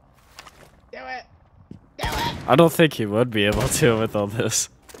it. Do it. Do it. I don't think he would be able to with all this.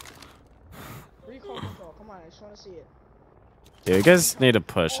 Recoil control, come on, I just wanna see it. Yeah, you guys need to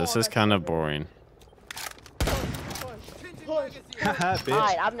push. This is kind of boring. Push. Haha, bitch.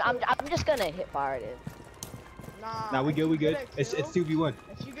 Alright, I'm just gonna hit fire it. Nah, Nah, we if good, you we good. get a It's kill- 2v1.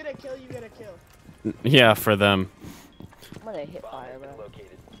 If you get a kill, you get a kill. Yeah, for them. I'm gonna hit fire, bro.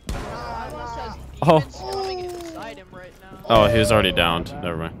 Unless has Oh. demons coming inside him right now. Oh, he was already downed.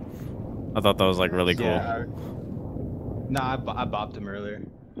 Never mind. I thought that was like really cool. Yeah. Nah, I bopped him earlier.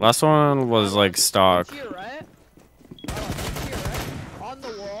 Last one was like stock. Here, right? Here, right? On the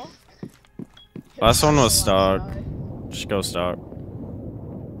wall. Last one was stock. Just go stock.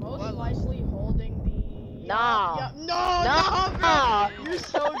 Most likely holding the... Nah. Yeah, no, Nah. bro. You're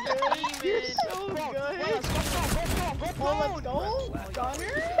so good. You're so good. Oh, let's go.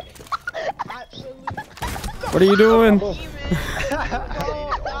 Gunner. Absolutely. What are you doing? Bro,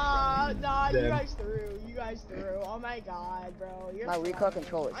 nah, you Damn. guys threw. You guys threw. Oh my god, bro. You're My recoil fine.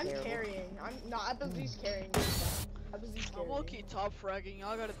 control is I'm terrible. carrying. I'm not. Epizy's carrying. Epizy's I'm carrying. low-key top fragging.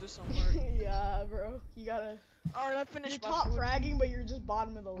 Y'all gotta do some work. Yeah, bro. You gotta. Alright, I You're finished my top food. fragging, but you're just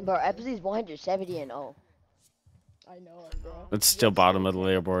bottom of the league. Bro, Epsey's 170 and 0. I know it, bro. It's still bottom of the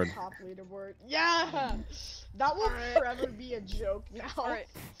leaderboard. Top leaderboard. Yeah. That will forever be a joke now.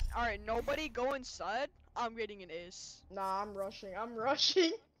 Alright, nobody go inside. I'm getting an ace. Nah, I'm rushing. I'm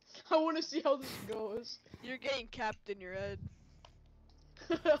rushing. I want to see how this goes. You're getting capped in your head.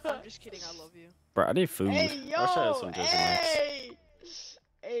 I'm just kidding, I love you. Bro, I need food. Hey, I wish I had yo. some Disney Mix. Hey.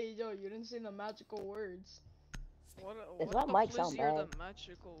 Hey, yo, you didn't say the magical words. What Does the my mic sound flizzy are bad? the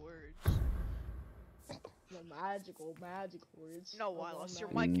magical words? The magical words. No, of Wireless, your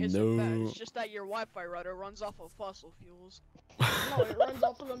magic. mic isn't bad. No. It's just that your Wi-Fi router runs off of fossil fuels. No, it runs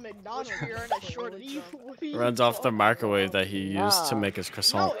off of the McDonald's. Which we are in a What shortage are you- of. what are you Runs off the talking microwave about? that he used to Nah. make his No,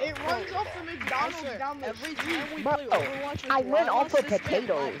 croissant. it runs off the McDonald's Sir, down the every street. time we Bro, play Overwatch with I run off Wireless, of this game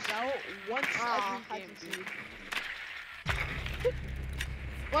potatoes. lags out once Ah, I every can game, see. dude.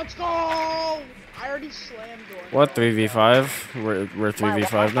 Let's go! I already slammed one. What, bro. 3v5? We're My 3v5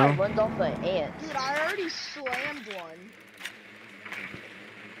 Wi-Fi now? runs off of ants. Dude, I already slammed one.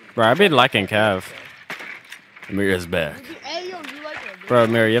 Bro, I've been liking Cav. Amira's back. Hey, yo, you like it? Bro,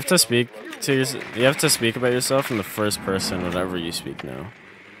 Amir, you have to speak to you have to speak about yourself in the first person whenever you speak now.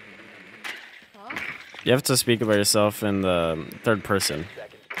 Huh? You have to speak about yourself in the third person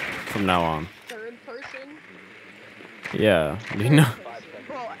from now on. Third person? Yeah, you know.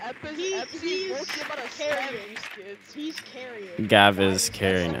 Bro, He's carrying. Gav is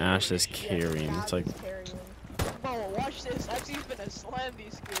carrying. Ash is carrying. It's like. Bro, watch this. FC's gonna slam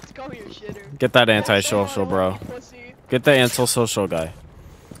these kids. Come here, shitter. Get that anti-social, bro. Get the anti-social guy.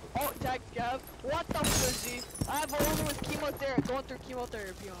 Oh, tag Gav. What the pussy? I have a woman with chemotherapy. Going through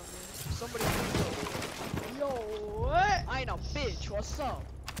chemotherapy on me. Somebody please Yo, what? I ain't a bitch. What's up?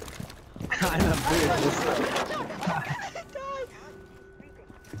 I'm a bitch.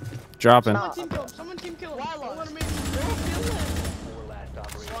 Dropping. Someone team kill him. Why I lost? wanna make him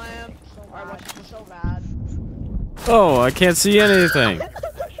Slam. Alright, watch this. So bad. Oh, I can't see anything.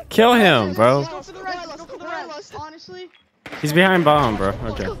 Kill him, bro. Go for the rest. Go for the rest. Honestly. He's behind bomb, bro.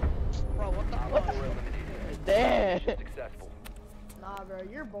 Okay. Bro, what the fuck? Damn. Nah, bro,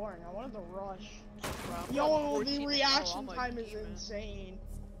 you're boring. I wanted to rush. Yo, the reaction time is insane.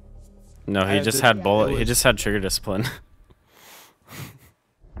 No, he just had bullet. He just had trigger discipline.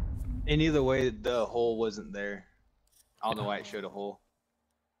 And either way, the hole wasn't there. I don't know why it showed a hole.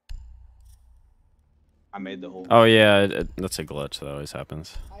 I made the hole. Oh yeah, that's a glitch that always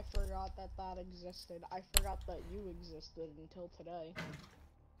happens. I forgot that that existed. I forgot that you existed until today.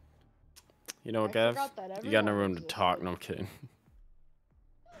 You know what, I Gav? forgot that You got no everyone room to existed. talk. No, I'm kidding.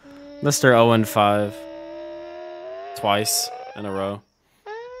 Mr. 0-5. Twice in a row.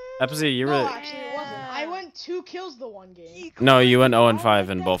 Epsy, you No, really... actually, it wasn't. I went 2 kills the one game. No, you went 0-5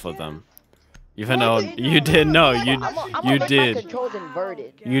 in both of them. You went 0. You did. No, you did. My controls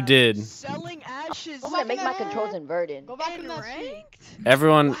inverted. You did. Selling ashes. I'm gonna make my controls inverted. Go back in that stream.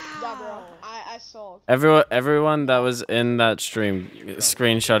 Everyone. Yeah, bro. I saw. Everyone that was in that stream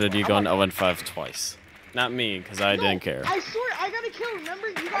screenshotted you going 0-5 twice. Not me, because I didn't care. I swear, I got a kill. Remember,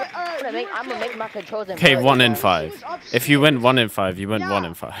 you got. I'm gonna make my controls inverted. Okay, 1-5. If you went 1-5, you went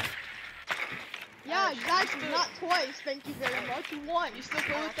 1-5. Yeah, exactly. Not twice. Thank you very much. You won. You still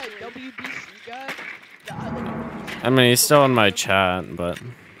go with that WBC guy? I mean, he's still in my chat, but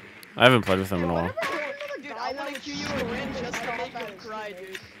I haven't played with him in a while. Dude, I wanna cue you a win just to make him cry,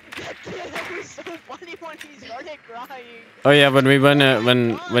 dude. That was so funny when he started crying. Oh yeah, when we went,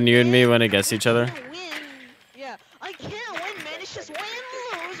 when you and me went against each other. Yeah, I can't win, man. It's just win,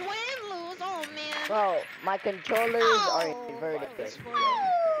 lose, oh man. Bro, my controllers are inverted.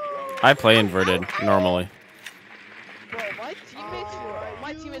 I play inverted normally. Bro, my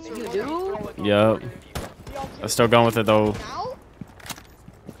teammates were You do? Yup. I'm still going with it though.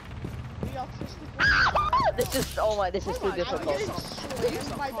 This is this is too difficult.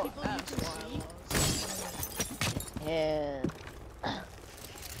 And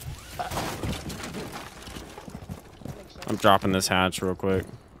I'm dropping this hatch real quick.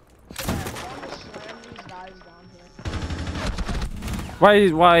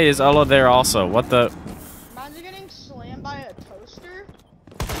 Why is Ella there also? What the? Imagine getting slammed by a toaster.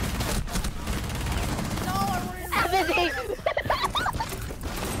 No, I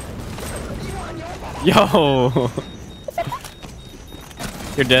Yo!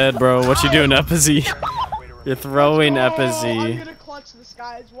 You're dead, bro. What you doing, Epizzy? You're throwing I'm Epizzy. gonna clutch this,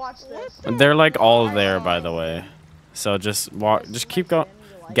 guys. Watch this. They're like all there, by the way. So just walk. Just keep going.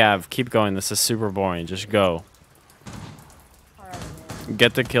 Gav, keep going. This is super boring. Just go.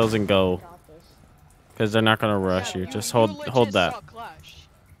 Get the kills and go. Because they're not gonna rush you. Just hold that.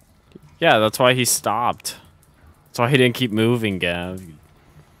 Yeah, that's why he stopped. That's why he didn't keep moving, Gav.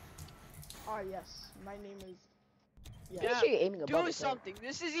 Oh yes, my name is. Yeah, you're aiming above do it, something.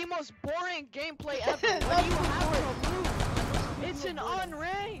 This is the most boring gameplay ever. What do you have to move? It's an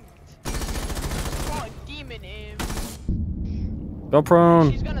unranked. Oh, demon aim. Go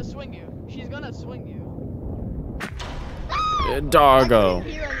prone. She's gonna swing you. She's gonna swing you. Doggo.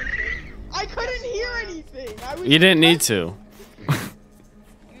 I couldn't hear anything. I was You didn't need to.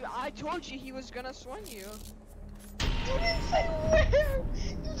 I told you he was gonna swing you. You didn't say where.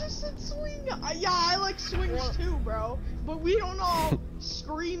 You just said swing. Yeah, I like swings too, bro. But we don't all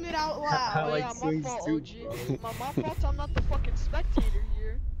scream it out loud. I like yeah, my swings fault, too, OG. My fault. I'm not the fucking spectator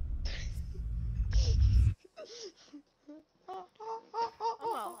here.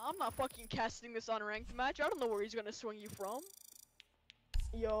 I'm not fucking casting this unranked match. I don't know where he's gonna swing you from.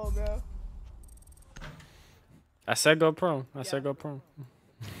 Yo, bro. I said go prone. I said go prone.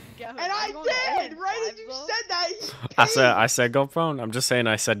 Gavin, And I did, right as you said that. I said go prone. I'm just saying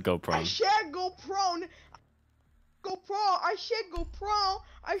I said go I prone. should go prone. Go prone. I should go prone.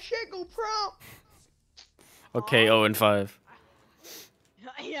 I should go prone. Okay, 0-5.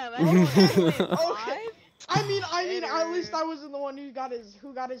 Yeah, that's Okay. I mean, at least I wasn't the one who got his,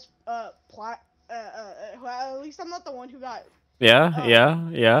 at least I'm not the one who got.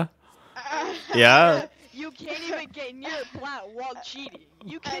 Yeah. You can't even get near plat while cheating.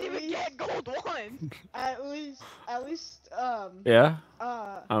 You can't even get gold 1. At least, Yeah?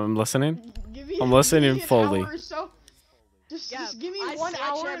 I'm listening. Give me, I'm listening give me an fully. hour or so. Just give me I 1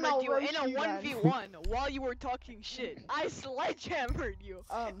 hour and I'll you roast in a you then. 1v1 while you were talking shit. I sledgehammered you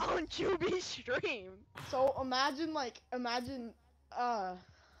on QB stream. So imagine,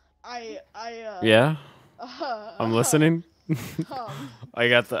 Yeah? I'm listening. I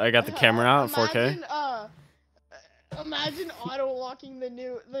got the camera out in 4K. Imagine auto locking the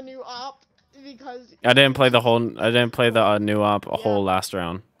new op because I didn't play the new op a whole last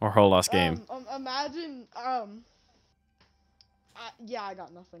round or whole last game. Imagine yeah, I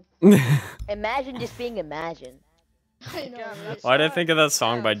got nothing. Imagine just being imagined. I know. Why did I think of that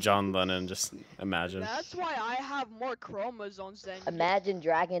song by John Lennon? Just imagine. That's why I have more chromosomes than you. Imagine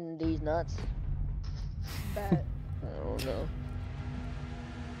dragging these nuts. Bet. I don't know.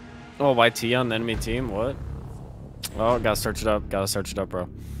 Oh, YT on the enemy team? What? Oh, gotta search it up. Gotta search it up, bro.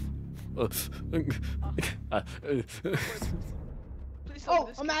 Oh,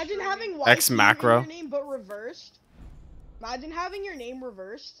 imagine having X YT macro. in your name but reversed. Imagine having your name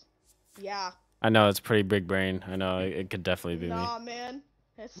reversed. Yeah. I know, it's pretty big brain. I know, it could definitely be me. Nah, man.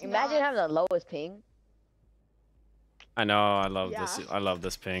 Imagine having the lowest ping. I know, I love this. I love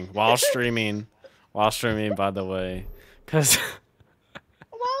this ping. While streaming. While streaming, by the way. Cause...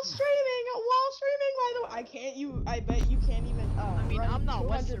 While streaming, by the way. I bet you can't even, I mean, I'm not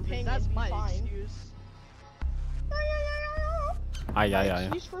Western, ping that's and be my fine. excuse. My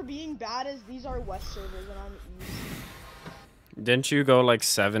excuse for being bad is these are West servers and I'm East. Didn't you go like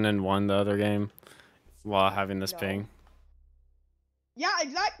 7-1 the other game while having this ping? Yeah,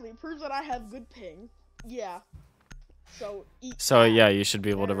 exactly. Proves that I have good ping. Yeah. So yeah, you should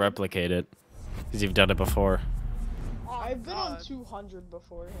be able to replicate it because you've done it before. I've been on 200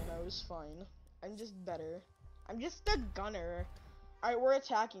 before and I was fine. I'm just better. I'm just a gunner. Alright, we're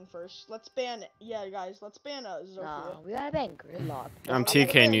attacking first. Let's ban guys, let's ban Zofia. Nah, we gotta ban Gridlock. I'm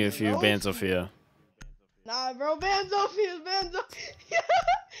TKing you if you ban Zofia. Nah, bro, ban Zofia, ban Zofia.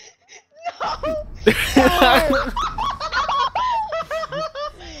 No!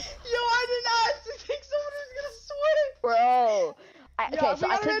 Yo, I didn't ask to think someone was gonna switch. Bro! Yo, Okay, so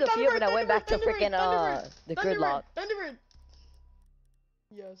I took the field and I went back to freaking the Gridlock. Thunderbird.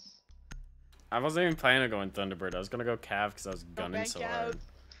 Yes. I wasn't even planning on going Thunderbird. I was gonna go Cav because I was gunning so hard.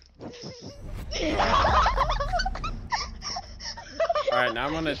 Alright, now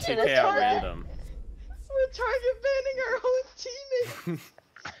I'm gonna TK out random. We're target banning our own teammates.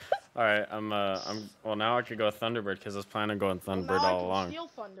 Alright, well now I could go Thunderbird because I was planning on going Thunderbird all along. Steal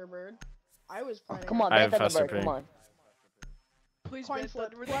Thunderbird. I was planning. Come on, I ban have faster Thunderbird, come on. Please Coin ban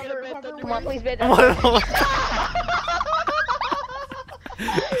flip. Thunderbird. Come on, please ban Thunderbird.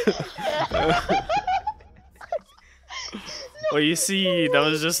 Well, you see, that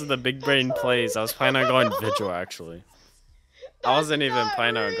was just the big brain plays. I was planning on going Vigil, actually. I wasn't even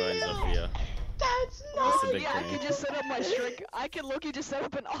planning on going Zofia. That's not. a big I brain. can just set up my strike. I can look just set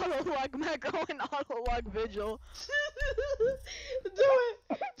up an auto log macro and auto log Vigil. Do it.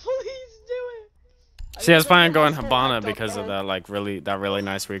 Please do it. See, I was planning on going Habana because of that, like, really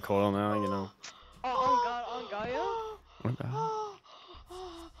nice recoil now, you know. On Gaia?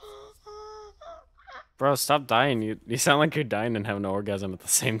 Bro, stop dying. You sound like you're dying and having an orgasm at the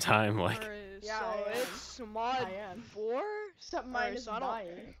same time, like. Yeah, so it's mod 4? Except minus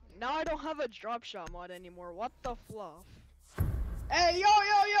dying. Now I don't have a drop shot mod anymore. What the fluff? Hey,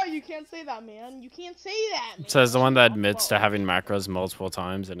 yo, you can't say that, man. You can't say that, man. Says the one that admits to having macros multiple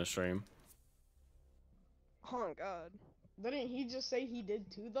times in a stream. Oh god. Didn't he just say he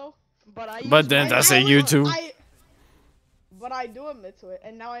did too, though? But then I say you too. But I do admit to it,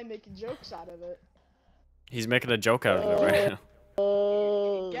 and now I make jokes out of it. He's making a joke out of it right now.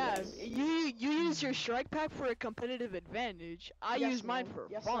 Yeah, you use your strike pack for a competitive advantage. I use mine for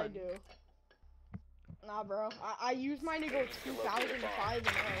yes, fun. I do. Nah, bro. I use mine to go 2005 and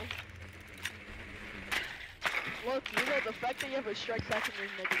 0. Look, you know, the fact that you have a strike pack and you're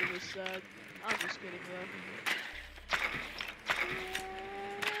negative is sad. I'm just kidding, bro.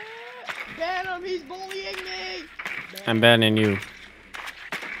 Ban him, he's bullying me! I'm banning you.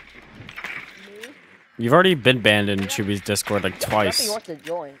 You've already been banned in Chubi's Discord like twice. Wants to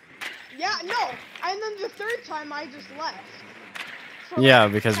join. Yeah, no. And then the third time I just left. Yeah,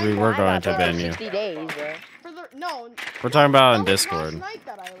 because we were going to ban you. 60 days, bro. We're talking about in That was Discord. last night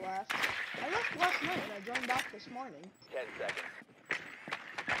that I left. I left last night and I joined back this morning. 10 seconds.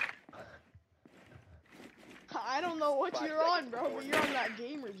 I don't know what you're on, bro, but you're on that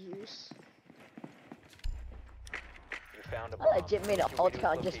gamer juice. You found a I legit made an alt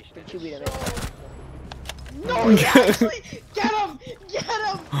account just for Chubi to make. No, he actually get him! Get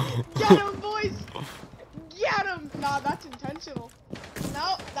him! Get him, boys! Get him! Nah, that's intentional.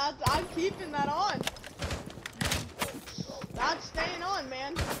 No, I'm keeping that on. That's staying on,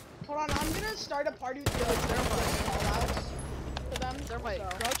 man. Hold on, I'm gonna start a party with the callouts for them. Thermite,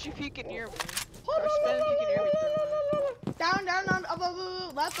 crouch if you can hear me. Hold Crouch spam if you can hear me, Thermite. Down, up,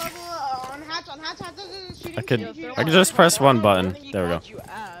 left, on hatch, shooting. I could just press one button. There we go. You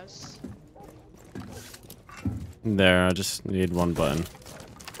ass. There, I just need one button.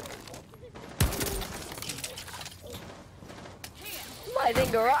 My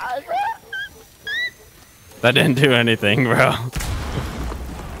thing garage, bro. That didn't do anything, bro. He's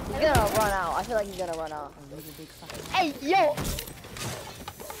gonna run out. I feel like he's gonna run out. Hey, yo!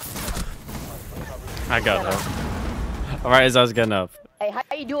 I got it. Alright, as I was getting up. Hey, how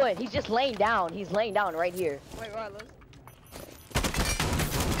you doing? He's just laying down. He's laying down right here. Wait, let's...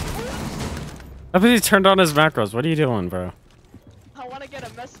 I bet he turned on his macros. What are you doing, bro? I wanna get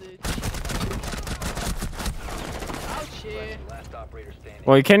a message. Ouch, yeah.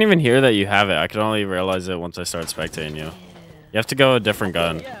 Well, you can't even hear that you have it. I can only realize it once I start spectating you. You have to go a different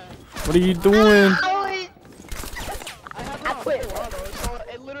gun. Yeah. What are you doing? I quit. So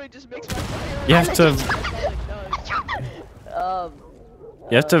it literally just makes my You have to...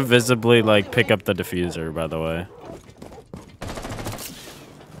 You have to visibly, like, pick up the diffuser, by the way.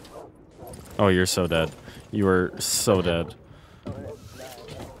 Oh, you're so dead. You were so dead.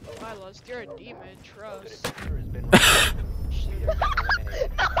 My lust, you're a demon, trust.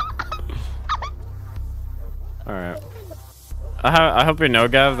 Alright. I hope you know,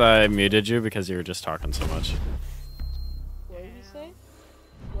 Gav, that I muted you because you were just talking so much. What did he say?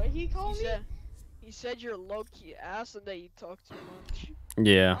 What he called me? He said you're low-key ass and that you talk too much.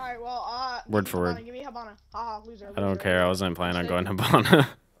 Yeah. Alright, well, word for word. Give me Habana. Haha, loser. I don't care. I wasn't planning on going Habana.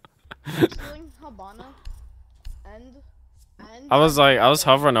 Stealing Habana. And I was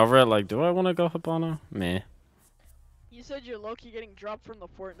hovering over it like, do I want to go Habana? Meh. You said you're low-key getting dropped from the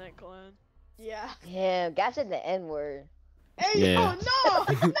Fortnite clan. Yeah. Yeah, Gav said the N-word. Hey, Yeah. oh,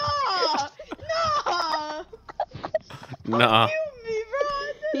 no! No! Nah. Don't mute me,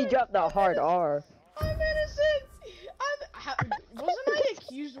 bro! He dropped the hard R. I'm innocent! Wasn't I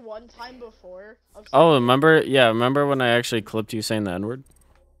accused one time before of Oh, remember? Yeah, remember when I actually clipped you saying the N-word?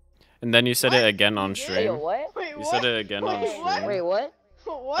 And then you said it again on stream. Wait, what? Wait, You said it again on stream. Wait, what?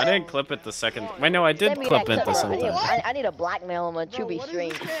 What? I didn't clip it the second. Wait, no, I did Send me clip that it the clip, bro. second time. I need to blackmail him on Chubby What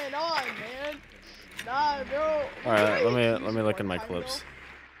stream. is going on, man? Nah, bro. All right, let me look in my clips.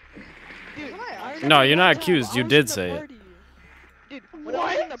 Dude, No, you're not accused. You did say it. Dude, when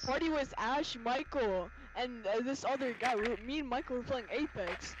I was in the party with Ash, Michael, and this other guy, me and Michael were playing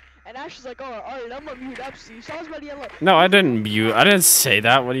Apex, and Ash was like, "Oh, alright, I'm gonna mute Epsi." So I was ready to like. No, I didn't mute. I didn't say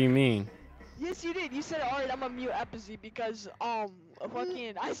that. What do you mean? Yes, you did. You said, "Alright, I'm gonna mute Epsi because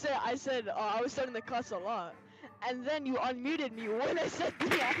fucking." I said I was starting to cuss a lot. And then you unmuted me when I said the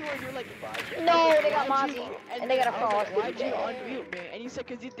N-word. You're like, No, they got Mozzie, and they got a cross. Why'd you unmute me? And you said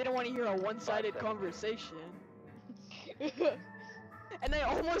because you didn't want to hear a one-sided conversation. And I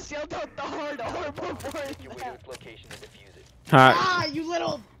almost yelled out the hard R before that. Location and defuse it. Ah, you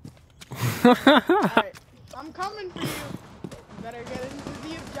little. Alright, I'm coming for you. You better get into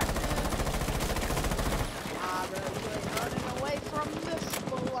the objective. Ah, bro, you're running away from this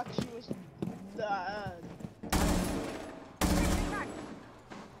voluptuous.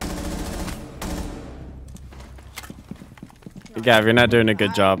 Gav, you're not doing a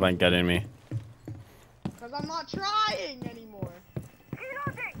good job on getting me. Because I'm not trying anymore.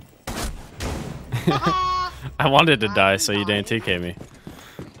 I wanted to die, so you didn't TK me.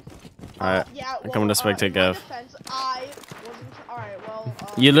 Alright, Yeah, I'm coming to spectate Gav. Alright, well.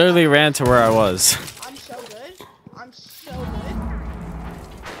 You literally ran to where I was. I'm so good. I'm so good.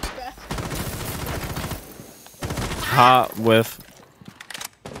 Hot with.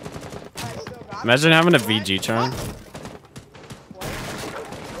 Imagine having a VG turn.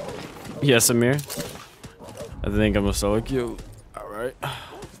 Yes, Amir. I think I'm a solo queue. Alright.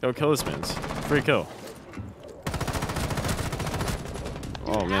 Go kill this man's. Free kill.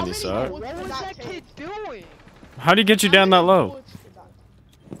 Oh man, you suck. What was that kid doing? How do you get you down that low?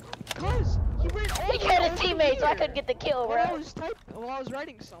 Cause he ran all He killed his teammate, so I couldn't get the kill, bro. I was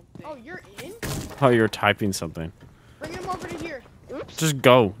writing something. Oh, you're in? Oh, you're typing something. Bring him over to here. Oops. Just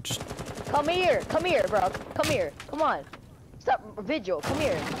go. Just. Come here, bro. Come here. Come on. Stop, Vigil. Come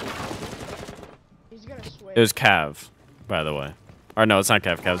here. He's gonna switch. It was Cav, by the way. Or no, it's not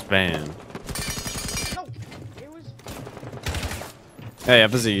Cav. Cav's banned. No, it was. Hey,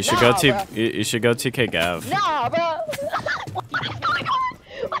 FZ, you should Nah, go bro. you should go TK Gav. Nah, bro.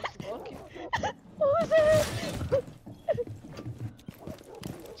 What was that?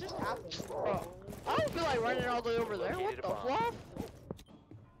 way over there. What the fuck?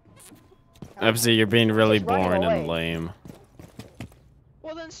 Ebzy, you're being really Just run boring away. and lame.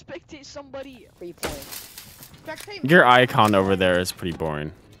 Well then spectate somebody. Free points. Spectate Your me. icon over there is pretty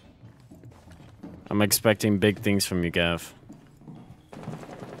boring. I'm expecting big things from you, Gav.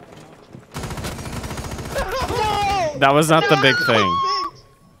 No! That was not the big thing.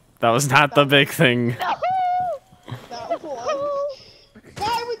 That was not the big thing. That was.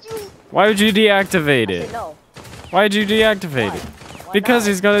 Why would you? Why would you deactivate it? No. Why did you deactivate it? Because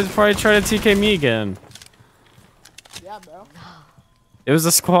he's gonna probably try to TK me again. Yeah, bro. It was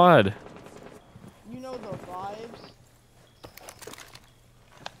a squad. You know the vibes.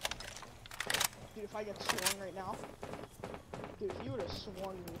 Dude, if I get swung right now. Dude, if you would have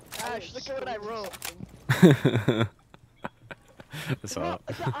swung me. Ash, look at what I wrote. That's all.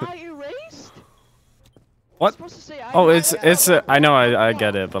 The I erased? What? Supposed to say I Oh, erased. it's. I know, I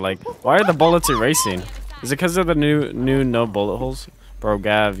get it, but like, why are the bullets erasing? Is it because of the new no bullet holes? Bro,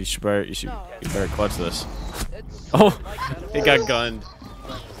 Gav, you better clutch this. Oh, he got gunned.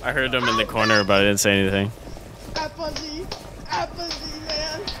 I heard him in the corner, but I didn't say anything. Apathy,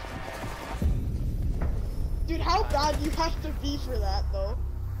 man. Dude, how bad do you have to be for that, though?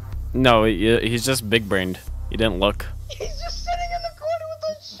 No, he's just big brained. He didn't look. He's just sitting in the corner with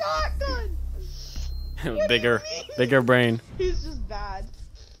a shotgun. bigger brain. He's just bad.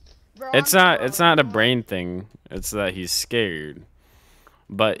 Bro, It's not a brain thing. It's that he's scared.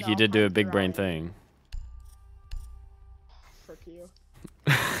 But he did do a big brain thing. Frick you.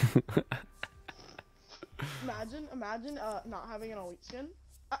 Imagine not having an elite skin.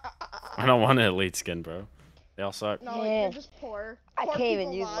 I don't want an elite skin, bro. They all suck. No, like, you're just poor. I Poor can't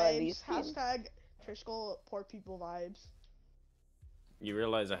even people use my elite vibes. skin. Hashtag Trishkull, poor people vibes. You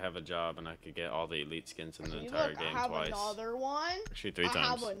realize I have a job and I could get all the elite skins in the See, entire look, game I have twice. another one. Actually, 3 I times.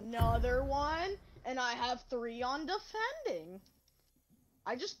 have another one, and I have 3 on defending.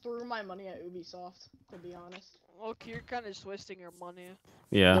 I just threw my money at Ubisoft, to be honest. Look, you're kind of just wasting your money.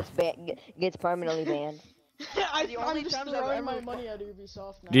 Yeah. Gets permanently banned. I'm only just times I've throwing my ever money at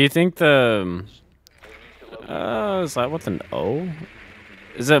Ubisoft now. Do you think the is that with an O?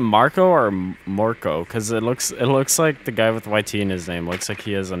 Is it Marco or Morco? Because it looks like the guy with YT in his name looks like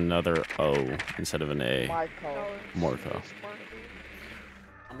he has another O instead of an A. Morco.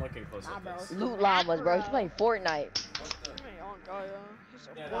 I'm looking close at this. Loot llamas, bro. He's playing Fortnite.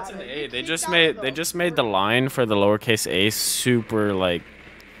 That's an A. They just made the line for the lowercase a super like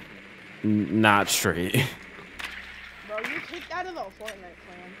not straight. Bro, you kicked out of the Fortnite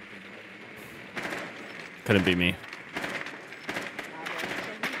clan. Couldn't be me.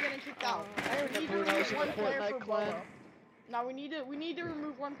 Now we need to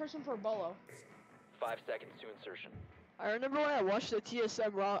remove one person for Bolo. 5 seconds to insertion. I remember when I watched the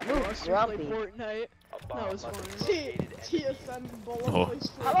TSM Ross grumpy. play Fortnite. That was funny. TSM Bolo Oh. plays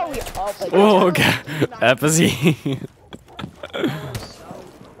Fortnite. How about we all play Oh, okay. Epathy.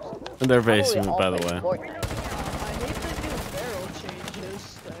 Their basement, by the way. I hate the new barrel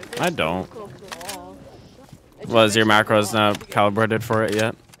changes. I don't. Was your macros not calibrated for it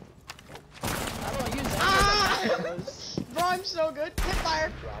yet? Bro, I'm so good. Hip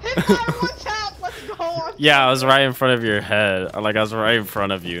fire. Hip fire, one tap. Let's go. Yeah, I was right in front of your head. Like, I was right in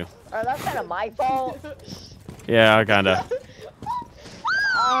front of you. That's kind of my fault. Yeah, kinda.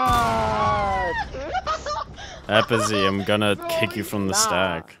 Uh, Epathy, I'm gonna kick you from the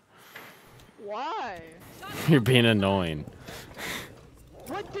stack. Why? You're being annoying.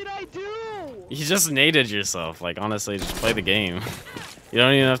 What did I do? You just naded yourself. Like, honestly, just play the game. You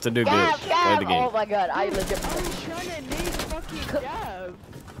don't even have to do good. Play the game. Oh my god, I legit. I was trying to nade fucking Gav.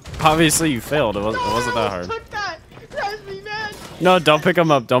 Obviously, you failed. It wasn't that hard. Took that. That's me, man. No, don't pick him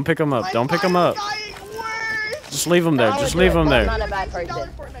up. Don't pick him up. Don't pick him up. Just leave him there. Just leave him I'm there. not a bad person.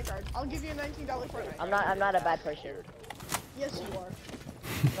 Fortnite card. I'll give you a $19 Fortnite card. I'm not a bad person. Yes, you are.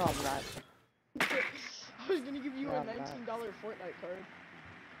 No, I'm not. I was gonna give you a $19 Fortnite card.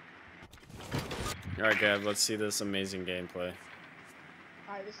 Alright, Gab, let's see this amazing gameplay.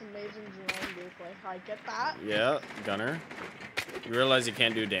 Alright, this amazing drone gameplay. Alright, get that. Yeah, Gunner. You realize you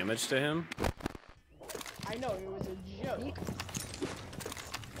can't do damage to him? I know, it was a joke.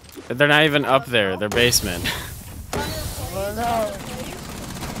 They're not even up there. They're basement. Oh no.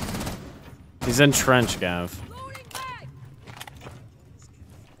 He's in trench, Gav.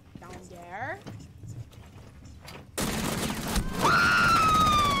 Down there.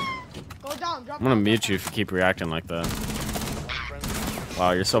 Go down, drop I'm gonna mute you if you keep reacting like that.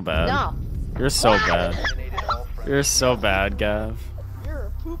 Wow, you're so bad. No. You're so bad. You're so bad, Gav. You're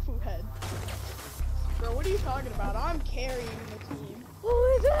a poo-poo head. Bro, what are you talking about? I'm carrying the team. Who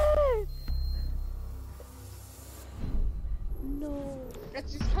is it? No.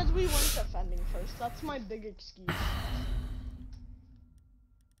 It's just because we weren't defending first. That's my big excuse.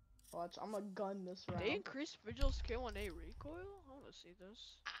 Watch, I'm gonna gun this round. They increased Vigil's K1A recoil? I wanna see this.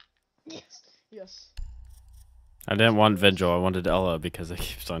 Yes. Yes. I didn't want Vigil. I wanted Ella because it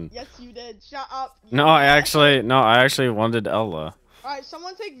keeps on. Yes, you did. Shut up. No, I actually wanted Ella. Alright,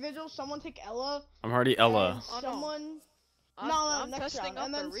 someone take Vigil, someone take Ella. I'm already Ella. And someone. I'm next testing round. out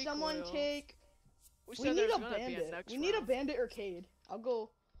And the then someone recoil. take. We We said need there's a gonna be a bandit. next We need a round. bandit arcade. I'll go.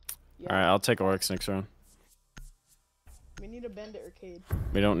 Yeah. Alright, I'll take Oryx next round. We need a bandit arcade.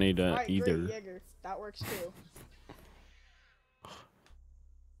 We don't need Alright, either. great, Jaeger. That works too.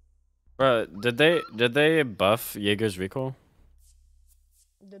 Bro, did they buff Jaeger's recoil?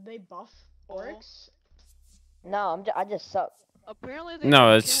 Did they buff Oryx? No, I just suck. Apparently they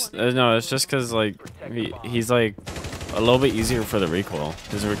No, did it's K1A it's just because like he's like a little bit easier for the recoil.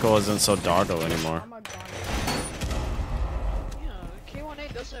 His recoil isn't so doggo anymore. I'm a gun. Yeah,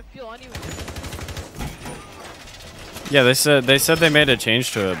 K1A doesn't feel uneven. Yeah, they said they made a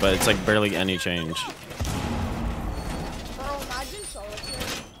change to it, but it's like barely any change. Bro, imagine solitaire.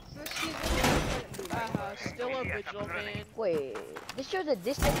 First season, Still a Vigil man. Wait, this shows the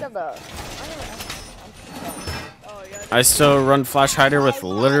distance of the. Oh yeah. I still run Flash Hider with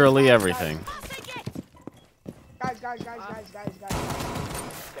literally everything. Guys. I'm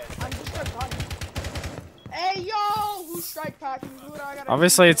just a gun. Hey yo, who's strike packing? Who do I gotta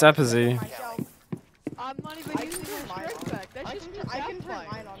Obviously, it's Epizy. I'm not even using my strike back. That shit's just I can turn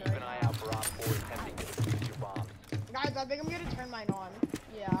mine on Keep right an eye now. out for Op 4 attempting to defuse your bombs. Guys, I think I'm gonna turn mine on.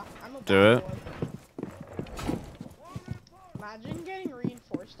 Yeah, I'm a Do it. bad boy. Imagine getting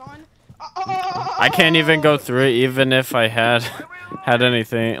reinforced on. I can't even go through it, even if I had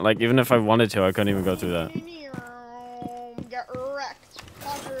anything. Like even if I wanted to, I couldn't even go through that. Get wrecked,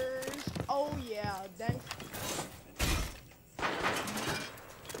 fuckers. Oh yeah, thanks.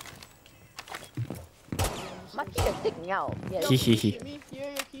 My feet are sticking out. Yeah. Hee hee hee. Shoot me.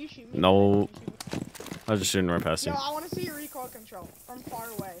 Yeah, can you shoot me? No, Can you shoot me? I was just shooting right past you. Yo, I want to see your recoil control from far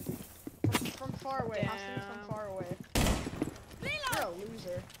away. From far away. Has to be from far away. You're a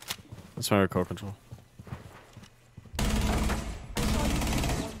loser. That's my recoil control.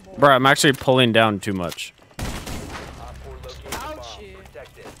 Bro, I'm actually pulling down too much. Op 4 located the bomb. Ouchie.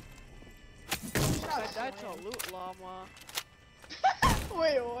 Protect it. That's a loot llama.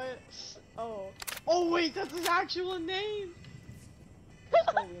 Wait, what? Oh. Oh wait, that's his actual name.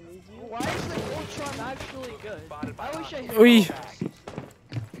 Why is the gold charm actually good? I wish I had Oi.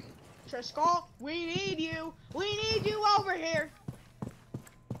 Triskel, we need you. We need you over here.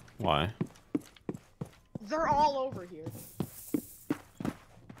 Why? They're all over here.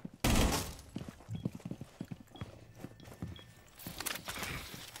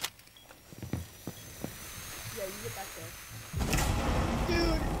 Yeah, you get back there.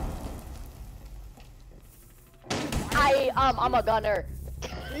 Dude, I'm a gunner.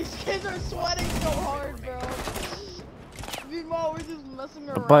 these kids are sweating so hard, bro. Meanwhile, we're just messing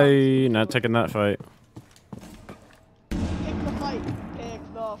around. Bye. Not taking that fight. Pick the fight. Pick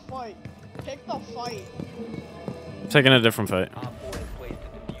the fight. Pick the fight. Taking a different fight. Op 4 has placed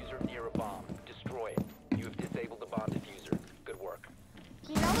a diffuser near a bomb. Destroy it. You have disabled the bomb diffuser. Good work.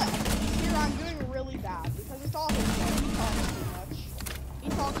 See, now that here I'm doing really bad because it's all his fault. He talks too much. He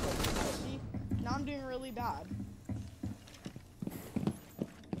talks way too much. See, now I'm doing really bad.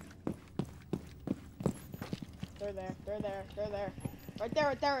 They're there. They're there. They're there. Right there.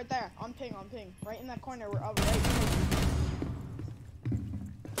 Right there. Right there. On ping. On ping. Right in that corner. We're up right.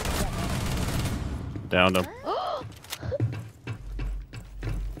 Downed him.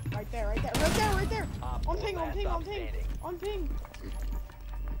 Right there. Right there. Right there. Right there. Op On 4 ping. On last ping. On op ping. standing. On ping.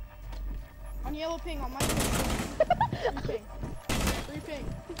 On yellow ping. On my ping. Free ping. Free ping.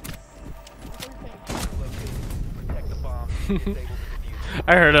 Free ping. Located. Protect the bomb. Disable the diffuser.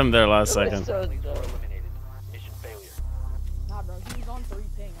 I heard him there last second. So Friendlies are eliminated. Mission failure. Nah, bro, he's on 3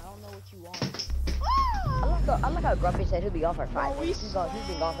 ping. I don't know what you want. I like how Grumpy said he'll be gone for 5 Bro, we minutes. He's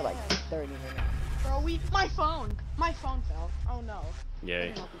been gone for like 30 minutes. Bro, my phone fell. Oh no. Yay. Let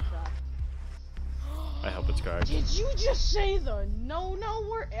me help you track. I hope it's cracked. Did you just say the no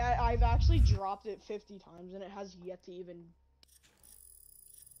word? I've actually dropped it 50 times and it has yet to even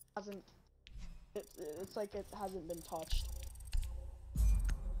it's like it hasn't been touched.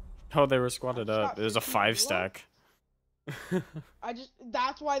 Oh, they were squatted up. It was a 5 stack.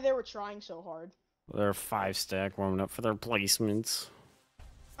 That's why they were trying so hard. They're 5 stack warming up for their placements.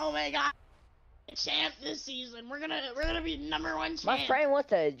 Oh my god. Champ this season. We're gonna be #1 champ. My friend wants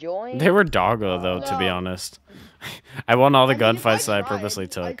to join. They were doggo though, to be No. honest. I won all the I mean, if gunfights that I tried, purposely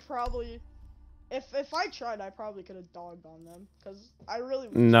took. I probably If I tried, I probably could have dogged on them, cause I really.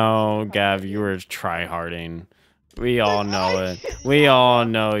 No, Gav, you were tryharding. We all know it. We all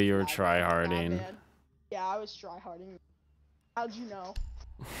know you were tryharding. Yeah, I was tryharding. How'd you know?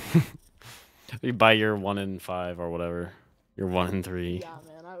 By your 1 in 5 or whatever. You're 1 in 3. Yeah,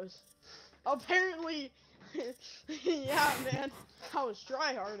 man, I was. Apparently, yeah, man, I was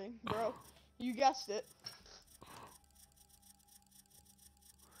tryharding, bro. You guessed it.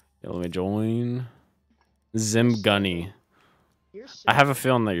 Yeah, let me join. Zim Gunny. I have a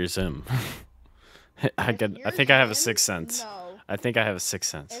feeling that you're Zim. I think I have a sixth sense. No. I think I have a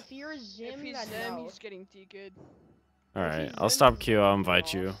sixth sense. If you're Zim, If he's then Zim, no. he's getting TK'd. Alright, I'll stop Q, I'll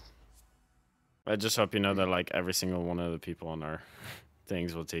invite you. I just hope you know that like every single one of the people on our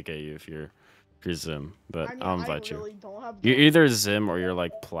things will TK you if you're Zim. But I mean, I'll invite you. really don't have You're either Zim or you're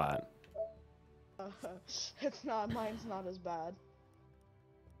like Plat. It's not, mine's not as bad.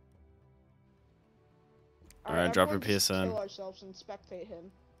 Alright, drop your everyone just PSN. Kill ourselves and spectate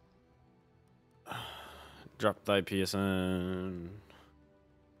him. Drop thy PSN.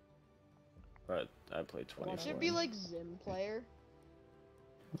 But I played 20. Should be like Zim player.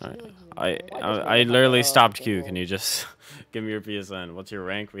 Alright. I literally stopped Q. Can you just give me your PSN? What's your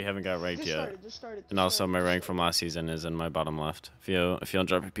rank? We haven't got ranked yet. And also my rank from last season is in my bottom left. If you don't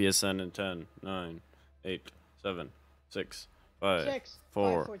drop your PSN in 10, 9, 8, 7, 6, 5,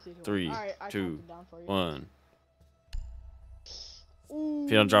 4, 3, 2, 1.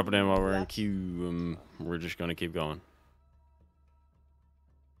 If you don't drop it in while we're in queue, we're just gonna keep going.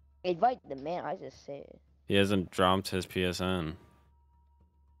 Invite the man, I just said. He hasn't dropped his PSN.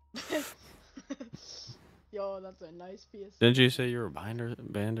 Yo, that's a nice PSN. Didn't you say you were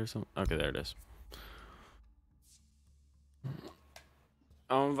banned or something? Okay, there it is.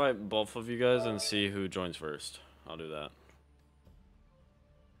 I'll invite both of you guys and see who joins first. I'll do that.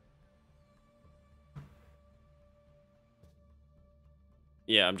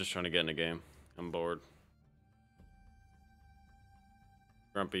 Yeah, I'm just trying to get in a game. I'm bored.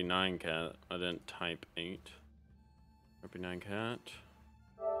 Grumpy 9 cat. I didn't type 8. Grumpy 9 cat.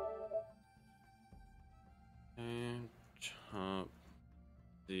 And chop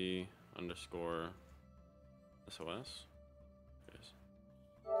the underscore SOS. Yes.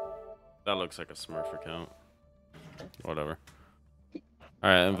 That looks like a Smurf account. Whatever.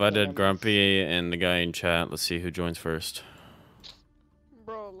 Alright, invited Grumpy and the guy in chat. Let's see who joins first.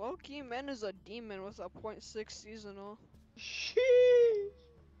 Bro, low-key man is a demon with a 0.6 seasonal.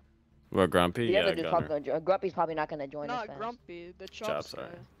 What, Grumpy? Yeah, Grumpy's probably not gonna join us. Not Grumpy, the Chops Chops, guy.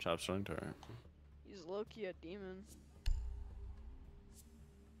 alright. Chops joined, alright. He's low-key a demon.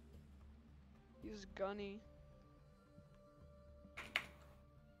 He's gunny.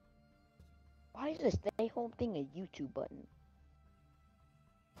 Why is this stay home thing a YouTube button?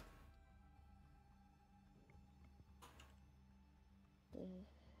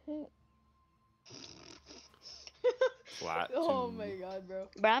 Flat. Oh my god, bro.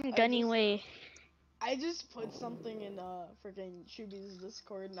 But I'm gunning way. I just put something in freaking Shuby's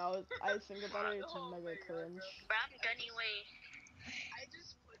Discord. Now I think about it, it's mega cringe. But I'm gunning way.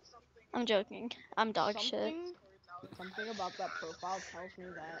 I'm joking. I'm dog shit. Something about that profile tells me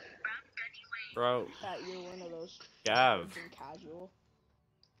that. Bro. That you're one of those. Gav. Casual.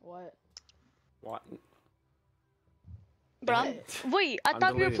 What? What? Bro, wait, I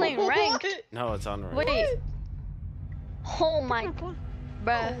thought we were playing ranked. No, it's on ranked. Wait. Oh my god.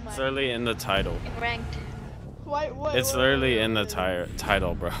 Bruh. It's literally in the title. Ranked. What? It's literally in the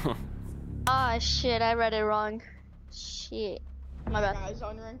title, bro. Ah, shit, I read it wrong. Shit. My bad. Guys,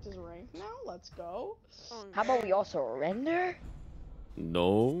 Unranked is ranked now. Let's go. How about we all surrender?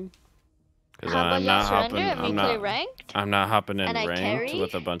 No. Because How about I'm y'all not surrender hopping. and we play ranked? I'm not hopping in And I ranked carry?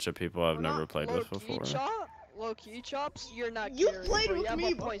 with a bunch of people I've never played with before. Low-key Chops, you're not You carrying, played bro. with You me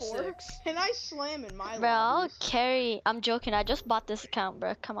have a before, 0.6. and I slam in my Bro, I'll lobbies. carry. I'm joking. I just bought this account,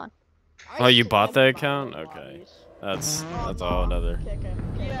 bro. Come on. Oh, you bought the account? Okay. That's all another.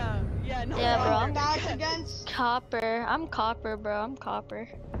 Yeah, no. Yeah, bro. I'm back against Copper. I'm copper, bro. I'm copper.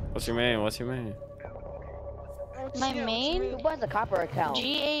 What's your main? What's your main? My main? Who was the copper account?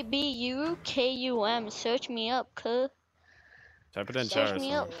 GABUKUM. Search me up, cuh. Type it in chat Search or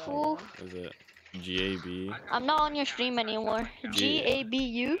me up, something. fool. Is it GAB? I'm not on your stream anymore.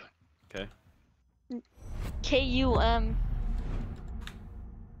 GABU. Okay. KUM.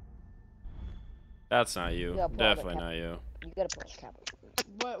 That's not you. Yeah, bro, Definitely not you. You gotta put capital.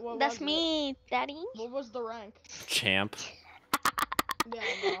 what That's was me, daddy. What was the rank? Champ. Yeah,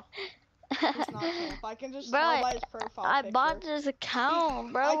 no. It's not champ. I can just Bro, tell by his profile I picture. bought this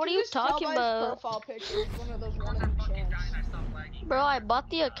account, bro. I What can are you just tell talking by his about? profile picture. He's one of those wannabe champs. Bro, I bought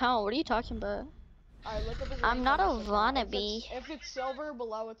the account. What are you talking about? Alright, look up his I'm rank not a on this account. wannabe. If it's silver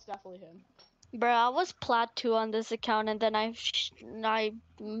below, it's definitely him. Bro, I was plat 2 on this account and then I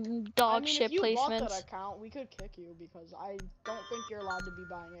dog shit if you bought that placements. account, we could kick you because I don't think you're allowed to be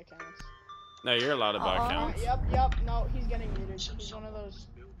buying accounts. No, you're allowed to buy accounts. Yep. No, he's getting muted. He's one of those.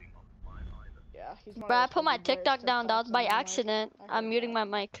 Yeah, he's one Bro, I of those put my people who TikTok wears down. That was TikToks by and I'm like, accident. I'm muting my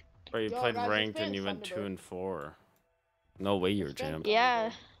mic. Bro, you Yo, played guys, ranked let's and you ban went 2 Thunderbird. and 4. No way you're Let's ban champ.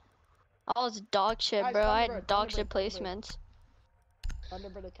 Yeah. I was dog shit, Guys, bro. I Thunderbird, had dog shit Thunderbird. placements.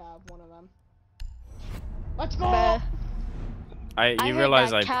 Thunderbird or Cav, one of them. Let's go! Bruh. You hit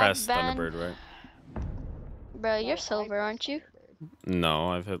realize that I cat pressed ban. Thunderbird, right? Bro, you're silver, aren't you? No,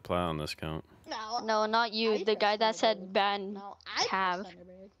 I've hit plat on this count. No, not you. The guy that said ban Cav.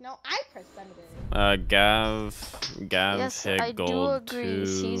 No, I pressed Thunderbird. Gav Yes, hit I do gold agree. 2.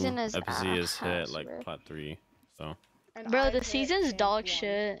 Season is FZ is hit ass, like bro. plat 3. So. Bro, the season's dog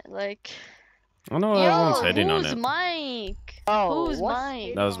shit. Like. I don't know why Yo, everyone's hating on who's it. Mike? Oh, Who's what's-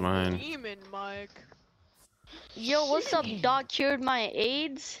 Mike? That was mine. Demon Mike. Yo, what's up? Doc cured my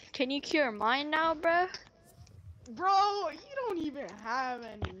AIDS. Can you cure mine now, bro? Bro, you don't even have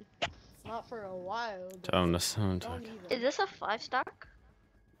any. Not for a while. Tell him to sound. Is this a 5-stack?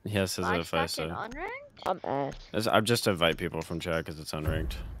 Yes, is it if I 5-stack say. in unranked? I'm ass. I just invite people from chat because it's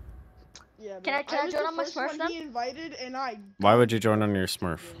unranked. Yeah, Can I was join the on my first Smurf one then? he invited, and I. Why would you join on your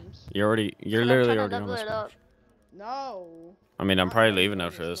Smurf? You're I'm literally trying to already on level the it Smurf. up. No. I mean, I'm Not probably already leaving on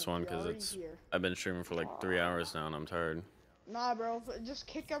after your this Smurf, one you're because already it's. here. I've been streaming for like 3 hours now and I'm tired. Nah, bro, just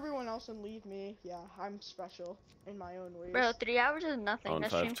kick everyone else and leave me. Yeah, I'm special in my own ways. Bro, 3 hours is nothing. On I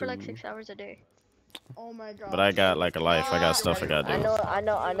stream for like 5-2. 6 hours a day. Oh my god. But I got like a life. I got stuff I gotta do. I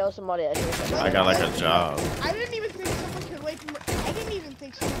know somebody that does that. I got like a job. I didn't even think someone could I didn't even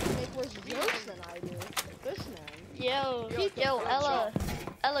think someone could make worse jokes than I do. This man. Yo, Ella.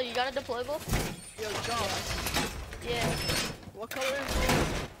 Ella, you got a deployable? Yo, John. Yeah. What color is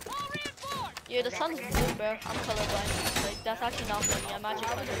Yeah, the sun's blue, bro. I'm colorblind. Like, that's actually not funny. I'm actually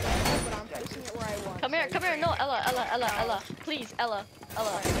colorblind. But I'm placing it where I want. Come here. No, Ella. Please, Ella.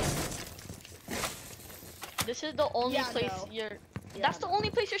 This is the only Yeah, place no. you're. That's the only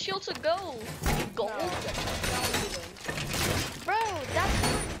place your shield should go. Gold? Bro, that's.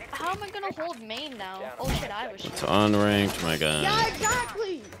 How am I gonna hold main now? Oh shit, I was. It's unranked, my guy. Yeah,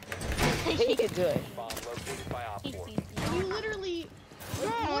 exactly. He can do it. Bomb located by Op 4. You literally. Bro,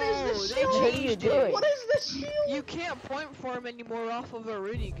 What is this they shield? What are you doing? What is this shield? You can't point for him anymore off of a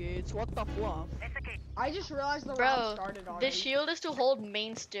renegades. What the fluff? I just realized the round Bro, started already. the shield is to hold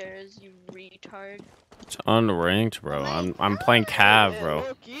main stairs, you retard. It's unranked, bro. I'm playing Cav, bro.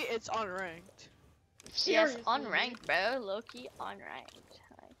 Loki, it's unranked. Yes, Seriously. unranked, bro. Loki, unranked.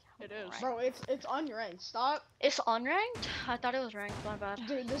 It is. Bro, it's unranked. Stop. It's unranked? I thought it was ranked. My bad.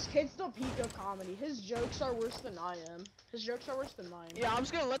 Dude, this kid's the peak of comedy. His jokes are worse than I am. His jokes are worse than mine. Yeah, I'm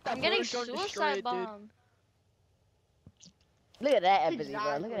just gonna let that I'm getting British drone destroy suicide it, dude. bomb. Look at that empathy,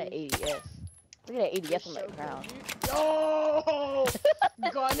 bro. Look at that Exactly. ADS. Look at that ADS on that crown. Yo!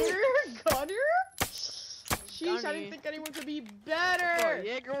 Gunner? Sheesh, I Gunny. didn't think anyone could be Bro, better!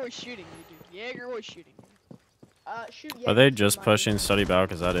 Jaeger was shooting you, dude. Jaeger was shooting you. Shoot, Are they just pushing study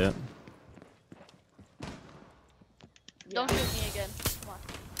back? Is that it? Don't shoot me again. Come on.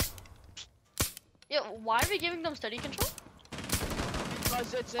 Yo, why are we giving them study control?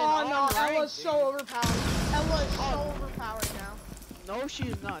 Because it's in Oh no, unranked, Ella's dude. so overpowered. Ella is so overpowered now. No,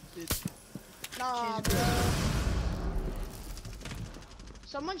 she's not, dude. Nah, She's bro. good.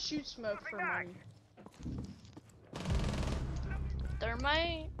 Someone shoot smoke for money.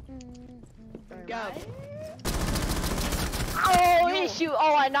 Thermite? Go. Oh, he shoot.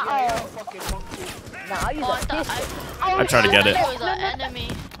 Oh, I know. Yeah, Oh, fucking monkey. nah, I use Oh, I a thought pistol. I tried to get it. It was an enemy.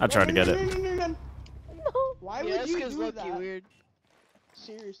 I tried to get it. No. Why Yeah, would you that's do Loki that? weird.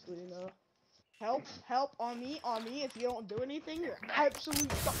 Seriously, no. Help on me. If you don't do anything, you're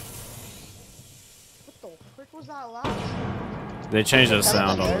absolute. What the frick was that loud? They changed the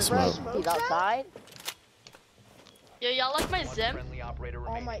sound on the smoke. He's outside. Yo, y'all like my zim? Friendly operator Oh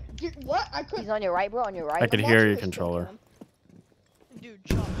remaining. my, dude, what? I couldn't. He's on your right, bro. On your right. I could I'm hear watching your this controller. kill cam. Dude,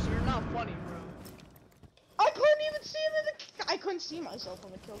 Chumps, you're not funny, bro. I couldn't even see him in the. I couldn't see myself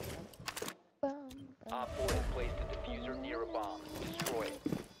on the kill cam. Op 4 has placed a diffuser near a bomb. Destroy it.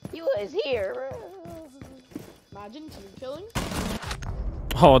 You was here, bro. Imagine team killing.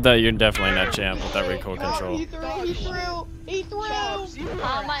 Oh, that you're definitely not champ with that recoil No, control. he threw. Chumps, you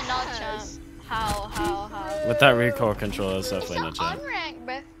How are am I not ass. champ? How? With that recoil control, that's It's definitely not champ. unranked,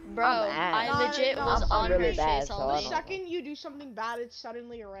 bro. Bro, I'm ass. I legit No, was I'm on really her bad, face so The I only. don't- second you do something bad, it's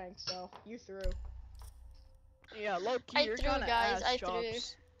suddenly a rank. So you threw. Yeah, Loki, I you're threw, kinda guys, ass, I threw.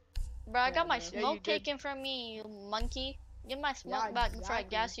 Chumps. Bro, I got my Yeah, smoke you did. taken from me, you monkey. Give my smoke Yeah, back before I exactly.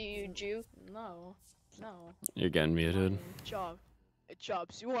 gas you, you Jew. No. You're getting muted.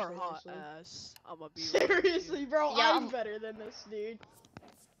 Chops, you are hot Seriously. ass. I'ma be real with you. Seriously, bro, Yeah, I'm better than this dude.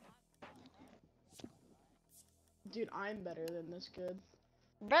 Dude, I'm better than this kid.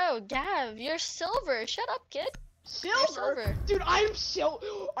 Bro, Gav, you're silver. Shut up, kid. Silver? Silver. Dude, I'm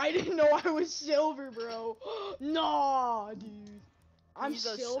I didn't know I was silver, bro. Nah, dude. I'm He's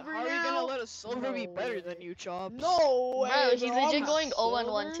a s- silver How now? are you gonna let a silver be No better way. than you, Chops? No way, Bro, he's I'm legit not going 0-1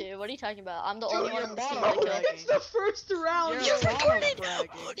 silver. too. What are you talking about? I'm the Dude, only one you're on the team bottom to kill. fragging. It's the first round. You're You bottom retarded!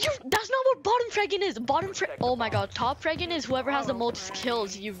 fragging. That's not what bottom fragging is. Oh my god, top fragging is whoever has the most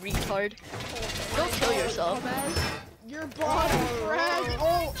kills, you retard. Go kill yourself. You're bottom frag.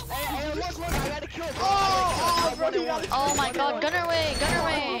 Oh, Hey, look, I gotta kill. oh, bro, you gotta Oh my god, gunner way, gunner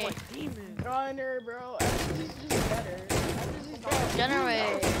way. Gunner, bro. This is just better. Gunner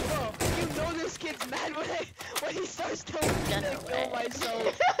way. Bro, you know this kid's mad when he starts telling me Gunner to way. kill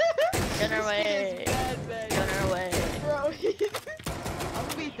myself. Gunner way. Bad, man. Gunner way. Bro, I'm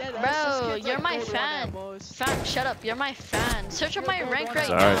gonna be dead. Bro, you're my fan. Fan, shut up. You're my fan. Search up my rank right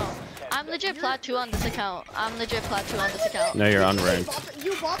Sorry. now. I'm legit plat 2 on this account. I'm legit plat 2 on this account. No, you're unranked.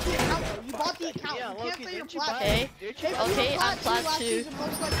 You bought the account, though. You bought the account. Yeah, You can't Loki, say you're didn't you plat. Okay. Okay, I'm plat last 2. season,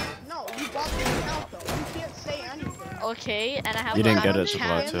 most likely. No, you bought the account, though. You can't say anything. Okay, and I have You didn't I'm get a it to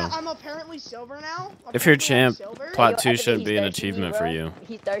champ. plat 2. I'm apparently silver now. If you're Apparently I'm champ, silver. plat Hey, yo, 2 shouldn't he's be an thirsting me, achievement bro. for you.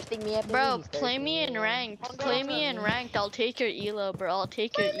 He's thirsting me, Anthony. Bro, He's play thirsting me in bro. ranked. Play me in ranked. I'll take your elo, bro. I'll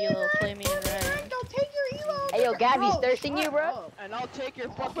take your elo. Play me in ranked. Don't take your elo. Hey, yo, Gab, he's Bro, thirsting you, shut bro. up. And I'll take your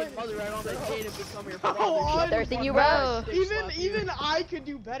fucking mother right on the gate and become your Bro, brother. Thirsting you, bro. Bro, Even I could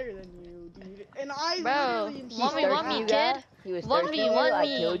do better than you, dude. And I Bro, literally am He's want me, thirsting want me, you, kid? Gab. He was Want thirsting me, you. want I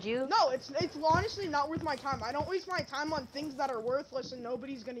me. killed you. No, it's honestly not worth my time. I don't waste my time on things that are worthless and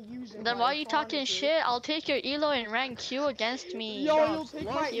nobody's gonna use it. Then why are you talking shit? I'll take your elo in rank Q against me. Yo, you'll take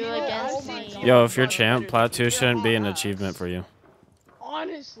my You elo. against Oh my me. God. Yo, if you're champ, plat 2 shouldn't be an achievement for you.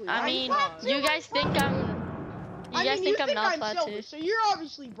 Honestly, I mean, I'm you guys think I'm... You guys think I'm not plat 2? so you're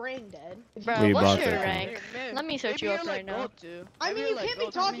obviously brain dead. Bro, We what's bought your that. rank? Let me search you up right now. I mean, you can't be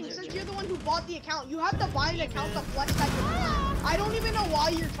talking since you're the one who bought the account. You have to buy an account to flex that you're I don't even know why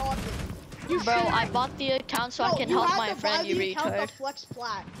you're talking. You Bro, shouldn't. I bought the account so I No, can you help had my to buy friend, you the account retard. to flex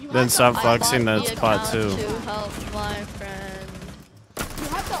plat. You Then had to stop buy- flexing I that bought it's the plat account 2. to help my friend. You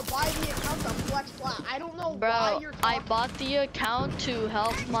have to buy the account to flex plat. I don't know why Bro, you're I talking. bought the account to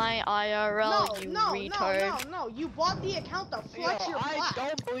help my IRL, No, you no, retard. no. You bought the account to Yo, flex your I plat.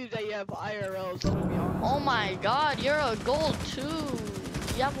 don't believe that you have IRLs, to be honest. Oh my god, you're a gold too.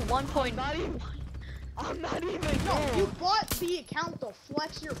 You have 1.9. I'm not even No, gold. you bought the account to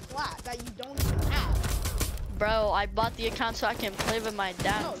flex your plat that you don't even have. Bro, I bought the account so I can play with my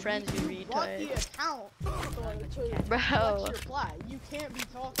damn No, friends, you you bought the retard. account to Bro. flex your plat. You can't be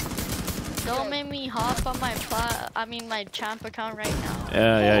talking. Don't make me hop on my my champ account right now.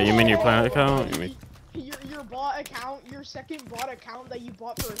 Yeah, you mean your plat account? You mean Your bought account, your second bought account that you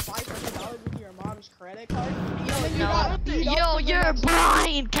bought for $500 with your mom's credit card. And then you got beat up Yo, for the you're next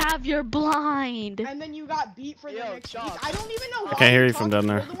blind, Cav, you're blind. And then you got beat for the next week. I don't even know why. Can't hear you're you from talking.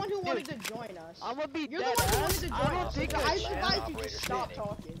 down there. You're the one who wanted to join us. I'm gonna be You're the dead one who ass. wanted to I join don't us. think I that advise you to stop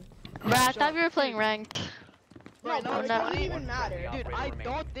talking. Bruh, I thought we were playing ranked. No, no, it it's doesn't not. even matter. Dude, I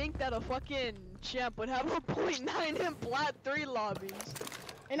don't think that a fucking champ would have a .9 in plat 3 lobbies.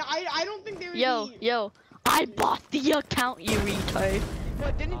 And I don't think they would be... Yo, I bought the account, you retard.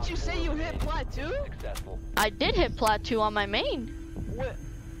 But didn't you say you hit plat 2? I did hit plat 2 on my main. What?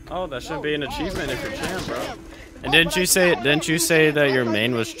 Oh, that should be an achievement if you're champ, bro. And didn't you say that your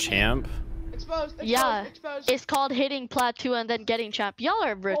main was champ? Yeah, it's called hitting plat 2 and then getting champ. Y'all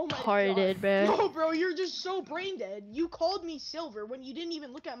are retarded, bro. No, bro, you're just so brain dead. You called me silver when you didn't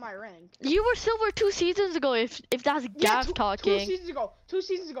even look at my rank. You were silver 2 seasons ago. If that's Gav talking. 2 seasons ago. 2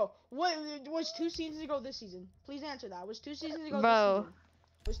 seasons ago. What was 2 seasons ago this season? Please answer that. Was 2 seasons ago Bro.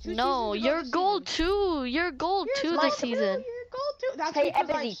 this season? No, you're gold 2. You're gold 2 this season. You're gold 2. That's Hey, because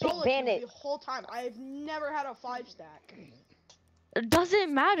I Ebony, soloed ban you it. the whole time. I've never had a 5 stack. It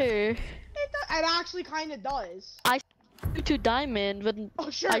doesn't matter. It actually kind of does. I you to diamond, but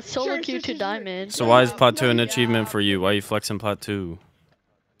I solo queue to diamond. So why is plat 2 an achievement for you? Why are you flexing plat 2?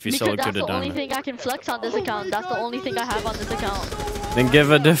 If you Because solo queue that's to the only diamond. thing I can flex on this account. That's the only thing I have on this account. Then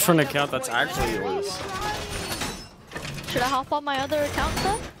give a different account that's actually yours. Should I hop on my other account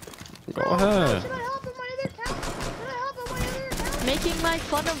then? Go ahead.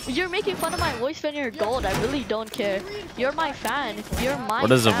 You're making fun of my voice when you're gold. I really don't care. You're my fan. You're my What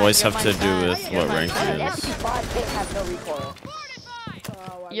does the fan. voice You're have my to do fan. with You're what my rank fan. it is? MP5 can't have no recoil.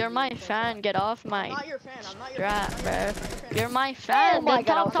 Oh, You're my fan. Get off I'm my not your fan. I'm not your strap, fan. bro. You're my fan. Oh my Then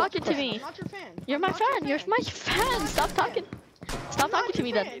God, I stop was so talking to close. me. I'm not your fan. You're I'm my not your fan. You're my fan. Stop talking. Stop talking to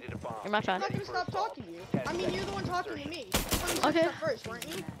me then. You're my I'm fan. not gonna stop talking to you. I mean, you're the one talking to me. You're the one who said Okay. stuff first, weren't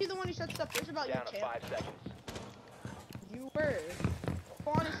you? You're the one who said stuff first about your Down to camp. 5 seconds. You were. You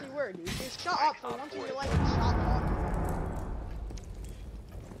honestly were, dude. Just shut up for once in your life and stop talking.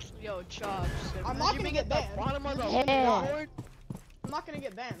 Yo, Chops. I'm not gonna get banned. Bottom of the Yeah. board. I'm not gonna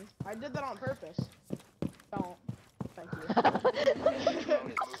get banned. I did that on purpose. Don't. Thank you.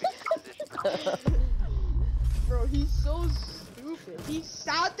 Bro, he's so stupid. He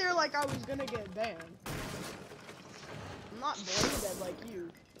sat there like I was gonna get banned. I'm not brain dead like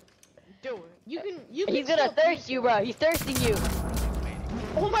you. Do it. You can He's gonna still thirst you, bro. He's thirsting you.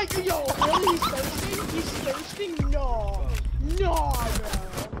 Oh my god, yo, really? He's thirsting? He's thirsting? No. No,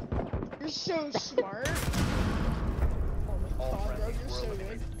 bro. You're so smart. Oh my All god, bro, friendlies you're were so good.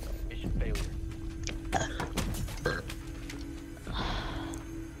 eliminated. Mission failure.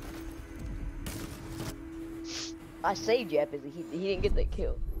 I saved you, Epic. He didn't get the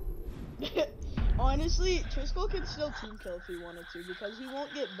kill. Honestly, Triskel could still team kill if he wanted to because he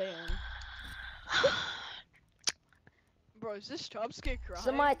won't get banned. Bro, is this Chopstick crying?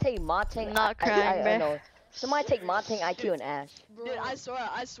 Somebody take Montang. Not crying, I bro. know. Somebody take Montang, IQ, and Ash. Dude, I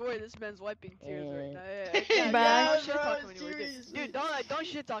swear this man's wiping tears right now. Yeah, Don't shit bro, talk him anymore, dude. seriously. Dude, don't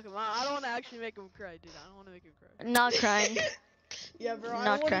shit talk him. I don't want to actually make him cry, dude. I don't want to make him cry. Not crying. Yeah, bro, I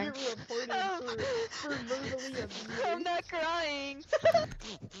Not don't crying. want to get reported for verbally abusing. I'm not crying.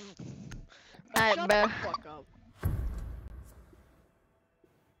 Alright, Shut bro. the fuck up.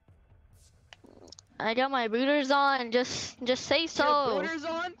 I got my booters on. Just say Your so. booter's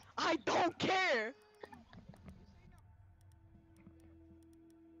on? I don't care.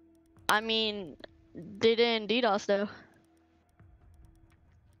 I mean, they didn't DDoS though.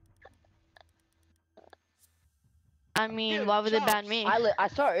 I mean, Dude, why would they ban Chops. me? I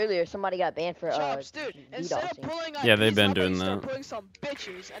saw earlier somebody got banned for Chops, dude. Instead of DDoSing. pulling Yeah, they've IPs, been how about doing you start that. pulling some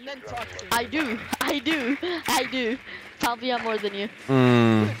bitches and then talk to me. I do. Probably have more than you.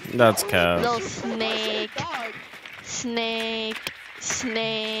 That's cap. Little Dog. snake, Bro, snake.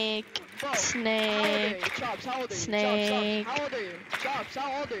 How old are you? Chops, how old are you? Snake. Chops, how old are you? Chops,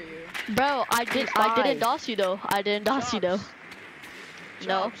 how old are you? Bro, I didn't DOS you though. I didn't DOS you though. Chops.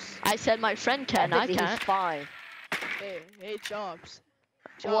 No, Chops. I said my friend can. I He's can't. fine. Hey, Chops.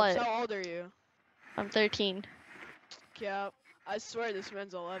 Chops, What? how old are you? I'm 13. Cap, I swear this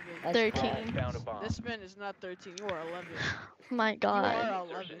man's 11. That's 13. Found a bomb. This man is not 13. You are 11. Oh my You God. are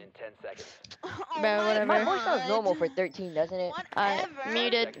Insertion 11. in 10 seconds. Oh Bro, my whatever. My voice sounds God. normal for 13, doesn't it?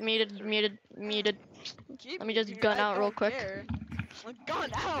 Muted. Keep Let me just it, gun I out real don't quick. care. Like, gun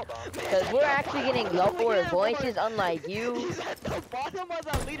out! Because we're actually getting lower voices, unlike you. He's at the bottom of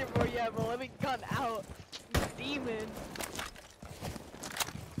the leaderboard, yeah, but let me gun out. Demon.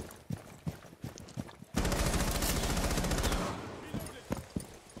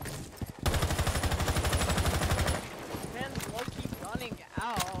 Man's low-key gunning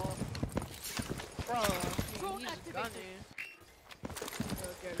out. Bro, he's gunning.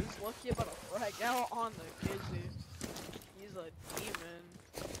 Okay, he's lucky about a frag out on the Kizzy. He's a demon.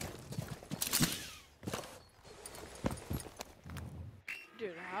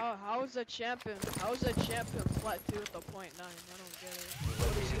 Dude, how is a champion flat 2 with the .9? I don't get it.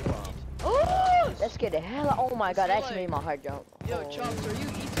 What is he like? Oh, that scared the hell out. Oh my Is god, he that actually like- made my heart jump. Yo, Oh. Chops, are you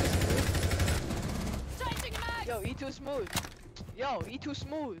E2 smooth? Yo, E2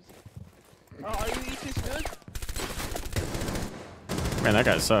 smooth. Are you E2 smooth? Man, that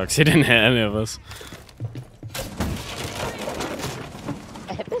guy sucks. He didn't hit any of us.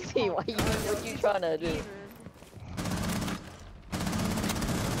 Empathy, what you trying to do? Demon.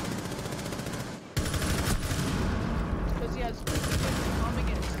 Because he has people coming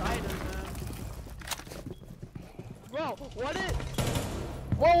inside of him. Bro, what it?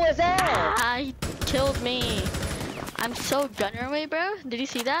 What was that? Ah, he killed me. I'm so gunner away, bro. Did you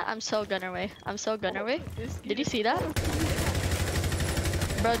see that? I'm so gunner away. I'm so gunner away. Did you see that?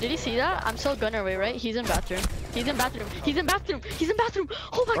 Bro, did you see that? I'm so gunner away, right? He's in bathroom. He's in bathroom. He's in bathroom. He's in bathroom.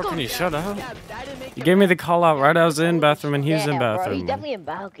 Oh my Bro, can God. you shut up? Yeah, that didn't make You it gave me the right. call out right. I was in bathroom and he was in Bro, he's bathroom. definitely in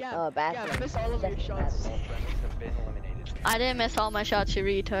Yeah, bathroom. miss all of your shots. All friendlies have been eliminated. I didn't miss all my shots, you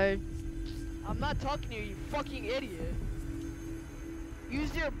retard. I'm not talking to you, you fucking idiot.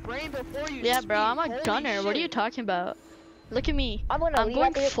 Use your brain before you Yeah, speak. bro, I'm a Holy gunner. What are you shit. talking about? Look at me. I'm gonna I'm leave going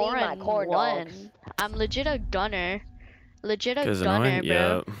after this 4 game, my and corn 1. dogs. I'm legit a gunner. Legit a Guys gunner, annoying?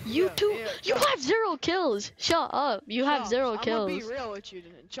 bro. Yeah. You Yeah, two, yeah, you Chops. have 0 kills. Shut up. You have Chops, 0 I'm gonna kills. be real with you,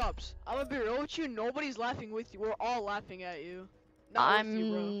 Chops. I'm gonna be real with you. Nobody's laughing with you. We're all laughing at you.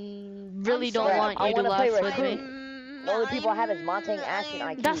 I'm really don't sorry. want I you to wanna play laugh with me. recruit. The only people I have is Montague, Ash, and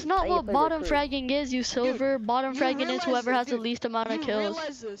IQ. That's not I need to what play bottom recruit. fragging is, you silver. Bottom You fragging is realize whoever that, has the dude, least amount of You kills.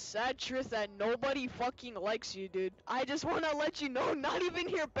 realize the sad truth that nobody fucking likes you, dude. I just want to let you know, not even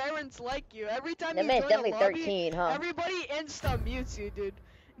your parents like you. Every time That you man's join a definitely lobby, 13, huh? everybody insta-mutes you, dude.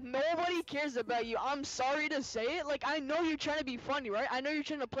 Nobody cares about you. I'm sorry to say it. Like, I know you're trying to be funny, right? I know you're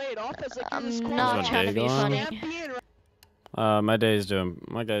trying to play it off as like you're this I'm cool not How's trying to your be day funny. champion, right? My day is doing.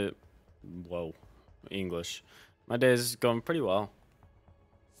 My day. Whoa, English. My day is going pretty well.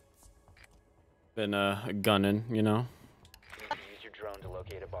 Been gunning, you know. Use your drone to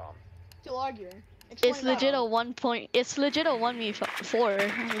locate a bomb. Still arguing. It's legit a 1 point. It's legit a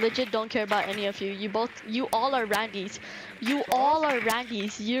 1v4. Legit don't care about any of you. You all are Randys. You all are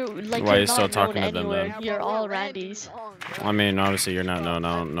Randys. You like Why are you're you still not known talking to them, anywhere. then? You're all Randys. I mean, obviously you're not known.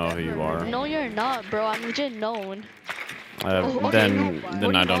 I don't know who you are. No, you're not, bro. I'm legit known. Okay, Then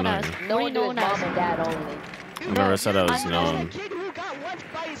what I are you don't known know as? you. What are No you one to his known mom as? and dad only. I never said I was I'm known. the kid who got left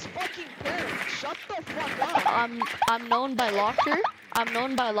by his fucking parents. Shut the fuck up. I'm known by Locker. I'm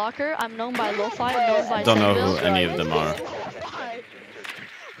known by Locker. I'm known by Lo-Fi. I'm known by Don't know who Senville. any of them are.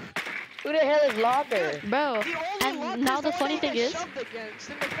 Who the hell is Locker? Bro, and now the funny thing is, and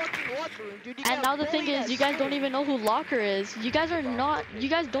and now the thing is, you guys don't even know who Locker is. You guys are not. You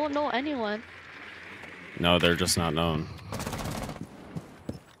guys don't know anyone. No, they're just not known.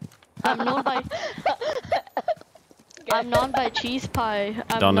 I'm known by. I'm known by Cheese Pie.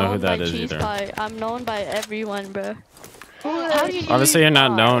 I'm Don't know known who that by is Cheese either. Pie. I'm known by everyone, bro. How do you? Obviously, you're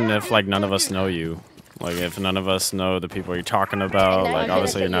not known if like none of us know you. Like if none of us know the people you're talking about, like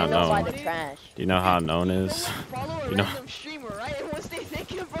obviously you're not known. Do you know how known is? You know. Streamer, right? And once they thank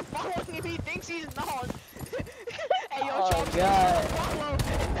him for following him, he thinks he's known. Hey, yo, Oh, Chomps, God. follow,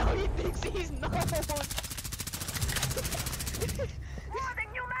 and now he thinks he's known.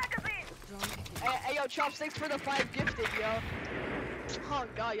 Hey, yo, Chomps, thanks for the 5 gifted, yo. Oh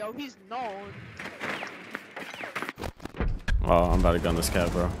god, yo, he's known. Oh, I'm about to gun this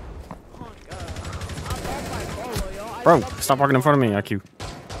cat, bro. Oh god. I'm on my polo, yo. Bro, stop walking in front of me, IQ.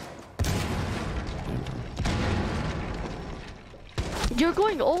 You're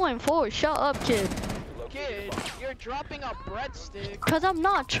going 0-4. Shut up, kid. Kid, you're dropping a breadstick. Cause I'm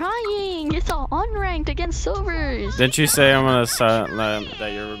not trying. It's a unranked against silvers. Didn't you say I'm gonna start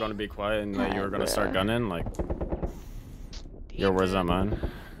that you were gonna be quiet and that you were gonna start gunning? Like, your words, not mine.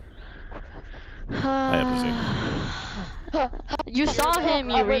 You saw him,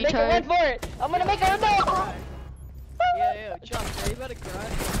 you I'm gonna make a run retard. for it. I'm gonna make a run. Yeah, Chomps, you better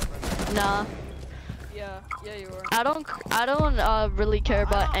cry. Nah. Yeah, you are. I don't really care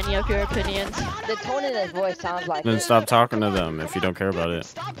about any of your opinions. The tone in his voice sounds like Then it. stop talking to them if you don't care about it.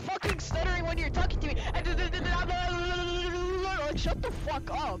 Stop fucking stuttering when you're talking to me. Like, shut the fuck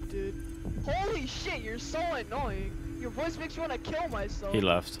up, dude. Holy shit, you're so annoying. Your voice makes me want to kill myself. He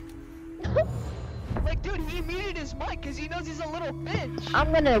left. Like, dude, he muted his mic because he knows he's a little bitch.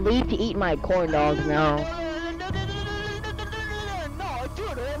 I'm gonna leave to eat my corn dogs now. No,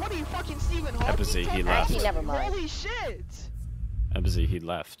 dude, what are you fucking Stephen Hawking? Epizzy, he left. Actually, never mind. Holy shit. Epizzy, he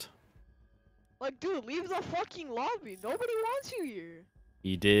left. Like, dude, leave the fucking lobby. Nobody wants you here.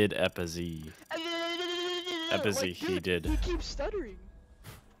 He did, Epizzy. Epizzy, Like, he dude, did. He keeps stuttering.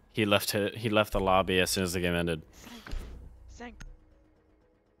 He left the lobby as soon as the game ended. Thank.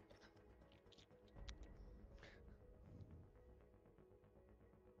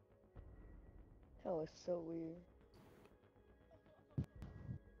 That was so weird.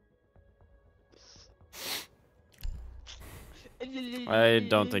 I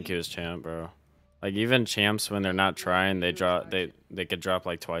don't think he was champ, bro. Like even champs when they're not trying, they could drop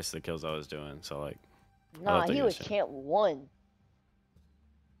like twice the kills I was doing. So like, I Nah, don't think he was champ 1.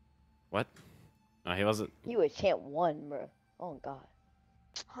 What? No, he wasn't. He was champ 1, bro. Oh god.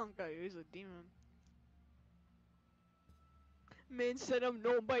 Oh god, he's a demon. Man said I'm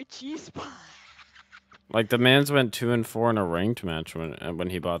known by cheese pie. Like the man's went 2-4 in a ranked match when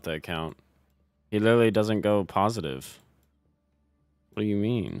he bought the account. He literally doesn't go positive. What do you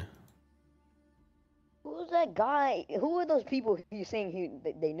mean? Who's that guy? Who are those people you saying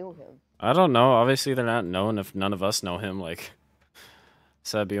they knew him? I don't know. Obviously they're not known if none of us know him. Like,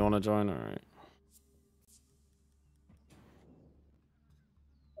 Seb, you want to join? All right.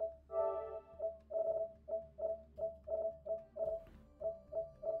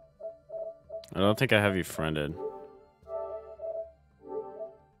 I don't think I have you friended.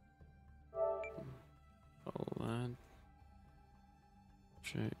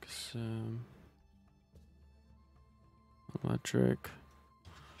 Electric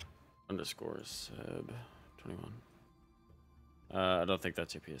 _ Seb 21. I don't think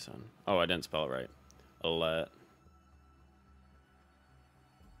that's your PSN. Oh, I didn't spell it right. Let.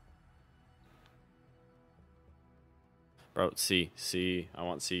 Bro, C. C. I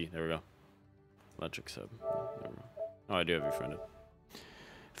want C. There we go. Electric sub. There we go. Oh, I do have you friended.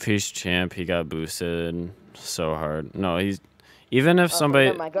 If he's champ, he got boosted so hard. No, he's... Even if somebody...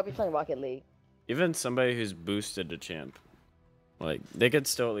 Never mind, go be playing Rocket League. Even somebody who's boosted to champ, like, they could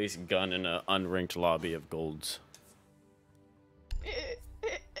still at least gun in an unranked lobby of golds.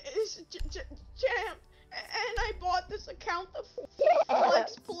 It's champ, and I bought this account to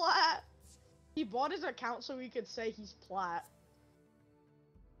flex plat. He bought his account so he could say he's plat.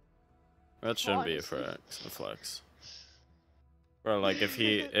 That shouldn't be a flex. Bro, like if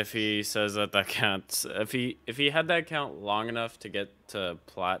he says that counts, if he had that account long enough to get to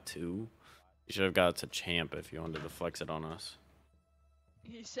plat 2, he should have got to champ if he wanted to flex it on us.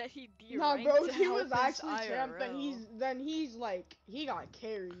 He said he deranked. Nah, bro, to he was help his actually champ. IRL. Then he's like he got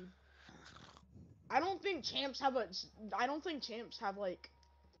carried. I don't think champs have like.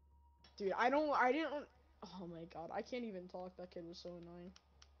 Dude, I didn't. Oh my god, I can't even talk. That kid was so annoying.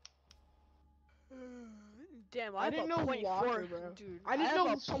 Damn, I didn't know Locker, bro. Dude, I didn't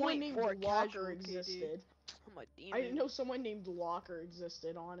know someone named Locker existed. I'm a demon. I didn't know someone named Locker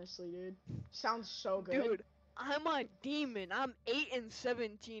existed. Honestly, dude, sounds so good. Dude, I'm a demon. I'm 8 and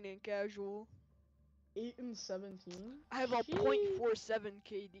 17 in casual. 8 and 17. I have a .47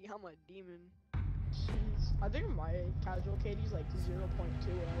 KD. I'm a demon. Jeez, I think my casual KD is like 0.20.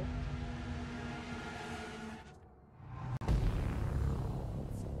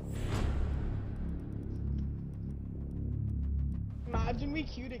 Imagine we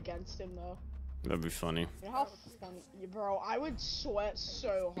queued against him though. That'd be funny. You know how funny, bro? I would sweat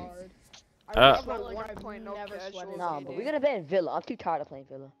so hard. Uh, I would sweat like I've never sweated. No, but we're gonna ban Villa. I'm too tired of playing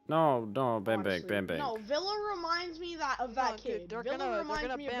Villa. No, ban bank. No, Villa reminds me of that kid. Dude, they're Villa gonna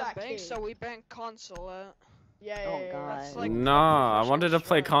reminds me of ban that bank, kid. so we ban consulate. Yeah. Oh god. That's like Nah, I wanted to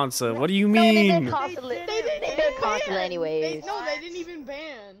play console. What do you No, they mean? did consulate. They did consulate anyways. No, they didn't even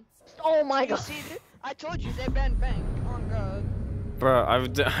ban. Oh my god. See, I told you they banned bank. Oh god. Bro,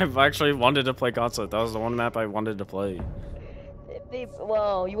 I've actually wanted to play console. That was the one map I wanted to play.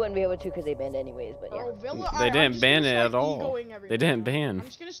 Well, you wouldn't be able to because they banned anyways, but yeah. Bro, Villa, They I'm didn't just ban gonna it at start all. egoing everything They didn't now. ban. I'm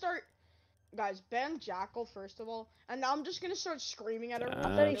just gonna start, guys, ban Jackal first of all, and now I'm just gonna start screaming at everyone.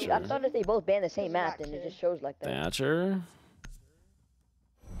 I thought that they both banned the same map, and it just shows like that. Thatcher?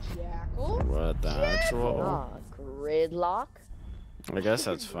 Jackal? What the actual? Ah, gridlock. I guess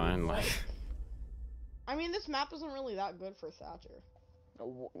that's fine. Like, I mean, this map isn't really that good for Thatcher.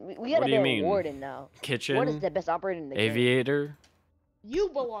 We gotta what do you ban mean? Warden now. Kitchen? Warden's the best operator in the game. Aviator? You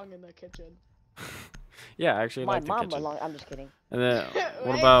belong in the kitchen. Yeah, actually, My like the mom kitchen. belongs. I'm just kidding. And then,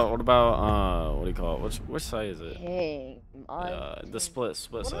 what about, what do you call it? Which side is it? Hey, The split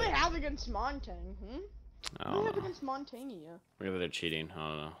What do side. they have against Montaigne? I What do don't they have know. against Montaigne? Maybe they're cheating. I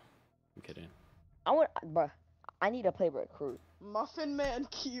don't know. I'm kidding. I need to play recruit. Muffin Man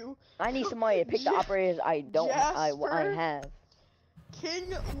Q. I need somebody to pick the operators I have.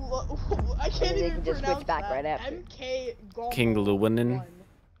 King I can't They even can just pronounce switch back that. right after. MK Golf King Llewellyn?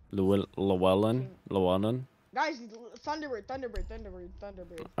 1. Llewellyn? Guys, Thunderbird.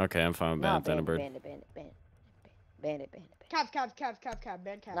 Okay, I'm fine with Nah, banning Thunderbird. Ban it. Cav,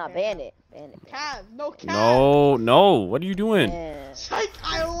 ban Cav. Nah, ban it. Cav, no Cav. No, what are you doing? Yeah. Psych,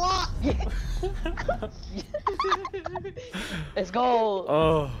 I lost. Let's go.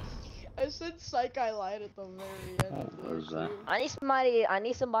 Oh. I said psych, I lied at the very end. What was that? I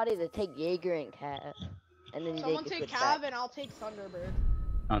need somebody to take Jaeger and Cav. And then Someone they take can switch Cav back. and I'll take Thunderbird.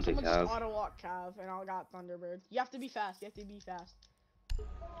 I'll take Someone just Cav. auto walk Cav and I'll got Thunderbird. You have to be fast.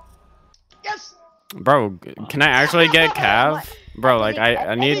 Yes! Bro, can I actually get Cav? Bro, like,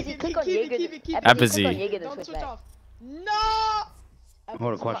 I need... Click on Jaeger. Epizy. Don't switch off. No!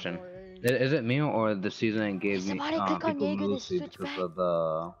 Hold a question. Is it me or the season gave me Somebody click on people Jaeger to loosely switch because back. of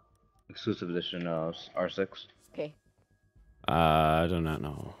the exclusive edition of R6? Okay. I do not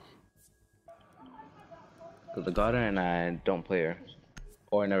know. Because the Garden and I don't play her.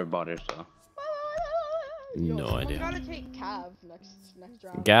 Or I never bought her, so. No idea. We gotta take Cav next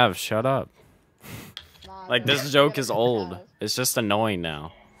round. Gav, shut up. Nah, Like, man, this we joke gotta is take old. Cav. It's just annoying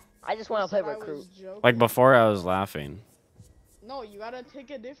now. I just want to play I was recruit. joking. Like, before I was laughing. No, you gotta take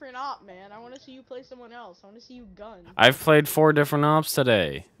a different op, man. I wanna see you play someone else. I wanna see you gun. I've played 4 different ops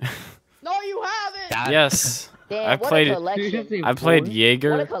today. No, you haven't! Yes. Damn, I what played a collection. I played What a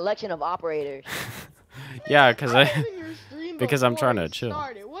Jaeger. collection of operators. Yeah, cause I was in your stream because I'm before trying to it chill.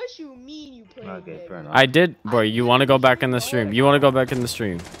 started. What you mean you played Okay, Jaeger? fair enough. I did, bro. You want to go back in the stream? You want to go back in the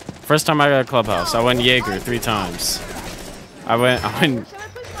stream? First time I got a clubhouse, I went Jaeger 3 times. I went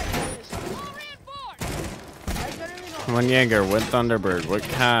Jaeger with Thunderbird with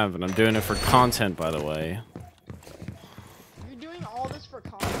Cav, and I'm doing it for content, by the way. You're doing all this for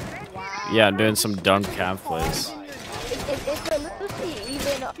content? Wow. Yeah, I'm doing some dumb Cav plays. Is the Lucy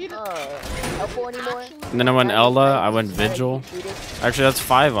even helpful anymore? And then I went Ella, I went Vigil. Actually, that's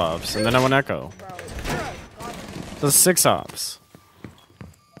 5 ops, and then I went Echo. That's 6 ops.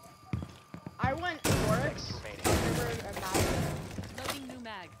 I went Oryx, Thunderbird, and Magic. Loading new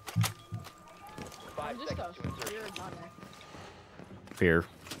mag. I'm just a fear gunner. Fear.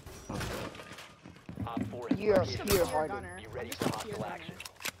 You're a fear harder. Be ready for hostile action.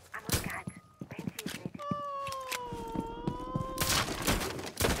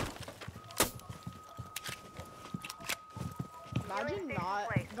 Imagine not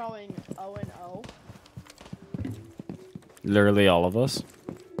going 0-0. Literally all of us.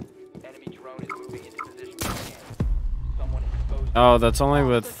 Enemy drone is moving into position. Someone exposed. Oh, that's only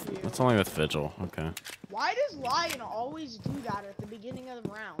with Vigil. Okay. Why does Lion always do that at the beginning of the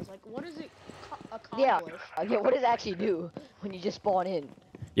rounds? Like, what does it accomplish? Yeah. Okay, what does it actually do when you just spawn in?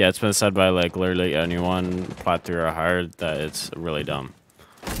 Yeah, it's been said by like literally anyone plat 3 or higher that it's really dumb.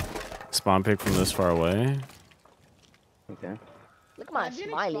 Spawn pick from this far away. Okay. Look at my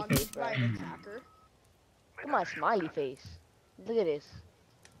smiley face, bro. Look at my smiley face. Look at this.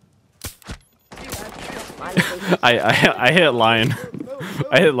 Smiley face. I hit Lion.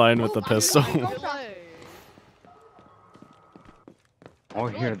 I hit Lion with the pistol. Or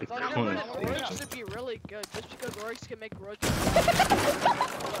here the Oryx corner. should be really good just because Oryx can make roaches.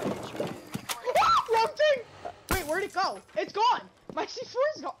 Wrong thing! Wait, where'd it go? It's gone! My C4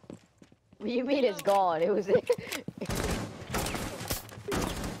 is gone! What do you mean it's gone? It was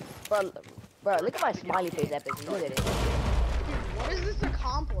Bro, look at my smiley face epic. Look at it. What does this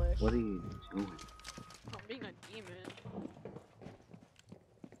accomplish? What are you doing? I'm being a demon.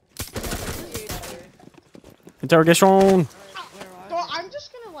 Interrogation. So I'm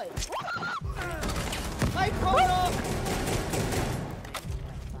just gonna like Corona!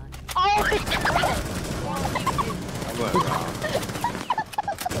 Oh!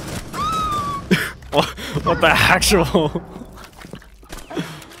 What the actual?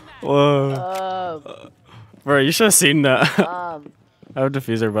 Whoa. Bro, you should have seen that. I have a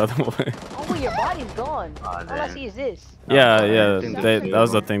diffuser, by the way. Oh, your body's gone. All I see is this. Yeah, that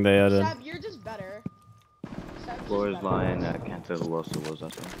was the thing they added. Sab, you're just better. Floor's Lion, I can't tell who else it was, I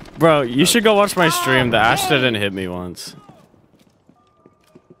think. Bro, you should go watch my stream. The Ash didn't hit me once.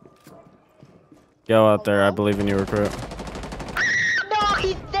 Go out there, I believe in you, recruit. No,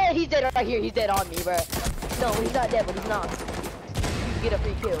 he's dead. He's dead right here. He's dead on me, bro. No, he's not dead, but he's not. You get a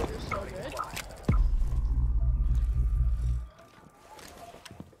free kill.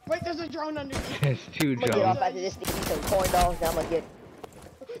 Wait, there's a drone underneath. There's 2 I'm gonna get off after this thing. Eat some corn dogs. Then I'm gonna get.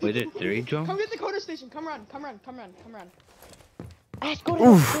 Wait, is it 3 drones? Come get the Coda station. Come run. Ash, go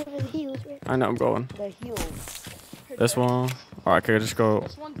to the heels, man. I know, I'm going. The heels. This one. Alright, can I just go?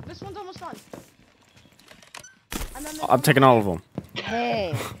 This one's almost done. And then I'm taking all of them.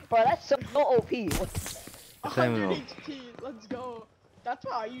 Dang. Bro, that's so OP. 100 HP. Let's go. That's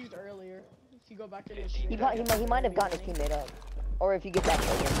what I used earlier. If you go back in his He might have gotten his teammate up. Or if you get that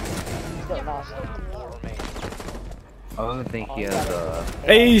kill, he's still lost. I don't think he has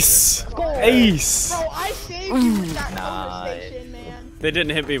Ace! Ace! Bro, I saved you with that Coda station, man. They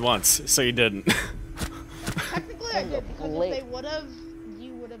didn't hit me once, so you didn't. Technically I did, because if they would've,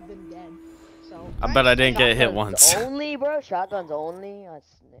 you would've been dead. So. I bet I didn't get hit once. Only, bro. Shotguns only. I'm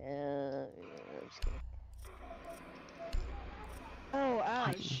just kidding. Oh,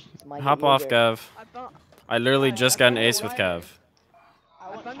 Ash. Hop off, Gav. I literally just got an ace with Gav.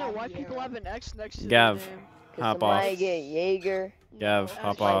 I found out why people have an X next to Gav, their name. hop off. Get Jaeger. Gav,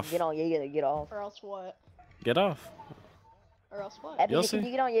 hop off. Get on Jaeger to get off. Or else what? Get off. Or else what? Epic, You'll can see.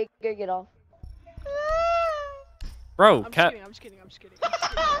 you get on Jaeger, get off. Bro, I'm cat. just kidding.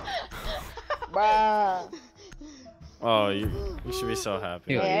 Bruh. Oh, you should be so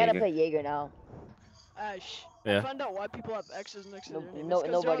happy. Yeah, I gotta play Jaeger now. Ash. Yeah. I found out why people have X's next to their name. No, It's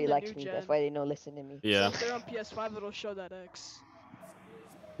 'cause they're nobody on the likes new me. gen. That's why they don't listen to me. Yeah. So if they're on PS5, it'll show that X.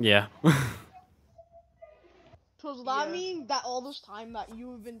 Yeah. So does that mean that all this time that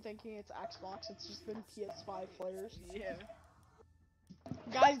you have been thinking it's Xbox, it's just been PS5 players? Yeah.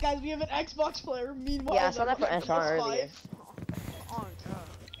 Guys, we have an Xbox player. Meanwhile, Yeah, I saw that for Anshon earlier. Oh god.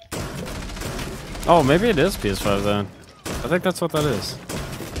 Oh, maybe it is PS5 then. I think that's what that is.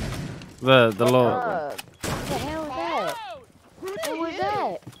 The little. What the hell was that? What was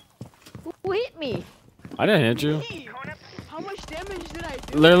that? Who hit me? I didn't hit you. How much damage did I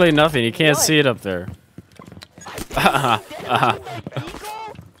do? Literally nothing. You can't see it up there.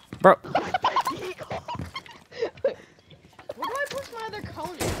 Bro. Where do I push my other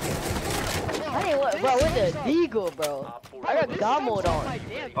cone? Hey, what, bro? With the deagle, bro. I got God mode on.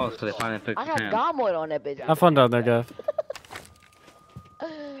 Oh, so they finally fixed I got Sam. God mode on that bitch. Have fun down there, Gav.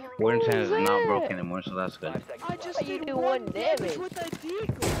 Warden Sam is not broken anymore, so that's good. I just did do one one damage damage. with a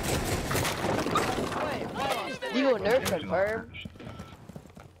deagle. Wait, Deagle nerf confirmed.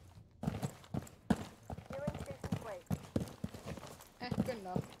 Good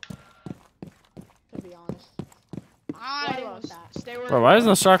enough. To be honest. I want that. Stay where Bro, why does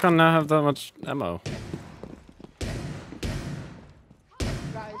the shotgun not have that much ammo?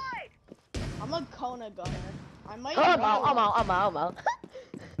 Guys, I'm a Kona gunner. I might. Oh, I'm out.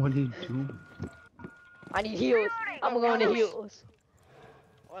 What did you do? I need heals. I'm going to heals.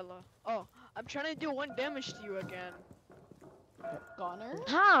 Oh, I'm trying to do 1 damage to you again. Gunner?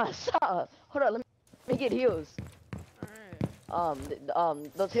 Stop. Hold on, let me get heals.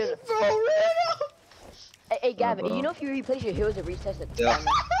 Alright. Those heals. Bro, Hey, Gavin, do you know if you replace your heals, it resets the timer?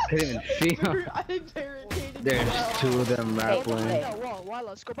 I didn't even see him. I'm irritated. There's 2 of them rappling. Hey. That wall,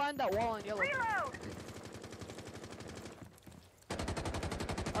 Wallace, go behind that wall in yellow.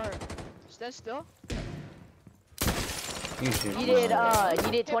 Alright, stand still.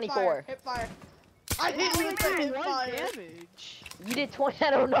 You did 24. Hip fire. I hit you with the hip fire. Damage. You did 20,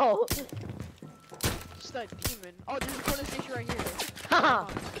 I don't know. Just that demon. Oh, there's a corner station right here. Haha.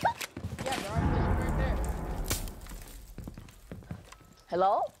 Yeah, bro, I'm just right there.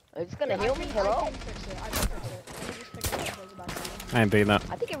 Hello? Are you just gonna heal me? Hello? I can fix it. I can fix it. Let me just pick it up and close it back to you. I ain't beating that.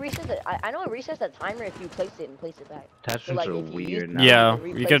 I think it resets it. I know it resets the timer if you place it and place it back. Attachments are if you weird use- now. Yeah,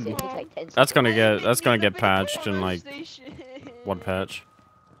 replace you could. it, it takes like 10 That's seconds. gonna get patched in like 1 patch,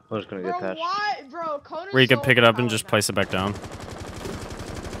 What's gonna Bro, get patched? why? Bro, Conan's where you can so pick it up and overpowered just now. place it back down.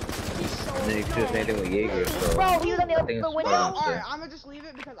 He's so Then you could do the same thing with Jaeger, so... Bro, he was on the I think other it's window. fine. Alright, I'm gonna just leave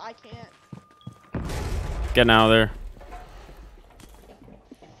it because I can't. Getting out of there.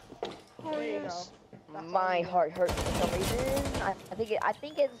 There you go. That's all My you heart hurts for some reason. I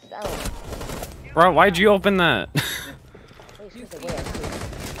think it's, I don't know. Bro, why'd you open that? It's just the way I see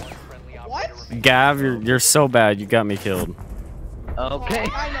it. What? Gav, you're so bad. You got me killed. Okay.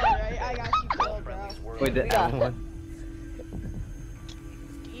 I know, right? I got you killed, bro. Wait, the got- other one?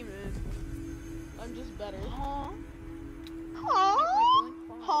 Demon. I'm just better.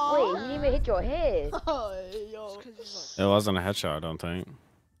 Wait, he didn't even hit your head. Oh, yo. It wasn't a headshot, I don't think.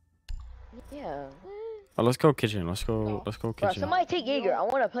 Yeah. Oh, let's go kitchen. Let's go Bro, kitchen. somebody take Jaeger. I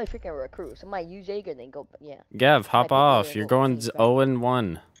want to play freaking recruit. Somebody use Jaeger, then go. Yeah. Gav, hop take off. Jaeger, You're go going change back.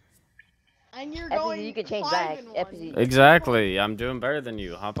 0-1. And you're FZ, going you can change 5 back. and 1. FZ. Exactly. I'm doing better than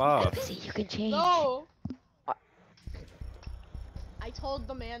you. Hop off. FZ, you can change. No. I told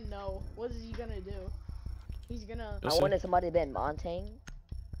the man no. What is he gonna do? He's gonna. I wanted somebody to bet Montaigne.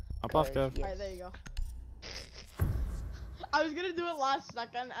 Hop off, Gav. Yes. Alright, there you go. I was gonna do it last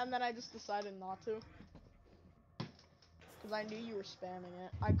second, and then I just decided not to. Cause I knew you were spamming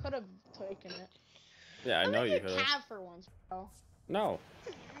it. I could have taken it. Yeah, I know you Let me could. get Cav for once, bro. No.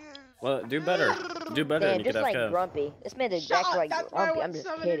 Well, do better. Do better, Damn, and you could just have like Kev. grumpy. This man is Shut back up, like that's why I grumpy. went I'm just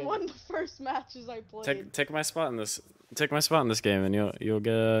 7 kidding. and 1 the first matches I played. Take my spot in this. Take my spot in this game, and you'll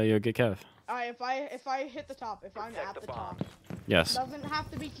get Kev. Alright, if I hit the top, if I'm at the top, Yes. doesn't have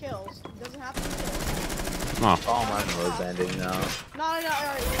to be kills. Doesn't have to be kills. Oh. Oh, my road banding now. No,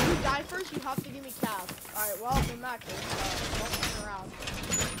 alright, when you die first, you have to give me Cav. Alright, well, in that case, don't run around.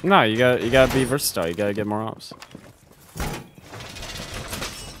 No, you gotta be versatile. You gotta get more ops.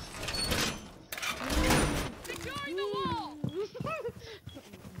 Securing the wall.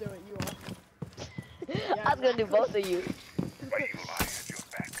 Do it, you are. I was gonna do both of you.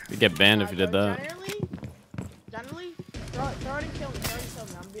 You get banned if you did that. Generally, throw it and kill me.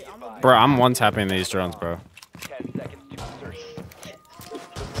 I'm gonna be Bro, I'm one tapping these drones, bro. 10 seconds to insertion.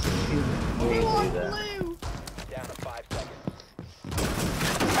 blue on blue. Down to 5 seconds.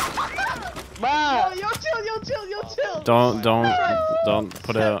 Bruh. Yo, chill. Don't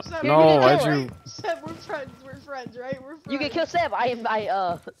put it out. Seb, No, why'd you? Seb, we're friends, right? We're friends. You can kill Seb.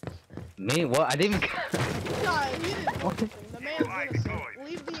 Me? What? I didn't even... Nah, he didn't do anything. The man's innocent.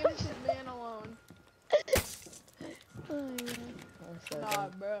 Leave the innocent man alone. Nah,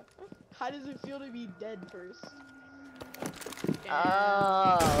 bro. How does it feel to be dead first?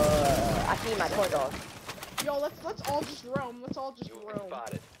 I need my corn dog. Yo, let's all just roam. Let's all just roam.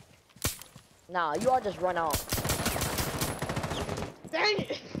 Nah, you all just run out. Dang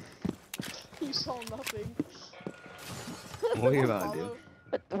it! You saw nothing. What are you about to do?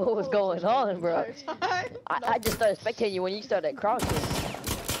 What was going on, bro? I just started spectating you when you started crouching.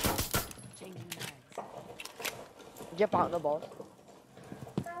 Jump out, no balls.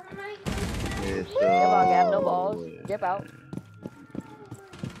 Yeah, Jump out, Gav, no balls. Jump out.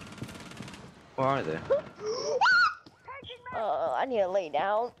 Where are they? I need to lay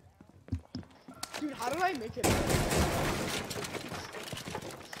down. Dude, how did I make it?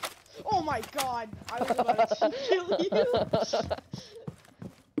 Oh my god! I was about to kill you.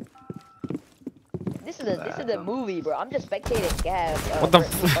 This is a movie, bro. I'm just spectating Gav. What the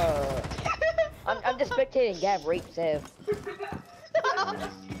I'm just spectating Gav rape Sev.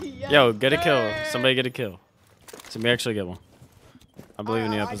 Yo, get a kill. Somebody get a kill. Somebody actually get one. I believe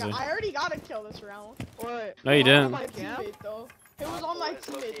in you, I FZ. already got a kill this round. What? No, you didn't. My teammate, though. It was on my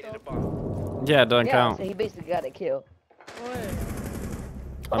teammate though. Yeah, it doesn't Yeah, count. so he basically got a kill.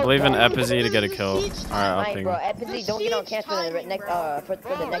 I believe in Epizy to get a kill. Alright, I'll Alright, ping bro. him. Epizy, don't get on cancel for the next for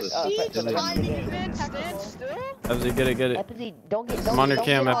the next for the rest of the game. Epizy, get it, get it. Epizy, don't I'm on your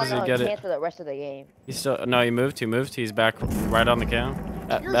cam, Epizy, get it. cancel the rest of the game. He's still, no, he moved, He's back right on the cam.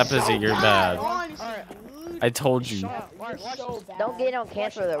 Epizy, you're bad. I told you. Don't get on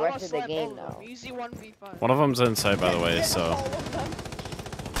cancel the rest of the game though. Easy 1v5. One of them's inside, by the way, so.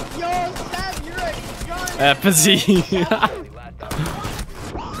 Yo, Seb, you're a gun. Epizy. Yo,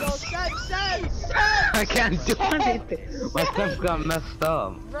 Seb. I can't do anything. My stuff got messed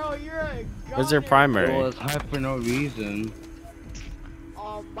up. Bro, you're a gun. Where's your primary? Well, it's high for no reason.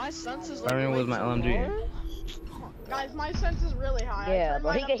 My sense is like Primary was my LMG. low. Guys, my sense is really high. Yeah, I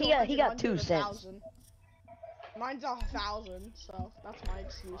but turned mine up he to got 100, 2 cents. 1,000. Mine's 1,000, so that's my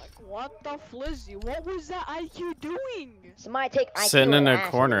excuse. What the flizzy? What was that IQ doing? Somebody take IQ Sitting in and a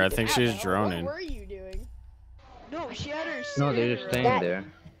ass corner. I it. think she's droning. What were you doing? No, she had her. No, they're just staying there.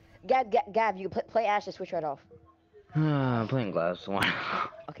 Gav, you play Ash to switch right off. I'm playing glass one.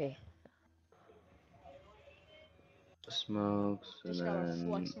 Okay. Smokes and Just gotta then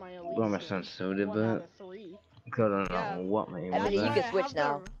flex my elite go on my skills. sensitivity 1 out bit. of 3. Cause I don't know what my aim Epizy, is you at. can switch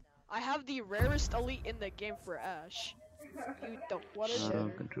now. I have the rarest elite in the game for Ash. You don't. What is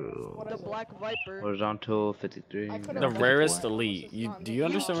it? Control. What The is it? Black Viper. Horizontal 53. I could've The done rarest it. elite. Do you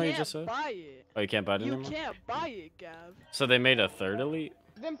understand what you just can't said? buy it. Oh, you can't buy it You anymore? can't buy it, Gav. So they made a third elite?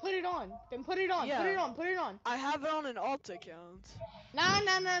 Then put it on. Then put it on. Yeah. Put it on. Put it on. I have it on an alt account. Nah.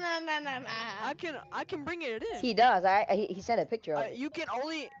 I can bring it in. He does. He sent a picture of it. You can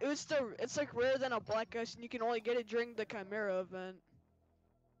only it's like rarer than a Black Ice, and you can only get it during the Chimera event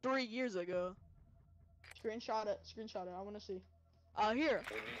 3 years ago. Screenshot it. Screenshot it. I want to see. Here.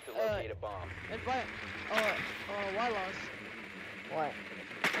 We need to locate a bomb. Invite. Wylos. What?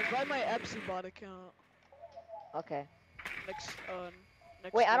 Invite my Epsi bot account. Okay. Next.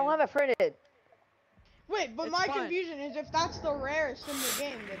 Wait, I don't have it printed. Wait, but It's my fine. confusion is if that's the rarest in the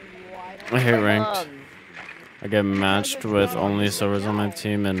game, then why don't I hate ranked. I get matched with only silvers on my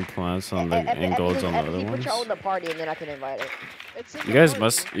team and plants on the and golds on the other Put ones. your own the party and then I can invite it. It's in You the guys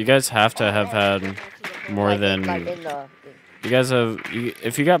party. you guys have to have had more Like than. in the. You guys have.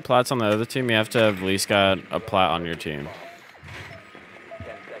 If you got plats on the other team, you have to have at least got a plat on your team. 10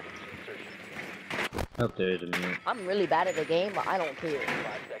 seconds to insertion. Up there is a minute. I'm really bad at the game, but I don't care. 5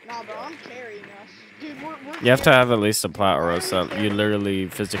 seconds. Nah, bro, I'm carrying us. Dude, we're You have to have at least a plat, or else you literally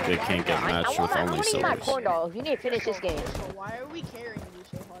physically can't get matched with I only want to eat my silvers. corn dogs. You need to finish this game. So why are we carrying you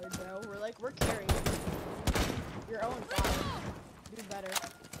so hard, bro? We're carrying you. You're 0-5. Do better.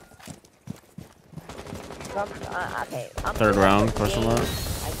 Okay. I'm Third good at round, this question game. mark. I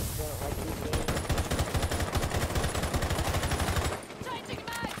just don't like these games.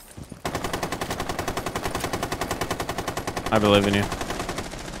 I believe in you.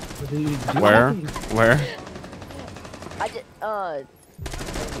 Where? Where? I just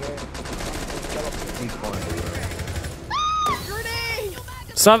Grenade!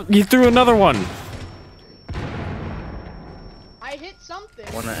 Stop! You threw another one. I hit something.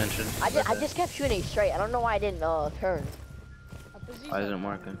 One at entrance. I just kept shooting straight. I don't know why I didn't turn. Why isn't it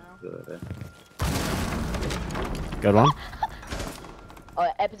working? Good. Good one. Oh,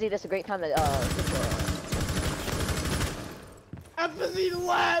 Epizy, that's a great time to Epizy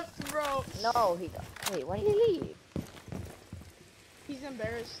left, bro. No, wait, why did he leave? He's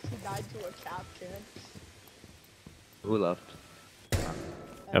embarrassed. He died to a captain. Who left?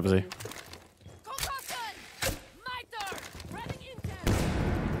 Epizy.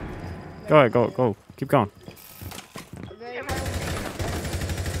 Go ahead, go. Keep going.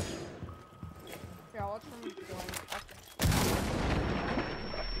 Yeah, watch him going.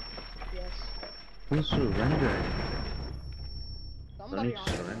 Yes. Who's surrendering? Somebody Don't on need to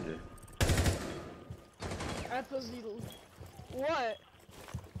surrender. Epizy. What?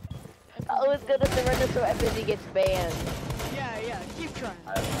 I was gonna surrender so Epizy gets banned. Yeah, keep trying.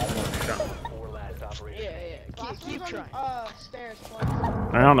 Four last operator. Yeah. Keep trying. Stairs.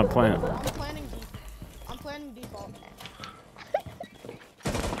 Right on the plant. I'm planning default.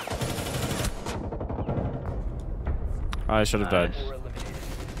 I should have died.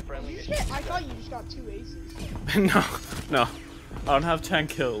 I thought you just got 2 aces. No. I don't have 10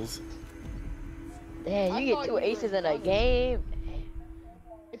 kills. Damn, you get 2 aces in a game.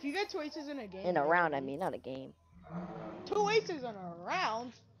 If you get 2 aces in a game. In a round, I mean, not a game. 2 aces in a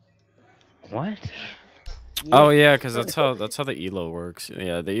round? What? Oh yeah, because that's how the elo works.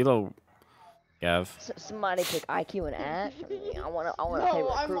 Yeah, the elo. Gav. Somebody pick IQ and Ash. I wanna play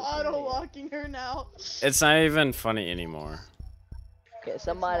No, I'm recruit. auto-locking her now. It's not even funny anymore. Okay,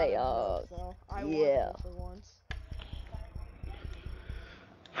 somebody, yeah. For once.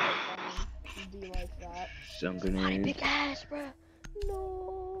 Be like that. Some grenades. Big ass, bro.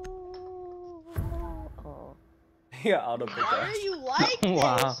 No. Oh. Yeah, auto pick Why are you like this,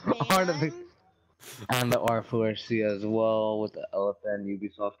 Wow. man? And the R4C as well with the elephant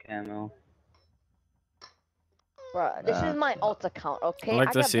Ubisoft camo. Bro, this is my alt account, okay? I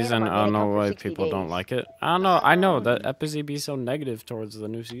like this season. I don't know why people don't like it. I don't know. I know that VIBEZ be so negative towards the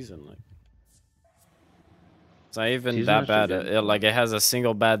new season. Like, it's not even that bad. It has a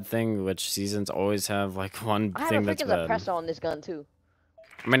single bad thing, which seasons always have like one thing that's bad. I have a suppressor on this gun too.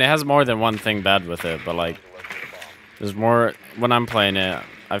 I mean, it has more than one thing bad with it, but like, there's more. When I'm playing it,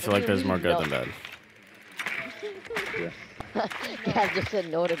 I feel like there's more good than bad. Yeah, just said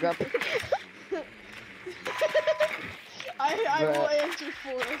no to Grumpy. I will answer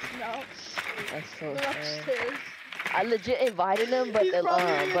for us now. That's so They're upstairs. I legit invited him, but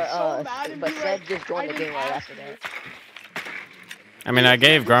Seb just joined the game right after that. I mean, I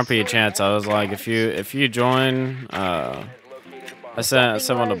gave Grumpy a chance. I was like, if you join, I sent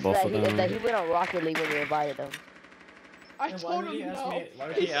someone to both of them. That he went on Rocket League when you invited him. I told him no. Why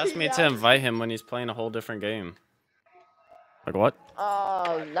would he ask me to invite him when he's playing a whole different game? Like what?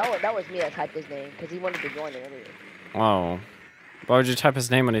 Oh, that was me that typed his name because he wanted to join it earlier. Oh. Why would you type his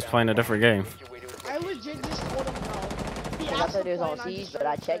name when he's playing a different game? I legit just told him no. I thought he was on Siege, but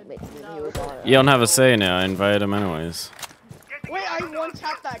I checked it and he was on it. You don't have a say now. I invited him anyways. Wait, I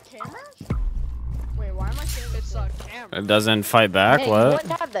one-tapped that camera? Wait, why am I saying it's a camera? It doesn't fight back. Hey, what? You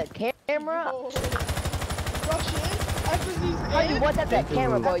one-tap the camera? How you one-tap that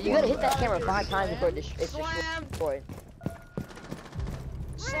camera, bro? You gotta hit that camera 5 times before it's destroyed.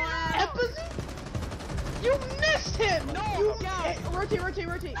 You missed him! No!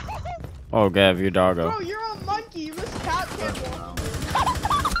 Rotate. Oh, Gav, you doggo. Bro, you're a monkey. You missed cap camera.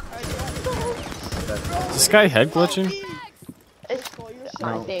 Is this guy head glitching?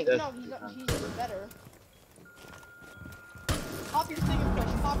 I think. No, he's better. Pop your thing and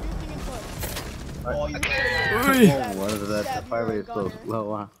push. Oh, you what is that? The fire rate is so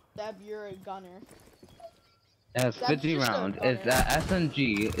slow. Deb, you're a gunner. It's 50 round. It's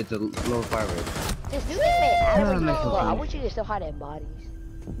SMG. It's a low fire rate. This dude made average. I wish you could still hide in bodies.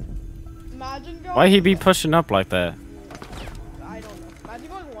 Imagine going. Why he be pushing up like that? I don't know. Imagine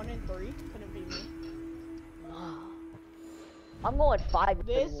going 1 and 3. Couldn't be me. I'm going 5 and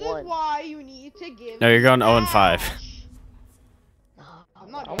 1. This is why you need to give. No, you're going 0 and 5.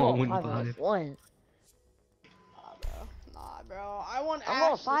 I'm not going 5 and 1. Nah, bro. I want Ash. I'm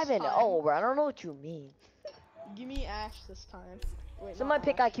going 5 and 0, bro. I don't know what you mean. Give me Ash this time. Wait, somebody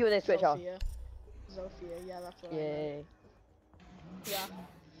pick IQ and then switch off. Zofia, yeah, that's what Yay. Yeah.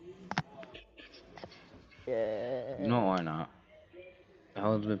 Yeah. No, why not? I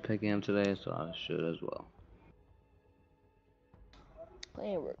was been picking him today, so I should as well.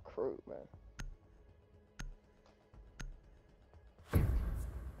 Playing recruit, bro.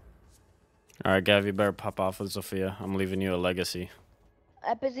 Alright, Gav, you better pop off with Zofia. I'm leaving you a legacy.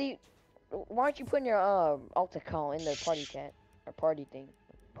 VIBEZ, why aren't you putting your alt account in the party chat or party thing?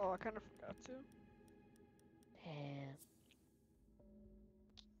 Oh, I kind of forgot to. Damn.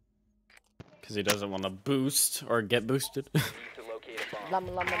 Because he doesn't want to boost or get boosted. It's like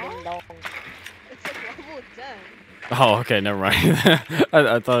level 10. Oh, okay, never mind.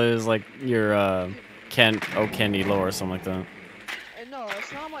 I thought it was like your Candy Low or something like that. No,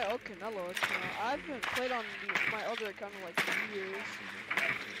 it's not my old Canelo account. I haven't played on my other account in like years.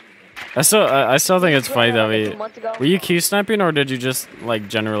 I still think it's funny that were you Q sniping or did you just like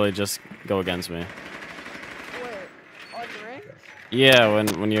generally just go against me? Wait, Unranked? Yeah, when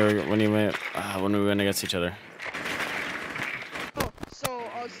we went against each other. Oh, so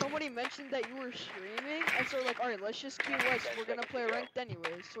somebody mentioned that you were streaming, and so like, alright, let's just queue West. We're gonna play ranked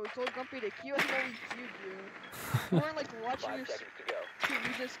anyways. So we told Grumpy to queue, and then we queued you. We weren't like watching your stream.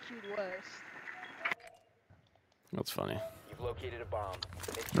 We just queued West. That's funny. You've located a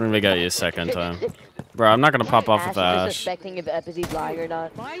bomb. We got you a second time. Bro, I'm not gonna pop off with Ash is Ash. suspecting if FZ's lying or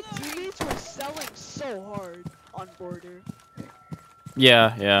not. My teammates were selling so hard on border.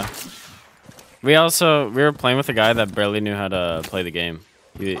 Yeah, yeah. We were playing with a guy that barely knew how to play the game.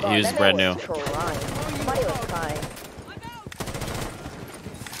 He was brand new. Somebody was crying.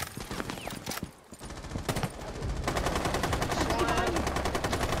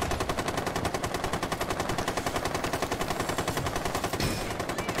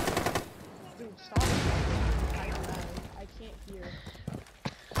 Dude, stop. I can't hear.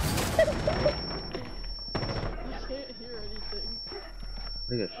 I can't hear anything.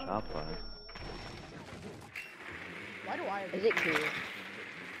 They get shot by. Why do I have Is it clear?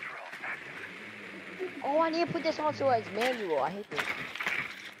 Oh, I need to put this on so it's manual. I hate this.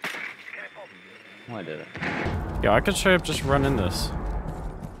 Oh, I did it. Yo, I could straight up just run in this.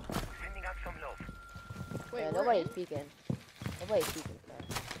 Wait, Yeah, nobody's peeking. Nobody's peeking.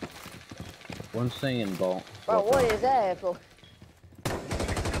 One thing in ball. Bro, what is that? Bro?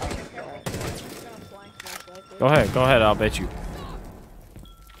 Go ahead, I'll bet you.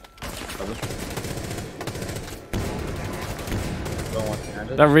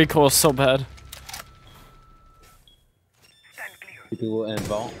 That recoil is so bad. People in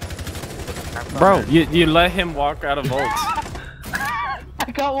vault. Bro, you let him walk out of vaults.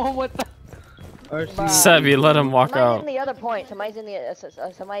 I got one with the. Seb, you let him walk Somebody's out. in the other point. Somebody's in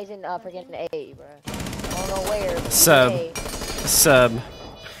the. Somebody's in freaking A, bro. I don't know where. Seb.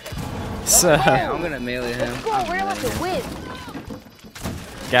 Hey, I'm gonna melee him. Let's go. We're about to win.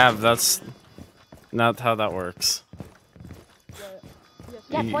 Gav, that's not how that works.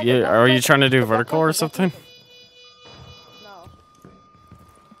 Yeah, Are you trying to do vertical or something? No.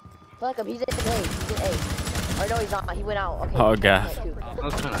 Fuck him. He's in A. He's in A. Or no, he's not. He went out. Okay. Oh, God. I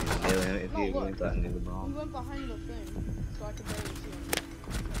was trying to melee him if you went that into the He bomb. went behind the thing, so I could barely see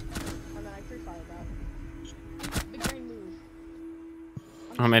him. And then I free-fired that. Big brain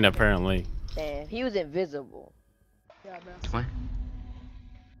move. I mean, apparently. Damn, he was invisible. Yeah, man. What?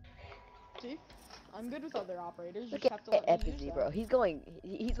 See? I'm good with other operators. Look Just have to at let me use FZ, that. bro. He's going.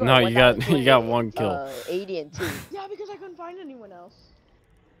 He's going. No, you got 1,200, one kill. 80 and 2. Yeah, because I couldn't find anyone else.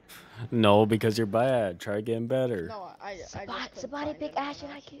 No, because you're bad. Try getting better. No, I just couldn't Somebody find pick anyone Ash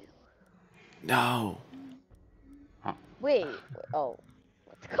and else. IQ. No. Wait. Oh.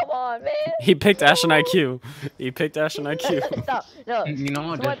 Come on, man. He picked Ash and IQ. He picked Ash and IQ. Stop. No. You know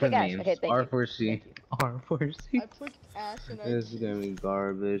what Someone different pick Ash. memes? Okay, thank you. R4C. R4C. I clicked Ash and This is gonna be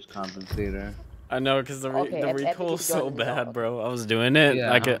garbage compensator. I know, because the Okay, recoil is FZ so going to bad, the bro. I was doing it.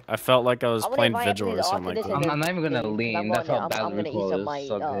 Yeah. I felt like I was I'm gonna playing invite Vigil or FZ something like onto this that. and I'm not even gonna then lean. I'm That's going how to- bad I'm the gonna eat recoil some is. my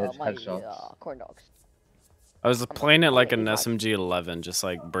Suck it. my Headshots. corn dogs. I was playing it like an gonna eat SMG-11, just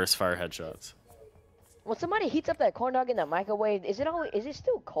like burst fire headshots. When somebody heats up that corn dog in the microwave, is it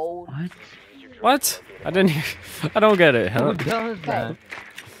still cold? What? I didn't hear. I don't get it. Who does that?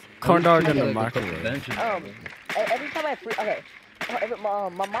 Corn dog in the Like, microwave. Every time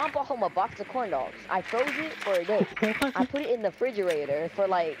my mom brought home a box of corn dogs. I froze it for a day. I put it in the refrigerator for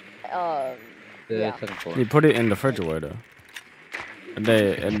like, yeah. You put it in the refrigerator. And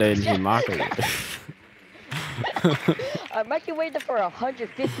then he microwaved. I microwaved it for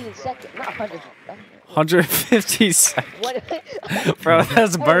 115 seconds. Not 100. 150 seconds. What? Bro,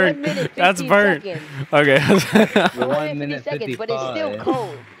 that's For 1 burnt. minute, That's 15 burnt. seconds. Okay. 1 minute seconds, but it's still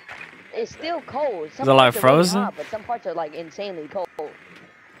cold. It's still cold. Some Is it like parts are really frozen? hot, but some parts are like insanely cold.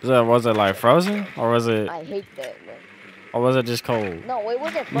 Was it like frozen? Or was it I hate that, man. or was it just cold? No, it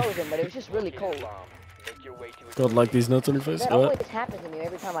wasn't frozen, but it was just really cold. Cold like these nuts on your face? That What? always happens to me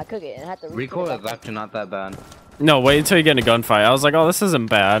every time I cook it, and I have to Recoil is actually not that bad. No, wait until you get in a gunfight. I was like, oh, this isn't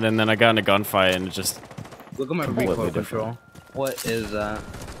bad, and then I got in a gunfight and it just Look at my completely recoil different. control. What is that?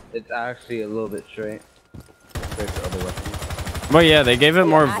 It's actually a little bit straight. Straight to other weapons. Well, yeah, they gave it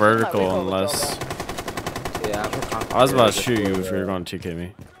more I vertical recoil and less. Yeah, I was about to shoot you if you were going to 2K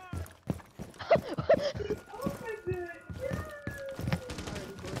me.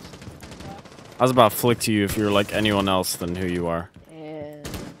 I was about to flick to you if you were like anyone else than who you are. And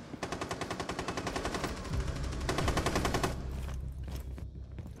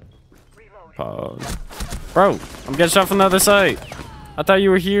Pause. Bro, I'm getting shot from the other side. I thought you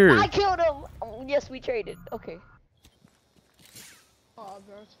were here. I killed him. Oh, yes, we traded. Okay. Oh,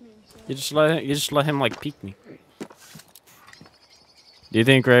 bro, it's me insane. You just let him like peek me. Do you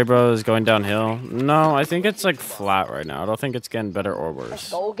think Ray Bro is going downhill? No, I think it's like flat right now. I don't think it's getting better or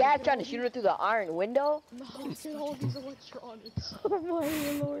worse. Old guy trying to shoot her through the iron window. No, get all these electronics. Oh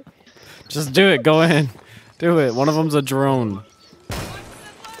my lord. Just do it. Go in. Do it. One of them's a drone.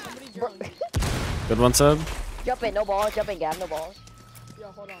 Somebody drone. Good one, Seb. Jump in, no balls. Jump in, Gav, no balls.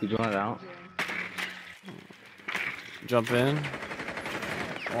 Yeah, hold on. You doing it out? Jump in.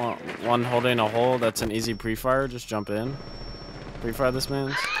 One holding a hole. That's an easy pre-fire. Just jump in. Pre-fire this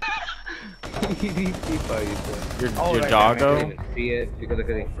man. Your doggo.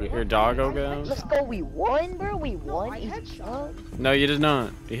 Your doggo goes. Let's go. We won, bro. We won. Easy shot. No, you did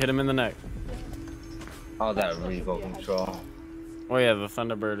not. You hit him in the neck. Oh, that recoil control. Oh yeah, the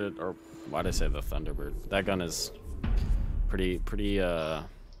Thunderbird, or why did I say the Thunderbird? That gun is pretty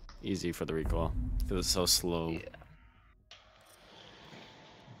easy for the recoil because it's so slow. Yeah.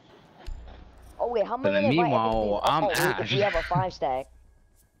 Oh wait, how many? But meanwhile, I'm we have a 5 stack.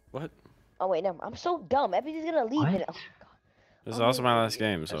 What? Oh wait, no, I'm so dumb. Everybody's gonna leave me. Oh, This is also my last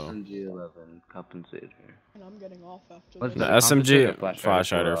game, so. SMG 11 compensator. And I'm getting off after What's this. The SMG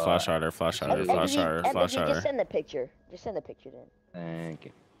flash hider. Just send the picture. Just send the picture then. Thank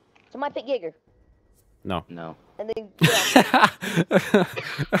you. So my pick Jaeger. No. No. And then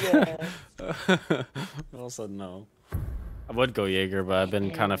All said no. I would go Jaeger, but I've been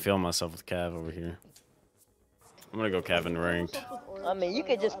kind of feeling myself with Cav over here. I'm gonna go Cav and ranked. I mean, you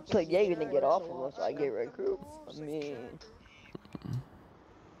could just put Jaeger and get off of us so I get recruit. I mean,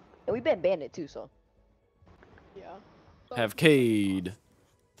 and we've been bandit too, so. Yeah. Have Cade.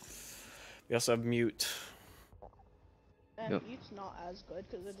 We also have Mute. And Mute's not as good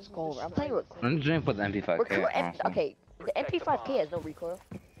because it just Go over. I'm playing with. I'm just doing for the MP5K. Okay, the MP5K has no recoil.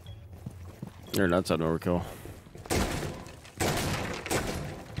 You're nuts on overkill.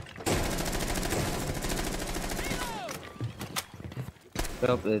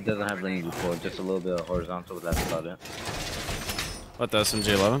 Nope, it doesn't have any recoil, just a little bit of horizontal, but that's about it. What, the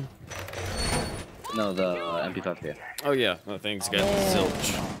SMG-11? No, the MP5K. Oh yeah, that thing's got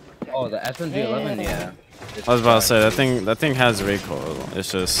zilch. Oh, the SMG-11, yeah. I was about to say that thing has recoil.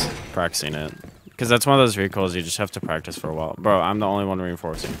 It's just practicing it, because that's one of those recoils you just have to practice for a while. Bro, I'm the only one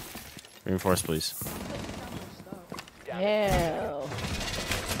reinforcing. Reinforce, please. Hell.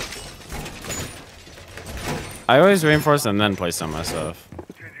 I always reinforce and then place on my stuff.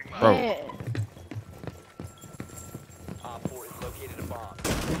 Bro. Yeah. Op 4 has located a bomb.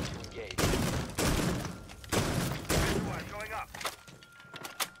 Engage. Going up.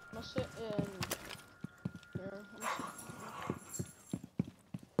 I'm gonna sit in here.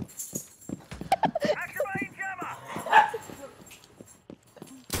 Activating jammer.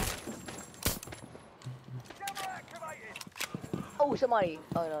 Jammer activated. Oh, somebody.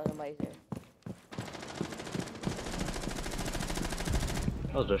 Oh no, somebody's there.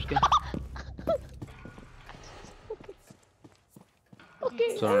 Oh, Zersky.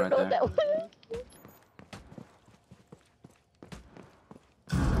 Okay, Someone right there. that was.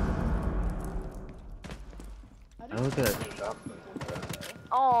 I look at it.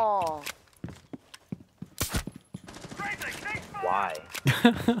 Oh. Why?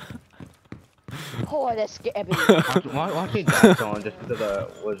 Oh, that's scary. Why can't die someone just because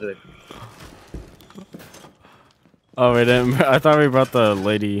was it? Oh, we didn't. I thought we brought the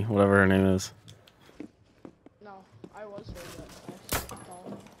lady, whatever her name is. No, I was there, but I stopped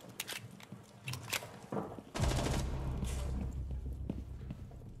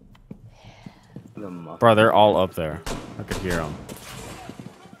calling. Bro, they're all up there. I could hear them.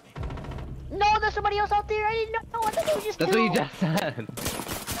 No, there's somebody else out there. I didn't know. I thought they were just That's two. what you just said.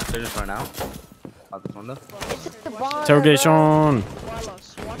 They're just run out. Out this window. It's just the bomb. Interrogation.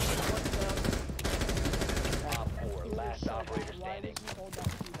 Op 4, last operator standing.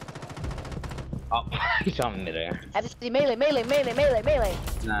 Oh, he shot me there. Melee.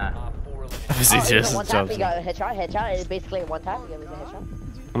 Nah. Op 4 Is eliminated. he just one tap, jumps you in? got a headshot. It's basically one tap, you got a headshot.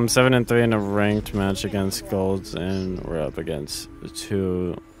 I'm 7-3 in a ranked match against golds, and we're up against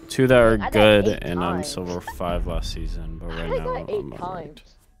two that are I died good, 8 and I'm times. silver 5 last season. But right I now died 8 I'm times.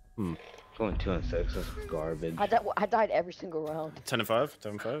 unranked. Going 2 and 6. That's garbage. I died every single round. 10-5,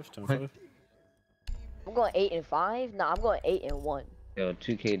 10-5, 10-5. I'm going 8 and 5. No, I'm going 8 and 1. Yo,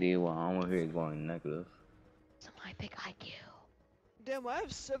 2KD. Well, I'm over here going negative. Somebody pick IQ. Damn, I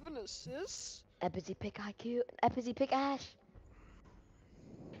have 7 assists. Epizzy pick IQ. Epizzy pick Ash.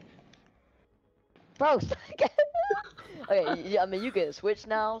 Bro, okay, yeah, I mean you can switch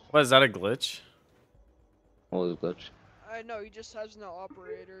now. What, is that a glitch? What was the glitch? I know, he just has no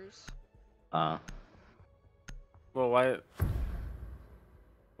operators. Well, why?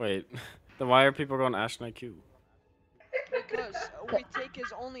 Wait, then why are people going Ash and IQ? Because we take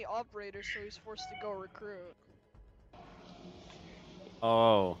his only operator, so he's forced to go recruit.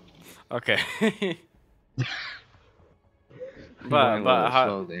 Oh, okay. But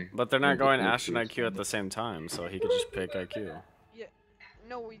they're not going Ash and IQ at the same time, so he could just pick IQ. Yeah,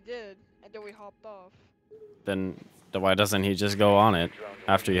 no, we did, and then we hopped off. Then why doesn't he just go on it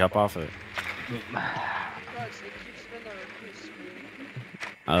after you hop off it? Because it keeps me in the recruit screen.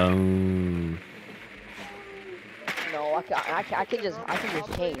 No, I can just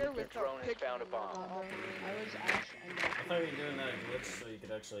change. Your drone has found a bomb. I thought you were doing that glitch so you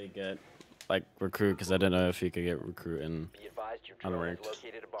could actually get like recruit, because I didn't know if you could get recruit in Be advised your drone has Unranked.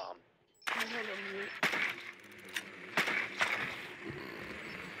 located a bomb.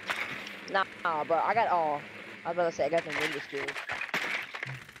 Nah, bro, I got all. I was about to say I got some ninja skills.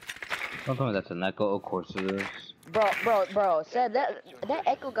 Don't tell me that's an echo. Of course it is. Bro, said that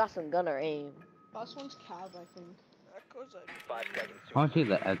Echo got some gunner aim. Last one's Cab, I think. Echo's like 5 seconds I want to see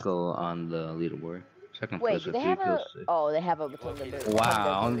the echo on the leaderboard. Second Wait, place do with they 3 have a? kills. Oh, they have a between the.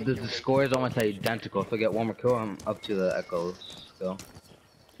 Wow, the score is almost identical. If I get one more kill, I'm up to the echo skill.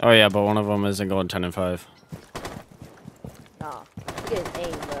 Oh yeah, but one of them isn't going 10 and 5. Nah, look at his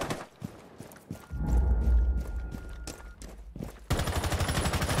aim, bro.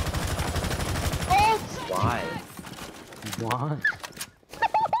 Why? Why?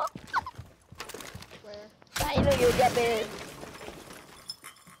 I know you get big.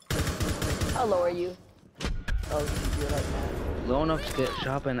 I'll lower you. Oh, you do like that. Low enough to get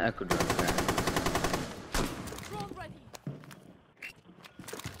shot by an echo drone.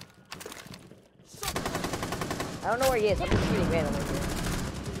 I don't know where he is. I'm just shooting randomly here.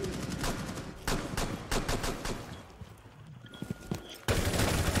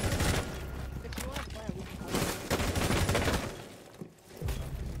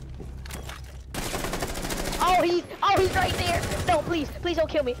 Oh, he's right there. No, please don't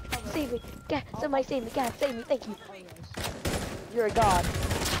kill me. Save me. God, somebody save me. God, save me. Thank you. You're a god.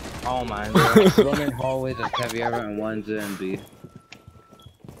 Oh my god. Roman hallways of Caviera and one's in B.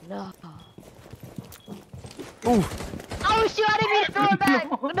 No. Ooh. Oh shoot, I didn't mean to throw it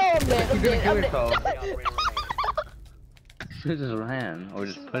back. No, I'm dead. She just ran, or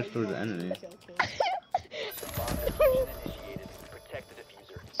just pushed through the enemy. Protect the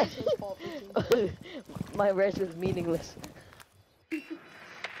diffuser. My rest was meaningless.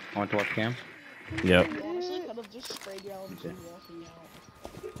 Want to watch cam? Yep. Honestly, could have just sprayed you out and seen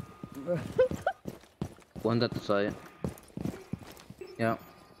you out. One's at the site. Yeah.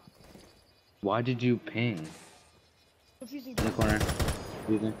 Why did you ping? Confusing. In the corner.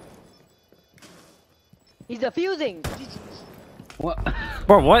 Confusing. He's defusing. What?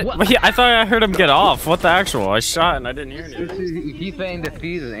 Bro, what? Wait, I thought I heard him get off. What the actual? I shot and I didn't hear anything. He's saying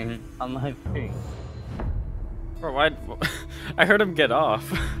defusing on live ping. Bro, why? I heard him get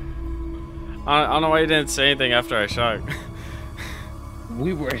off. I don't know why you didn't say anything after I shot.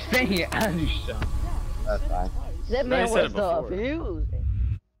 We were saying it and you shot. That's fine. That man was defusing.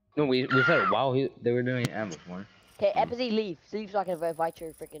 No, we said it while they were doing it before. Okay, Epizzy, leave. Leave so I can invite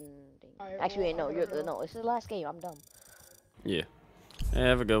your freaking thing. Actually, wait, no, no, this is the last game. I'm dumb. Yeah. Hey,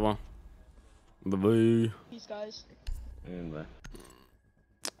 have a good one. Bye bye. Peace, guys. Bye.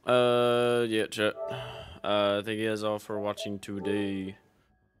 Yeah, chat. Thank you guys all for watching today.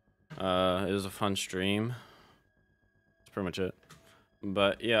 It was a fun stream. That's pretty much it.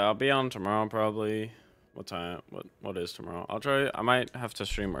 But yeah, I'll be on tomorrow probably. What time? What is tomorrow? I'll try. I might have to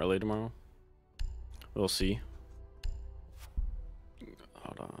stream early tomorrow. We'll see.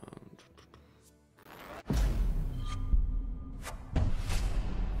 Hold on.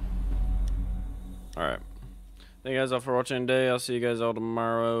 Alright. Thank you guys all for watching today. I'll see you guys all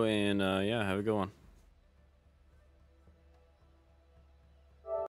tomorrow. And yeah, have a good one.